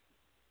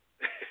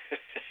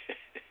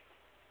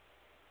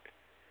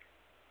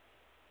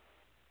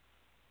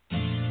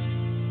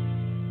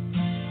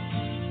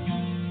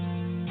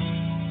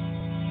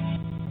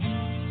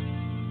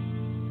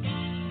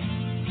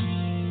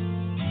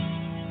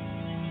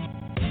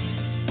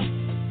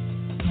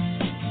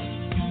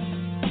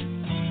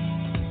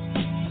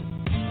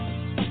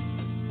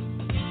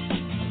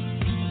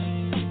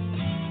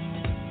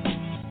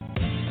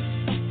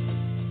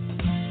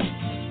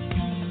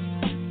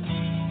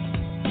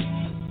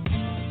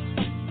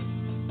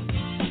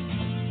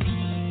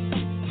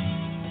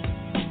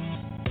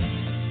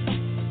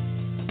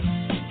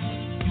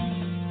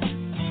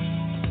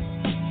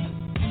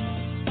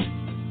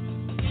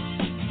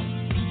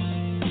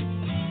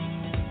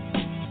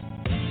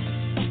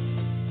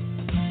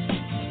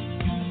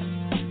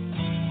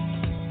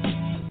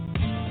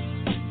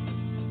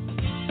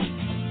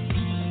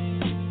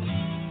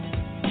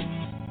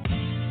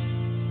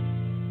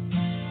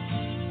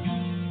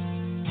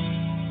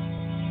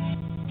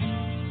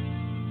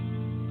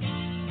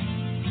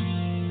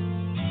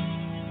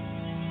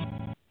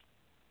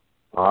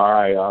 All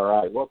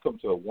right. Welcome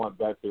to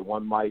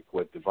One Mic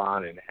with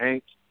Devon and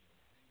Hank.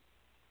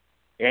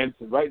 And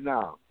right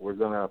now, we're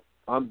going to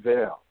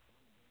unveil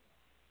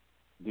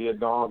the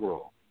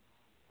inaugural,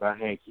 the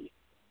Hanky.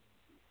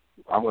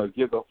 I'm going to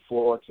give the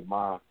floor to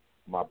my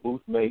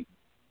booth mate,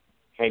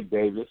 Hank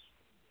Davis,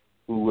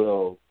 who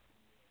will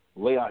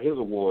lay out his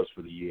awards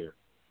for the year.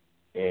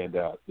 And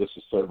this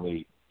is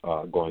certainly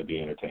going to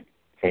be entertaining.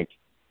 Hank.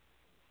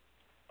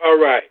 All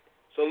right.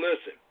 So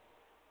listen.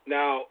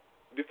 Now,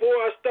 before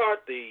I start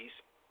these,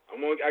 I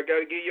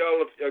gotta give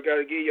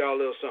y'all a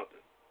little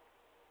something.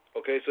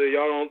 Okay, so you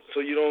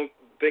don't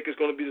think it's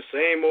gonna be the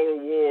same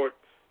old award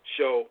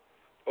show,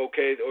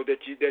 okay, or that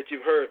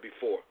you've heard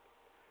before.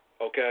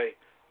 Okay.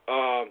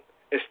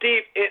 And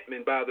Steve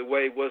Entman, by the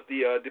way, was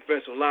the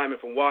defensive lineman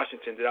from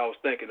Washington that I was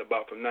thinking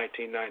about from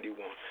 1991.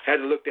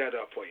 Had to look that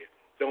up for you.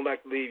 Don't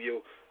like to leave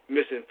you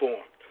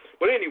misinformed.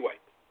 But anyway,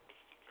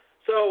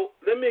 so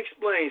let me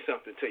explain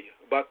something to you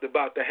about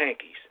the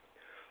Hankies.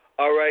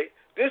 All right,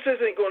 this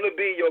isn't going to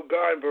be your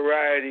garden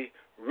variety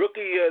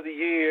rookie of the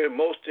year,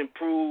 most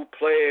improved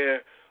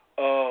player,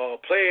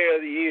 player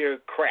of the year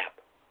crap.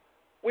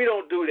 We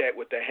don't do that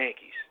with the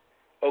Hankies.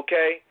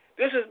 Okay,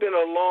 this has been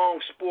a long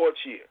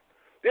sports year.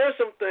 There are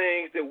some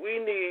things that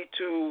we need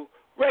to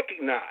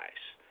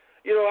recognize.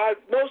 You know,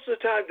 most of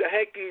the time the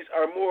Hankies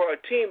are more a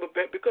team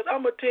event because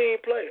I'm a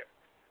team player.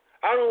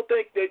 I don't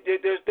think that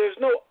there's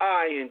no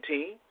I in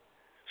team.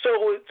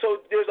 So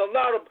there's a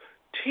lot of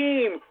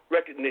team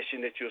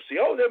recognition that you'll see.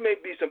 Oh, there may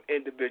be some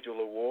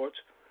individual awards,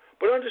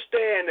 but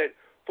understand that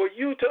for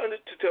you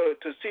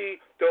to see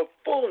the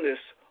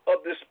fullness of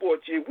this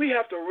sports year, we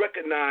have to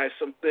recognize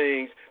some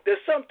things that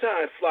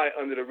sometimes fly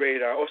under the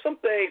radar, or some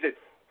things that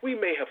we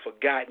may have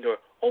forgotten, or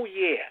oh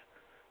yeah.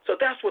 So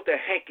that's what the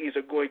Hankies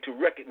are going to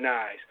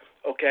recognize.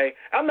 Okay,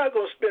 I'm not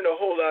going to spend a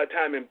whole lot of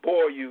time and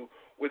bore you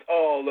with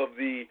all of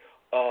the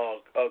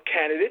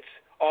candidates,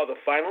 all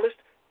the finalists.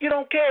 You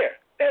don't care.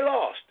 They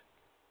lost.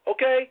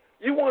 Okay?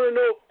 You want to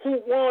know who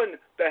won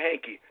the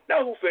Hanky,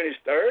 not who finished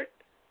third.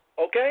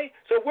 Okay?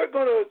 So we're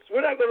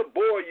not gonna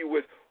bore you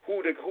with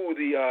who the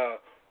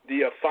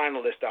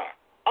finalists are.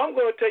 I'm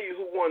going to tell you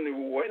who won the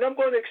award, and I'm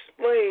going to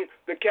explain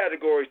the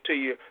categories to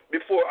you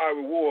before I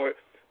reward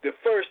the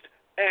first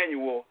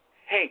annual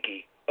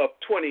Hanky of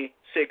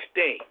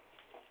 2016.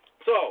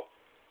 So,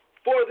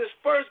 for this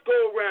first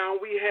go-round,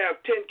 we have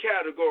 10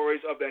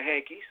 categories of the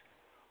Hankies,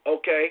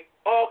 okay?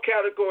 All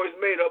categories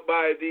made up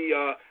by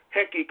the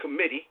Hanky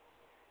Committee,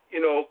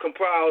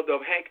 comprised of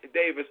Hank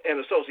Davis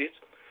and Associates.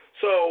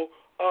 So,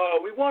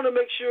 we want to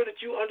make sure that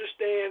you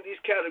understand these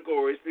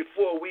categories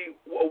before we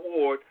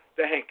award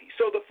the Hanky.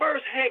 So, the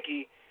first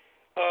Hanky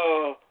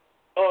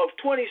of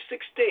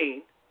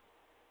 2016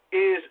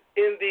 is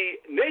in the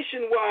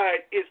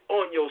nationwide is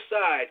on your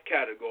side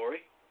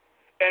category.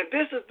 And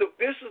this is the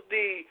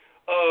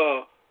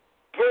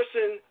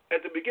person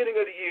at the beginning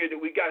of the year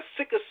that we got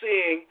sick of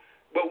seeing,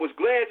 but was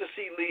glad to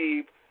see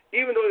leave,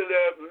 even though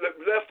they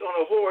left on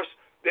a horse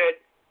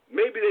that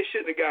maybe they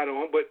shouldn't have got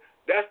on, but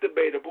that's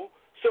debatable.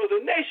 So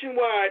the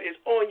nationwide is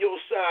on your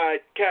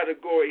side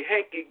category.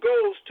 Hanky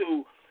goes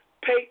to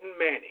Peyton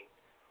Manning,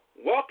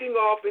 walking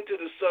off into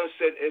the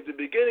sunset at the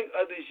beginning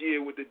of this year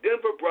with the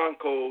Denver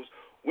Broncos,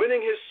 winning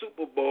his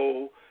Super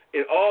Bowl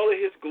in all of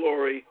his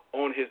glory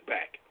on his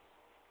back.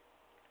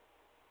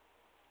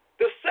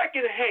 The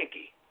second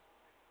Hanky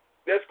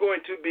that's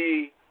going to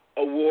be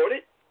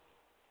awarded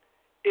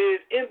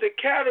is in the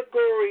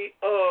category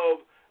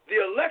of the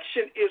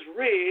election is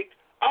rigged.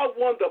 I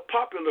won the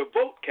popular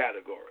vote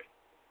category.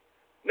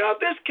 Now,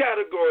 this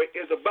category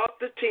is about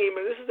the team,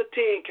 and this is the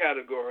team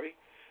category,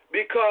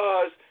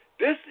 because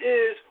this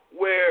is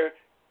where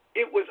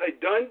it was a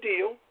done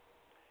deal.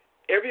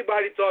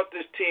 Everybody thought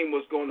this team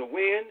was going to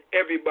win.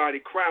 Everybody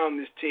crowned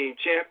this team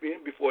champion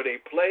before they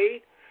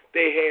played.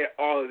 They had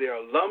all of their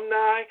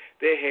alumni.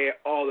 They had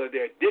all of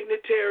their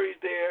dignitaries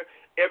there.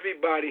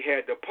 Everybody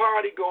had the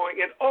party going.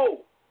 And,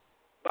 oh,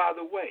 by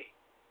the way,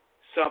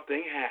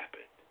 something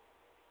happened.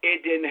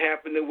 It didn't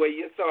happen the way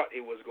you thought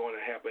it was going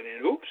to happen.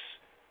 And, oops,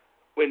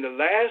 in the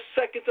last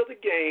seconds of the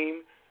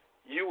game,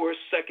 you were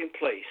second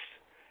place.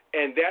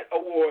 And that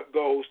award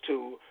goes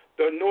to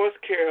the North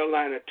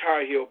Carolina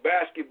Tar Heel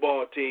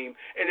basketball team.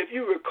 And if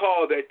you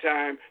recall that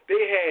time, they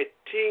had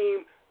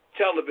team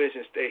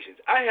television stations.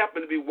 I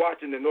happened to be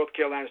watching the North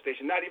Carolina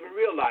station, not even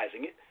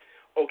realizing it.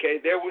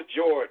 Okay, there was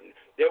Jordan.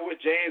 There was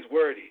James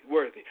Worthy.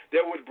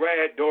 There was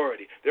Brad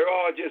Doherty. They're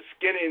all just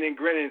skinning and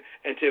grinning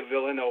until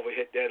Villanova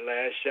hit that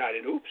last shot,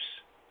 and oops.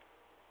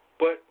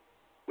 But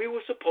we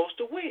were supposed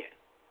to win.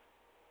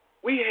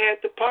 We had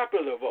the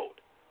popular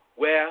vote.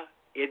 Well,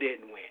 it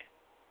didn't win.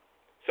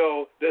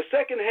 So the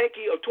second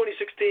Hanky of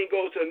 2016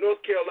 goes to the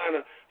North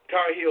Carolina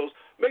Tar Heels.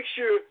 Make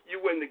sure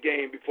you win the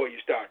game before you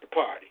start the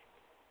party.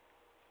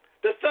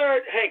 The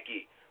third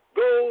Hanky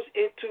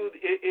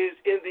is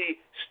in the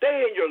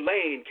stay in your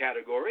lane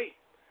category,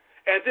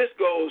 and this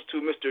goes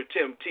to Mr.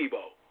 Tim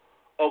Tebow.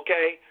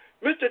 Okay,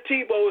 Mr.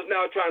 Tebow is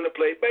now trying to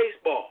play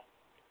baseball.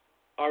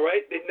 All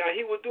right, now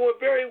he was doing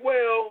very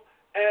well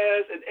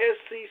as an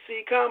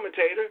SEC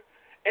commentator,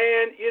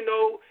 and,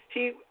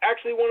 he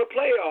actually won a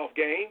playoff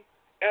game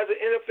as an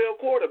NFL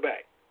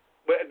quarterback.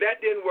 But that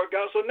didn't work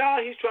out, so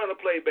now he's trying to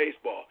play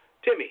baseball.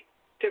 Timmy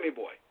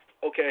boy,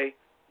 okay,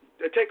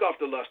 take off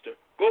the luster.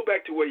 Go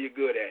back to where you're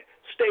good at.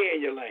 Stay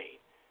in your lane.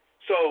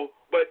 So,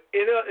 but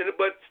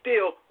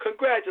still,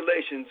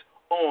 congratulations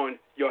on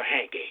your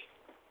hanky.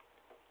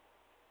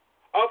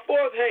 Our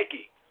fourth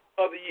hanky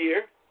of the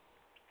year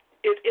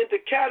is in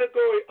the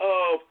category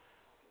of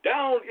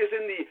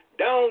in the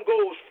down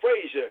goes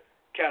Frazier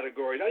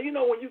category. Now,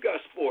 when you got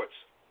sports,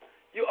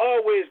 you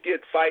always get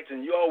fights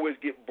and you always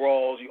get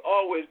brawls. You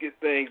always get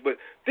things. But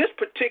this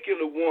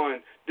particular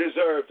one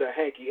deserves a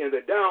hanky. In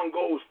the down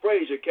goes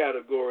Frazier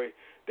category,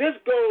 this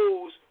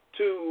goes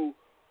to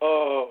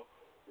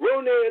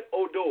Roned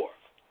Odor.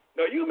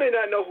 Now, you may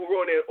not know who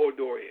Roned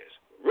Odor is.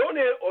 Roned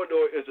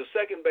Odor is the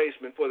second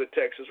baseman for the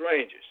Texas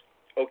Rangers.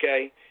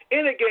 Okay?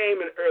 In a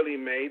game in early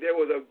May, there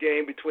was a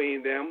game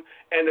between them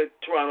and the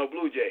Toronto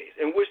Blue Jays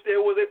in which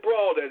there was a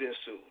brawl that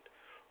ensued.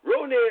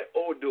 Roned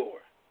Odor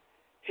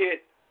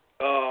hit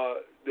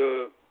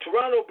the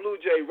Toronto Blue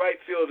Jay right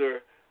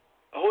fielder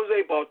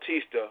Jose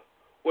Bautista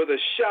with a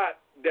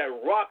shot that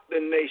rocked the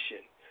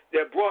nation,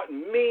 that brought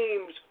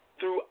memes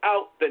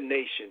throughout the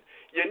nation.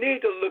 You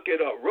need to look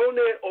it up. Roned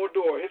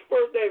Odor, his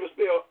first name is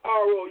spelled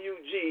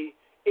Rougned,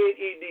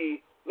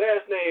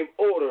 last name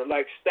Odor,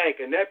 like stank.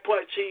 And that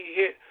punch he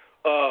hit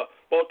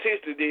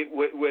Bautista did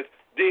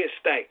did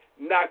stank,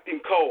 knocked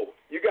him cold.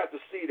 You got to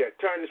see that.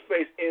 Turned his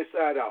face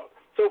inside out.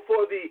 So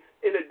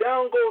in the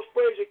down goes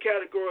Frazier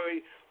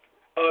category,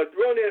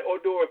 Roned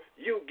Odor,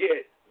 you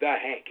get the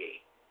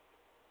hanky.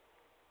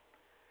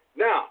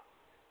 Now,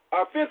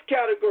 our fifth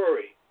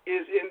category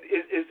is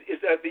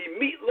at the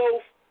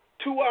Meatloaf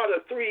 2 out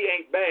of 3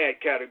 ain't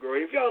bad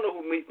category. If y'all know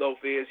who Meatloaf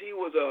is, he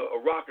was a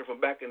rocker from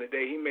back in the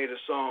day. He made a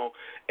song,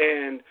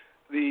 and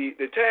the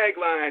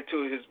tagline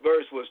to his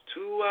verse was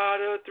 2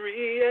 out of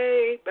 3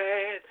 ain't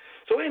bad.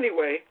 So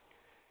anyway,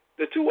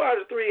 the 2 out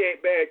of 3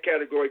 ain't bad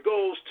category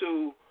goes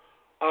to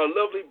our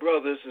lovely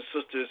brothers and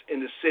sisters in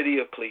the city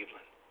of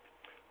Cleveland.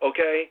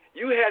 Okay?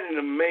 You had an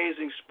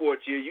amazing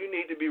sports year. You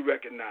need to be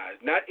recognized.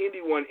 Not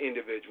any one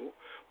individual,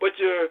 but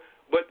you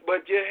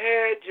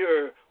had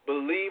your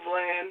Believe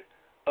Land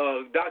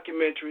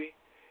documentary.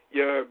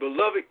 Your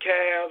beloved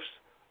Cavs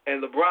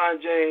and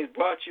LeBron James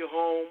brought you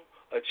home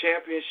a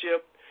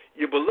championship.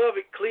 Your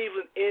beloved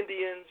Cleveland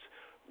Indians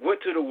went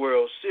to the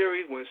World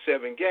Series, won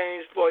 7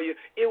 games for you.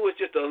 It was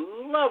just a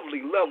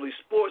lovely, lovely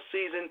sports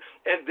season,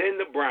 and then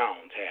the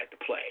Browns had to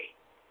play.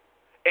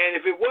 And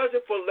if it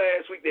wasn't for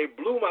last week, they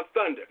blew my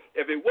thunder.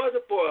 If it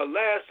wasn't for a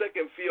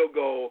last-second field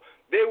goal,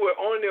 they were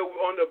on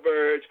the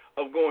verge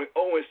of going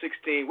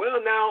 0-16.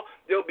 Well, now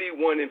they'll be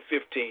 1-15.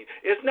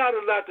 It's not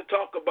a lot to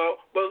talk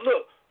about, but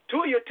look,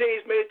 2 of your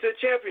teams made it to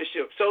the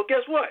championship. So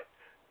guess what?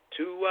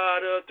 2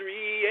 out of 3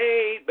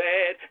 ain't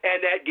bad,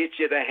 and that gets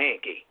you the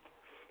hanky.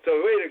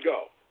 So way to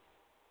go.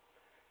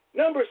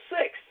 Number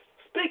 6,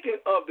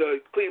 speaking of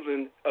the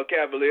Cleveland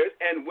Cavaliers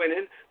and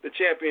winning the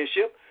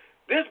championship,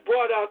 this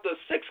brought out the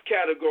 6th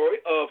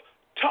category of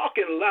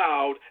talking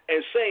loud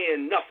and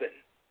saying nothing.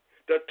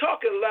 The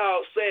talking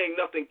loud, saying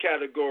nothing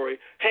category,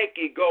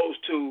 hanky, goes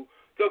to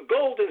the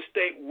Golden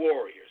State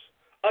Warriors,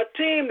 a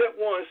team that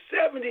won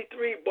 73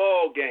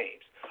 ball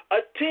games,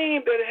 a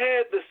team that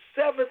had the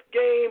 7th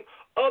game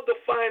of the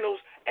finals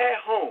at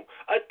home,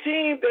 a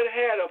team that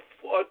had a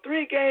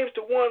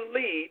 3-1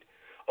 lead,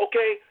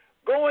 okay,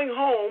 going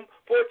home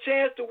for a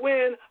chance to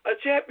win a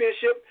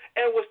championship,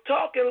 and was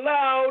talking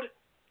loud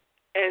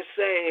and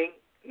saying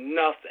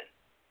nothing.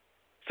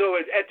 So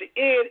at the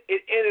end,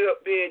 it ended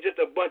up being just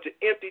a bunch of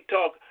empty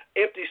talk,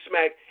 empty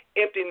smack,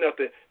 empty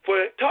nothing.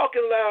 For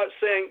talking loud,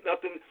 saying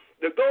nothing,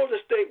 the Golden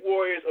State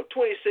Warriors of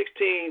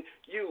 2016,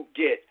 you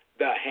get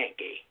the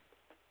hanky.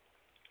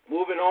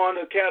 Moving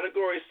on to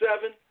category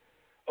 7.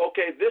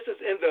 Okay, this is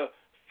in the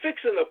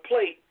fixing a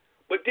plate,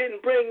 but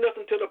didn't bring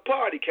nothing to the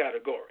party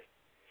category.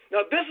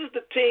 Now, this is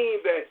the team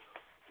that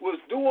was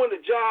doing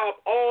the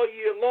job all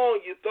year long.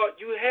 You thought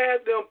you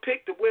had them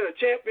picked to win a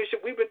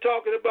championship. We've been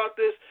talking about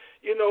this,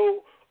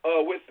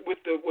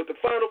 with the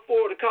Final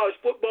Four of the college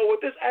football. What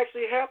this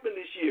actually happened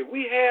this year.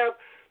 We have,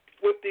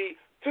 with the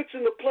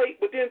fixing the plate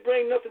but didn't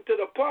bring nothing to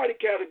the party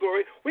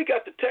category, we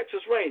got the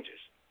Texas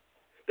Rangers.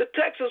 The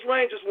Texas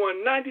Rangers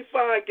won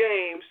 95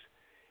 games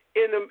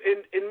in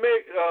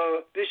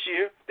this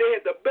year. They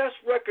had the best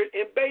record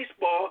in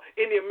baseball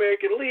in the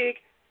American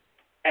League,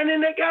 and then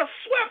they got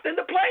swept in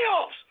the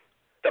playoffs.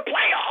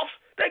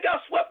 They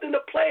got swept in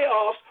the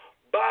playoffs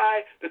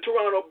by the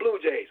Toronto Blue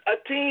Jays, a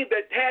team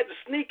that had to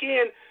sneak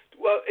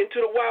into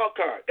the wild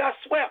card. Got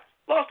swept,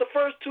 lost the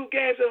first 2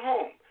 games at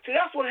home. See,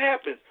 that's what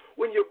happens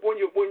when you're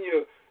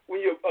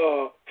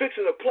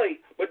fixing a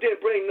plate, but then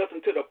bring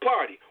nothing to the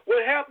party.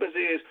 What happens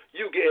is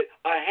you get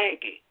a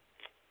hanky.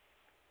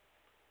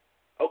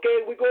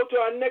 Okay, we go to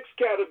our next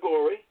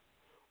category,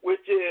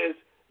 which is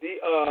the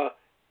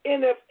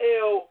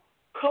NFL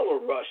Color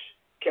Rush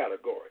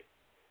category.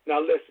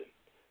 Now listen,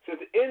 since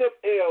the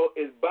NFL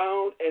is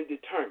bound and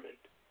determined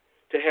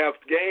to have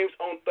games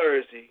on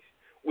Thursdays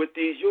with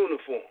these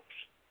uniforms,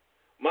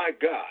 my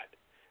God,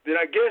 then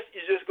I guess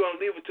you're just going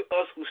to leave it to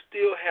us who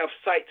still have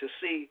sight to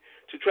see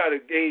to try to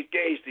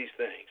gauge these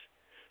things.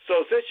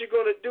 So since you're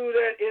going to do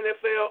that,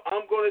 NFL,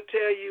 I'm going to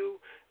tell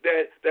you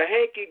that the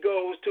hanky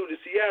goes to the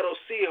Seattle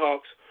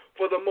Seahawks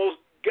for the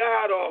most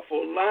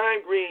god-awful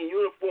lime green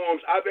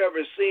uniforms I've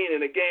ever seen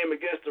in a game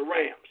against the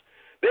Rams.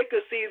 They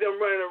could see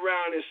them running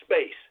around in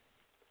space.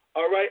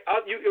 All right?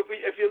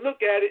 If you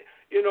look at it,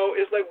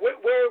 it's like,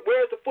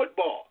 where's the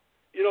football?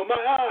 My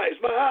eyes.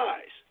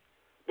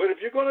 But if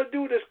you're going to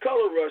do this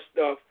color rush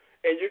stuff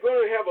and you're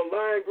going to have a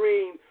lime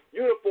green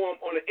uniform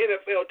on an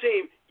NFL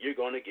team, you're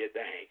going to get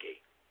the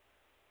hanky.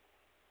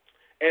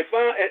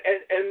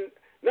 And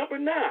number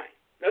 9.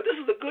 Now, this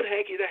is a good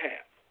hanky to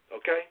have,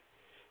 okay?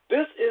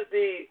 This is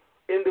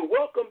in the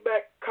welcome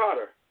back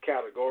Carter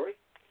category.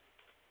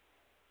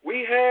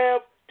 We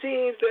have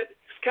teams that's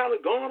kind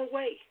of gone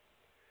away.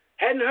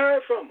 Hadn't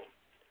heard from them.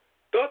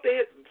 Thought they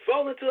had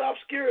fallen into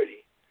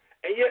obscurity.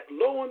 And yet,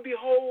 lo and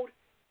behold,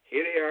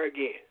 here they are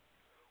again.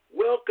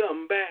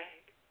 Welcome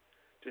back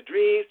to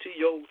Dreams to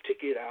Your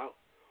Ticket Out.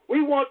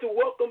 We want to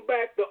welcome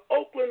back the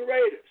Oakland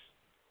Raiders.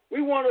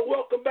 We want to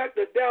welcome back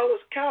the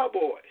Dallas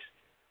Cowboys.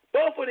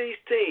 Both of these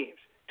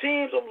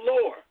teams of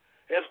lore,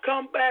 have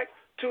come back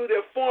to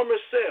their former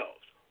selves.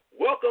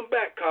 Welcome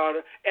back,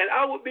 Carter. And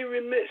I would be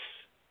remiss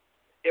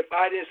if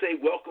I didn't say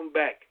welcome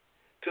back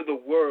to the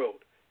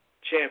world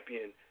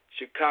champion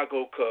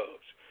Chicago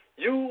Cubs.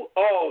 You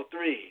all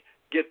 3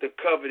 get the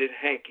coveted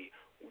hanky.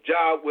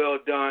 Job well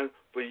done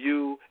for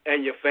you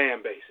and your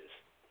fan bases.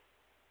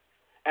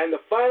 And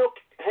the final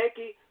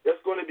hanky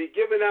that's going to be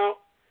given out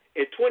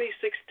in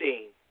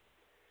 2016,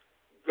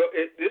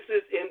 this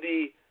is in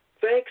the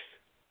Thanks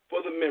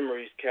for the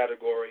Memories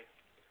category.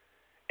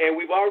 And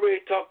we've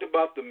already talked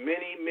about the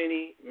many,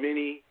 many,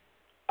 many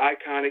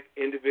iconic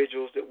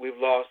individuals that we've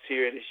lost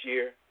here this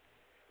year.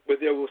 But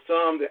there were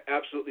some that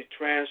absolutely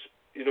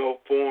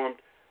transformed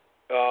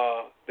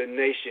the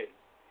nation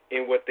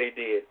in what they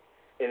did.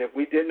 And if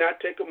we did not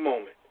take a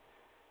moment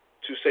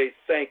to say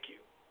thank you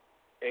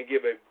and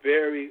give a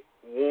very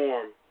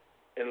warm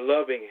and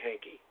loving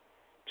hanky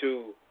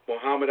to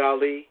Muhammad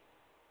Ali,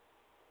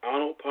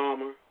 Arnold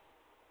Palmer,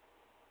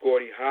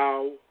 Gordie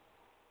Howe,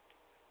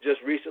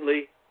 just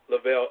recently,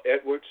 Lavelle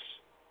Edwards,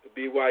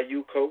 the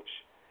BYU coach,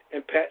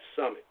 and Pat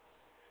Summitt.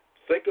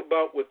 Think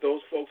about what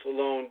those folks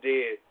alone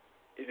did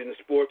in the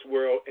sports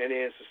world and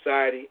in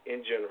society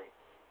in general.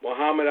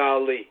 Muhammad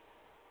Ali,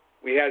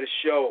 we had a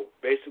show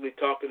basically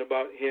talking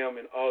about him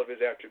and all of his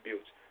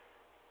attributes.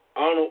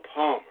 Arnold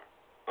Palmer,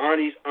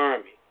 Arnie's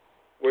Army,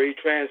 where he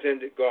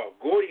transcended golf.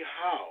 Gordie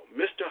Howe,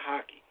 Mr.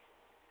 Hockey.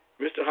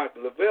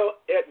 Lavelle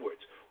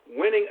Edwards,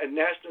 winning a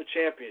national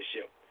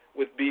championship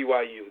with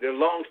BYU, their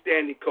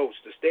long-standing coach,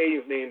 the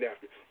stadium's named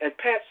after. And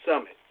Pat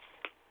Summitt,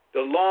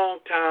 the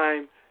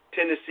long-time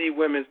Tennessee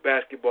women's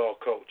basketball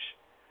coach.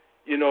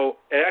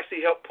 It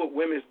actually helped put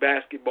women's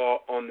basketball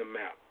on the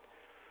map.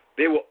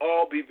 They will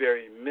all be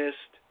very missed,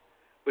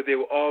 but they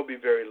will all be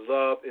very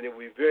loved, and they will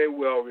be very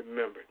well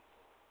remembered.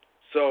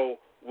 So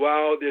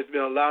while there's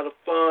been a lot of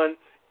fun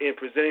in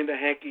presenting the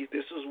hankies,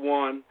 this is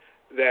one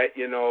that,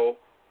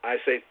 I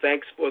say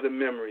thanks for the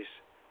memories.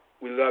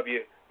 We love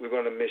you. We're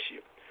going to miss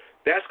you.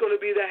 That's going to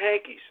be the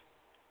hankies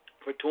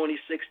for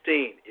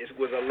 2016. It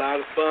was a lot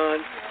of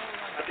fun.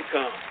 Not to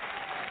come.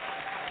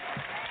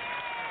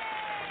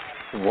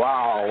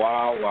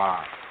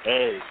 Wow.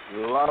 Hey,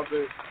 love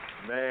it.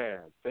 Man,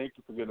 thank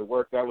you for getting to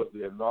work. That was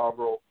the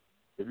inaugural.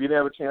 If you didn't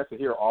have a chance to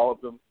hear all of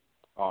them,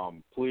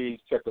 please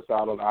check us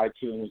out on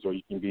iTunes, or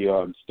you can be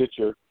on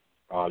Stitcher.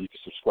 You can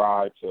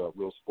subscribe to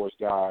Real Sports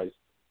Guys.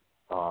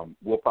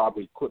 We'll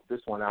probably clip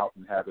this one out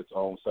and have its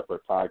own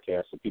separate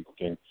podcast so people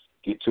can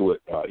get to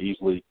it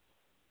easily.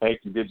 Hank,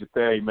 you did your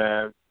thing,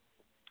 man.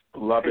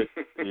 Love it.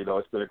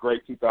 It's been a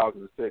great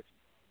 2006.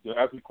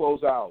 As we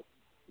close out,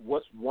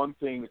 what's one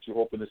thing that you're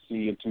hoping to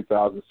see in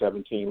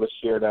 2017? Let's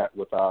share that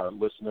with our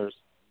listeners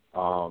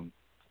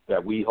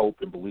that we hope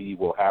and believe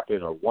will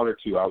happen, or one or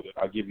two. I'll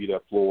give you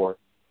that floor.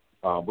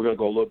 We're going to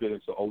go a little bit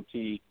into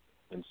OT,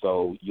 and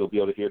so you'll be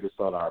able to hear this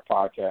on our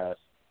podcast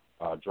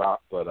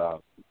drop.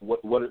 But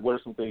what are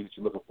some things that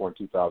you're looking for in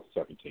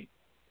 2017?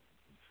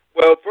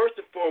 Well, first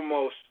and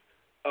foremost,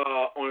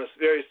 on a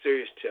very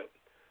serious tip,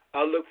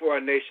 I look for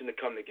our nation to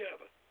come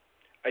together.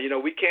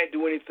 We can't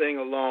do anything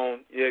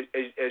alone.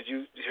 As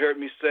you heard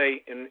me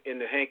say in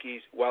the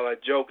hankies while I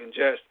joke and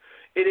jest,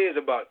 it is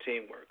about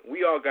teamwork.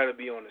 We all got to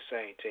be on the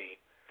same team.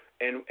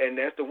 And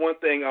that's the one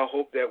thing I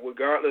hope that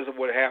regardless of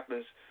what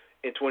happens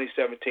in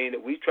 2017,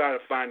 that we try to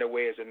find a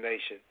way as a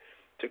nation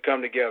to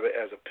come together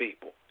as a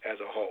people, as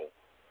a whole.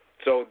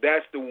 So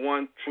that's the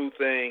one true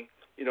thing,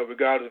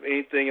 regardless of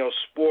anything else.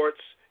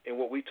 Sports and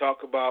what we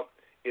talk about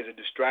is a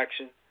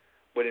distraction,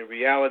 but in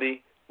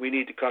reality, we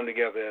need to come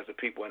together as a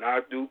people. And I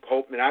do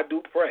hope and I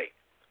do pray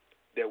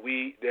that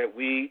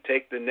we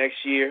take the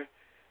next year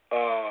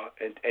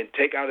and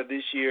take out of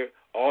this year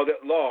all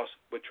that lost,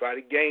 but try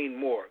to gain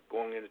more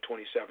going into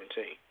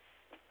 2017.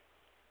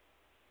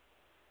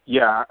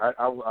 Yeah,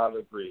 I'll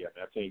agree.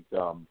 I think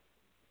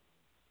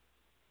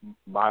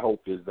my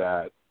hope is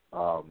that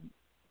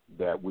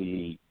that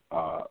we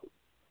are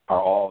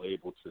all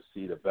able to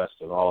see the best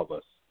in all of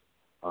us,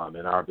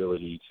 and our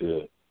ability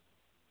to,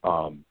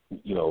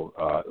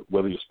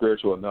 whether you're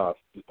spiritual enough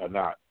or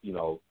not,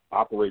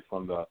 operate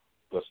from the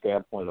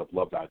standpoint of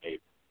love thy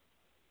neighbor.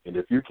 And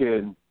if you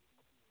can,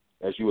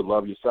 as you would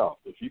love yourself,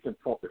 if you can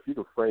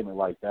frame it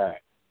like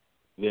that,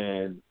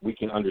 then we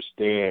can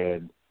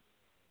understand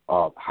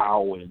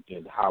how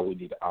and how we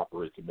need to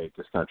operate to make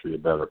this country a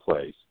better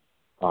place.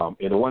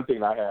 And the one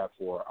thing I have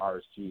for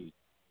RSG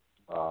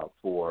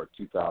for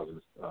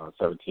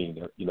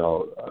 2017,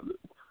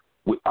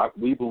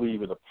 we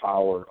believe in the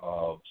power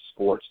of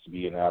sports to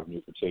be an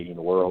avenue for changing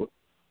the world.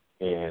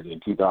 And in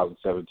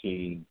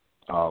 2017,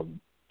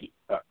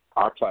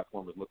 our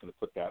platform is looking to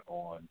put that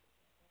on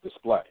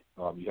display.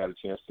 You had a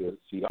chance to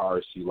see the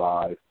RSG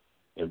live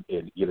and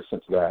get a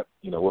sense of that.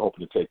 We're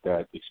hoping to take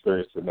that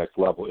experience to the next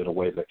level in a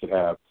way that can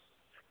have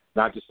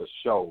not just a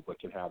show, but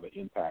can have an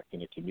impact in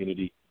the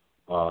community.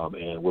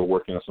 And we're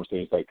working on some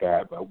things like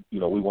that. But, we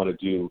want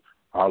to do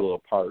our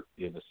little part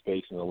in the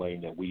space and the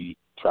lane that we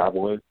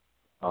travel in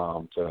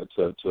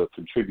to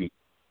contribute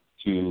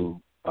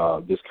to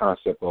this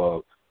concept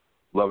of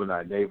loving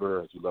our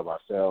neighbor as we love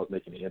ourselves,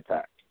 making an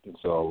impact. And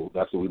so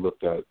that's what we look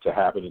to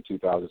happen in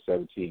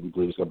 2017. We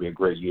believe it's going to be a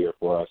great year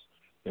for us.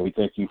 And we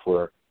thank you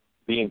for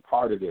being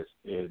part of this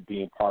and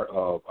being part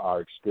of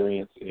our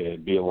experience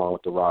and being along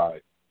with the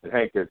ride. And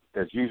Hank,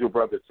 as usual,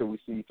 brother, until we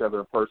see each other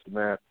in person,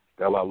 man,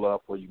 got a lot of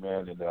love for you,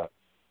 man. And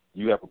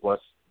you have a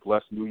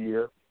blessed new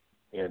year.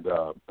 And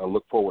I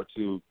look forward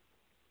to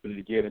it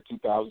again in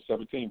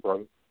 2017,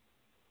 brother.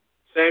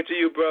 Same to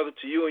you, brother.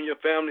 To you and your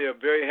family, a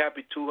very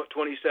happy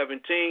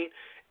 2017.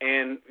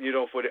 And,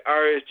 for the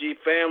RSG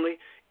family,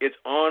 it's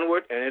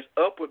onward and it's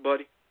upward,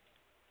 buddy.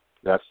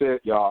 That's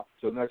it, y'all.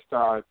 Till next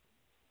time,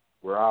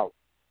 we're out.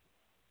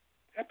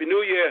 Happy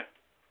New Year.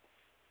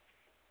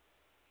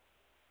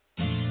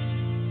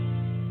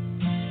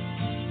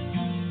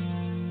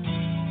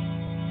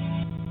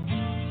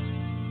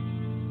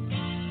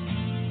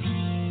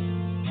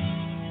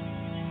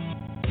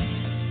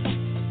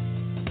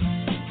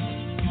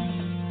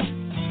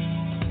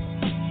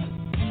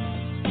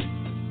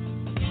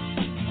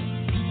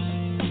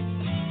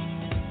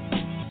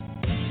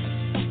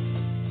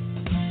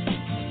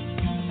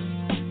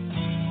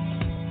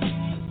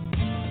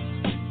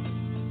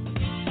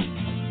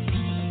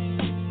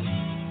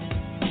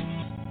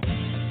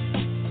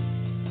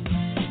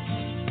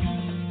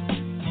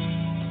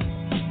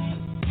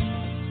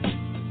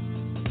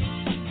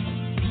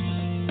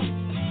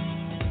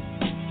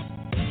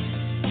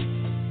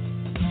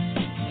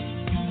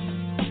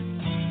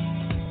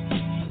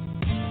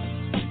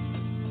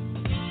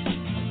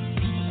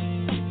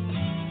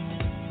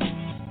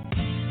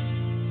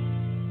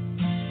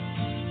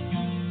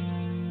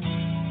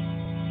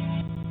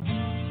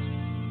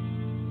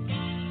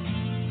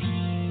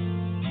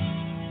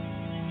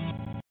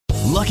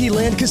 Lucky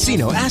Land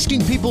Casino,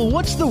 asking people,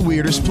 what's the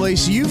weirdest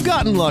place you've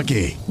gotten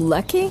lucky?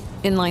 Lucky?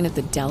 In line at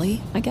the deli,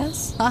 I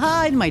guess?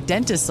 Aha, in my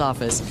dentist's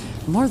office.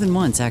 More than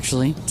once,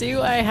 actually.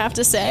 Do I have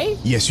to say?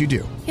 Yes, you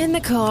do. In the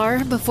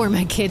car before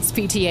my kids'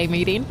 PTA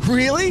meeting.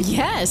 Really?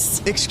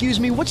 Yes. Excuse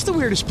me, what's the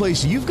weirdest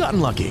place you've gotten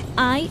lucky?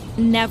 I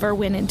never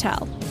win and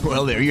tell.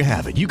 Well, there you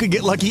have it. You can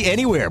get lucky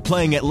anywhere,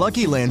 playing at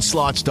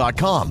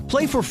LuckyLandSlots.com.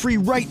 Play for free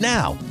right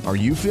now. Are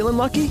you feeling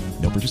lucky?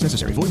 No purchase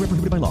necessary. Void where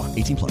prohibited by law.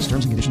 18+.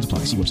 Terms and conditions apply.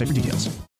 See website for details.